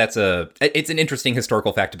 it's an interesting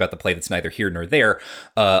historical fact about the play that's neither here nor there,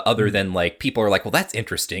 other than, like, people are like, well, that's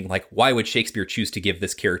interesting, like, why would Shakespeare choose to give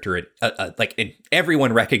this character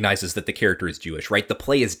everyone recognizes that the character is Jewish, right? The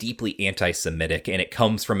play is deeply anti-Semitic, and it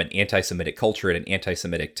comes from an anti-Semitic culture at an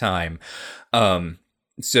anti-Semitic time.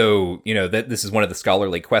 So, that this is one of the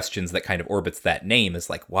scholarly questions that kind of orbits that name, is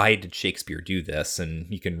like, why did Shakespeare do this? And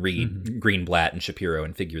you can read Greenblatt and Shapiro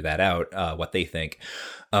and figure that out, what they think.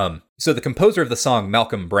 So the composer of the song,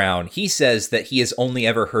 Malcolm Brown, he says that he has only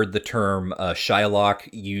ever heard the term Shylock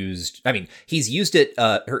used. I mean, he's used it,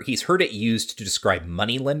 he's heard it used to describe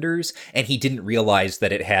moneylenders, and he didn't realize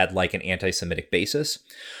that it had like an anti-Semitic basis.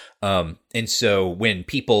 And so when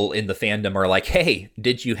people in the fandom are like, hey,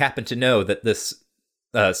 did you happen to know that this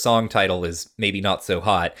song title is maybe not so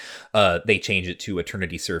hot, they change it to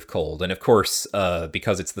Eternity Served Cold. And of course,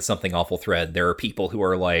 because it's the Something Awful thread, there are people who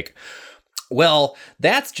are like, well,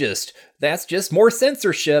 that's just more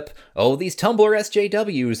censorship. Oh, these Tumblr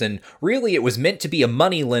SJWs, and really it was meant to be a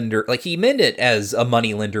moneylender. Like, he meant it as a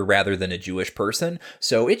moneylender rather than a Jewish person.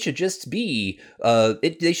 So it should just be,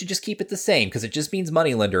 they should just keep it the same, because it just means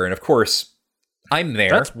moneylender. And of course, I'm there.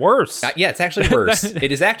 That's worse. Yeah, it's actually worse.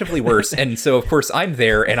 It is actively worse. And so, of course, I'm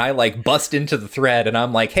there, and I, like, bust into the thread, and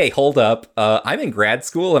I'm like, hey, hold up. I'm in grad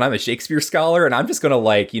school, and I'm a Shakespeare scholar, and I'm just going to,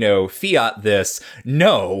 like, fiat this.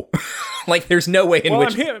 No. Like, there's no way in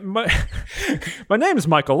which... My name is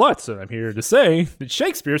Michael Lutz, and I'm here to say that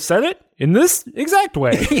Shakespeare said it in this exact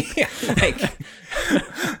way. Yeah, like...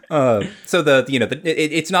 So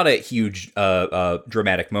it's not a huge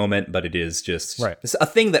dramatic moment, but it is just a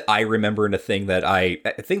thing that I remember, and a thing that I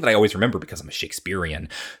always remember because I'm a Shakespearean.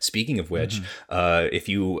 Speaking of which, if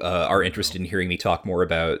you are interested in hearing me talk more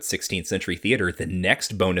about 16th century theater, the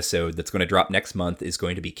next bonus-ode that's going to drop next month is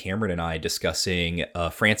going to be Cameron and I discussing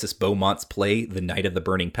Francis Beaumont's play The Knight of the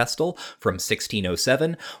Burning Pestle from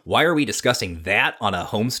 1607. Why are we discussing that on a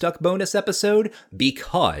Homestuck bonus episode?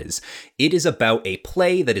 Because it is about a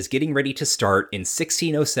play that is getting ready to start in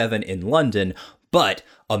 1607 in London, but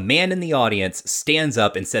a man in the audience stands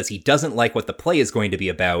up and says he doesn't like what the play is going to be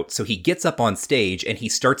about, so he gets up on stage and he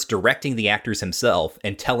starts directing the actors himself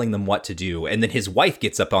and telling them what to do, and then his wife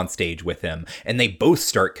gets up on stage with him, and they both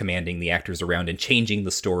start commanding the actors around and changing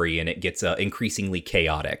the story, and it gets increasingly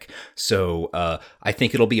chaotic. So I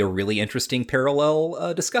think it'll be a really interesting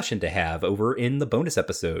parallel discussion to have over in the bonus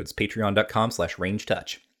episodes,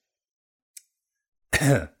 patreon.com/rangetouch.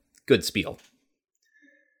 Good spiel.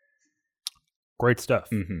 Great stuff.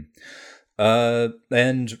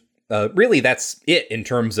 And really, that's it in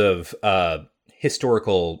terms of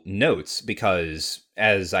historical notes, because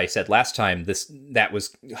as I said last time,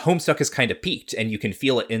 Homestuck has kind of peaked, and you can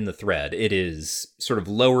feel it in the thread. It is sort of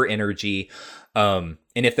lower energy. And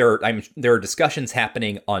if there are discussions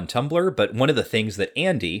happening on Tumblr, but one of the things that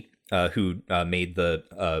Andy, who made the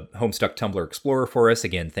Homestuck Tumblr Explorer for us,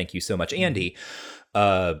 again, thank you so much, Andy,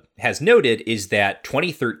 has noted is that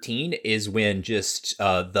 2013 is when just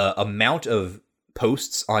the amount of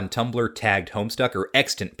posts on Tumblr tagged Homestuck, or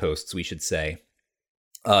extant posts, we should say,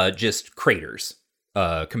 just craters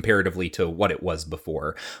comparatively to what it was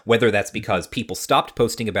before. Whether that's because people stopped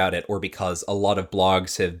posting about it or because a lot of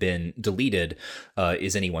blogs have been deleted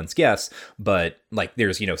is anyone's guess. But like,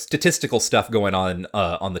 there's statistical stuff going on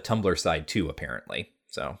the Tumblr side too, apparently.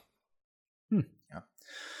 So.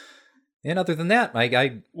 And other than that,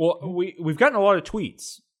 we've gotten a lot of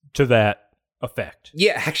tweets to that effect.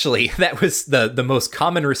 Yeah, actually, that was the most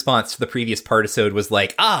common response to the previous partisode was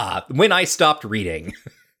like, when I stopped reading.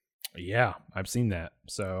 Yeah, I've seen that.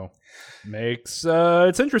 So makes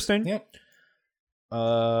it's interesting. Yep.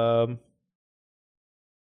 One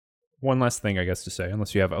last thing, I guess, to say,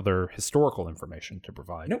 unless you have other historical information to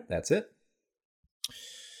provide. Nope, that's it.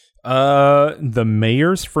 The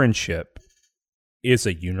mayor's friendship is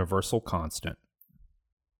a universal constant.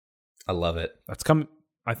 I love it.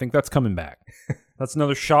 I think that's coming back. That's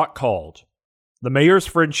another shot called. The mayor's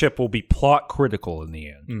friendship will be plot critical in the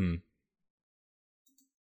end.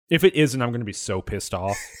 If it isn't, I'm going to be so pissed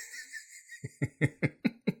off.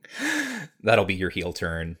 That'll be your heel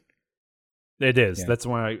turn. It is. Yeah. That's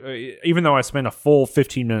why even though I spent a full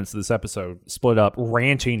 15 minutes of this episode split up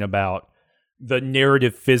ranting about the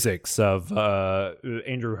narrative physics of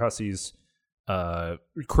Andrew Husse's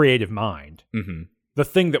creative mind. The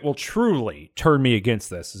thing that will truly turn me against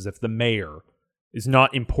this is if the mayor is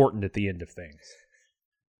not important at the end of things.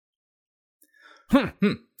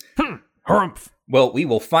 Harumph. Well, we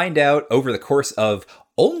will find out over the course of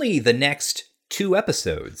only the next 2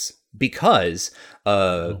 episodes, because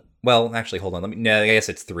well, actually, hold on. I guess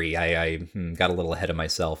it's 3. I got a little ahead of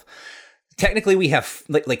myself. Technically, we have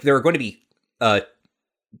there are going to be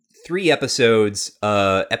 3 episodes,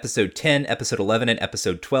 episode 10, episode 11, and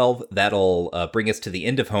episode 12. That'll bring us to the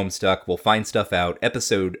end of Homestuck. We'll find stuff out.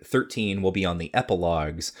 Episode 13 will be on the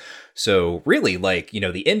epilogues. So really,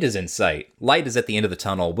 the end is in sight. Light is at the end of the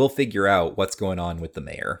tunnel. We'll figure out what's going on with the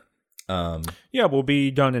mayor. Yeah, we'll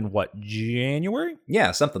be done in January?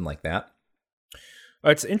 Yeah, something like that.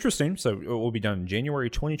 It's interesting. So it will be done in January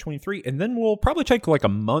 2023, and then we'll probably take a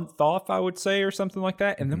month off, I would say, or something like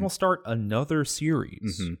that, and then we'll start another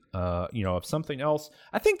series, of something else.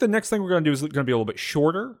 I think the next thing we're going to do is going to be a little bit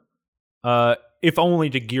shorter, if only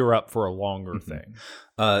to gear up for a longer thing.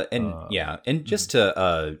 And just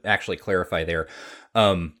to actually clarify there,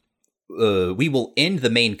 we will end the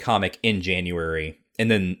main comic in January, and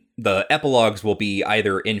then the epilogues will be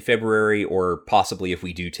either in February or possibly, if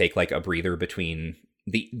we do take a breather between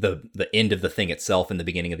the end of the thing itself and the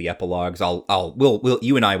beginning of the epilogues,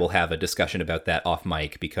 you and I will have a discussion about that off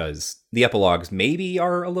mic, because the epilogues maybe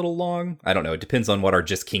are a little long. I don't know. It depends on what our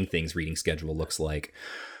Just King Things reading schedule looks like.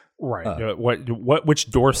 Right. Which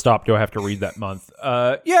doorstop do I have to read that month?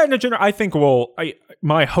 In general, I think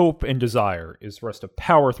my hope and desire is for us to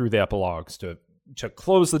power through the epilogues to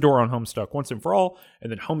close the door on Homestuck once and for all,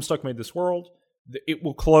 and then Homestuck Made This World. It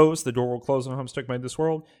will close. The door will close on Homestuck Made This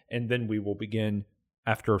World, and then we will begin,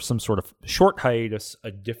 after some sort of short hiatus, a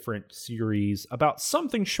different series about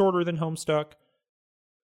something shorter than Homestuck.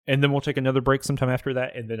 And then we'll take another break sometime after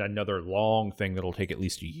that, and then another long thing that'll take at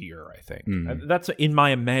least a year, I think. That's in my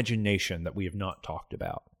imagination that we have not talked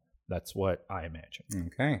about. That's what I imagine.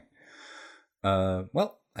 Okay.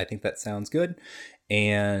 Well, I think that sounds good.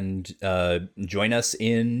 And join us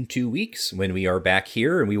in 2 weeks when we are back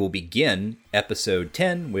here, and we will begin episode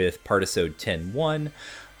 10 with Partisode 10-1.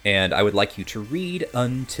 And I would like you to read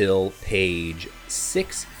until page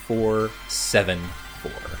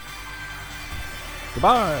 6474.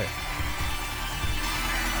 Goodbye.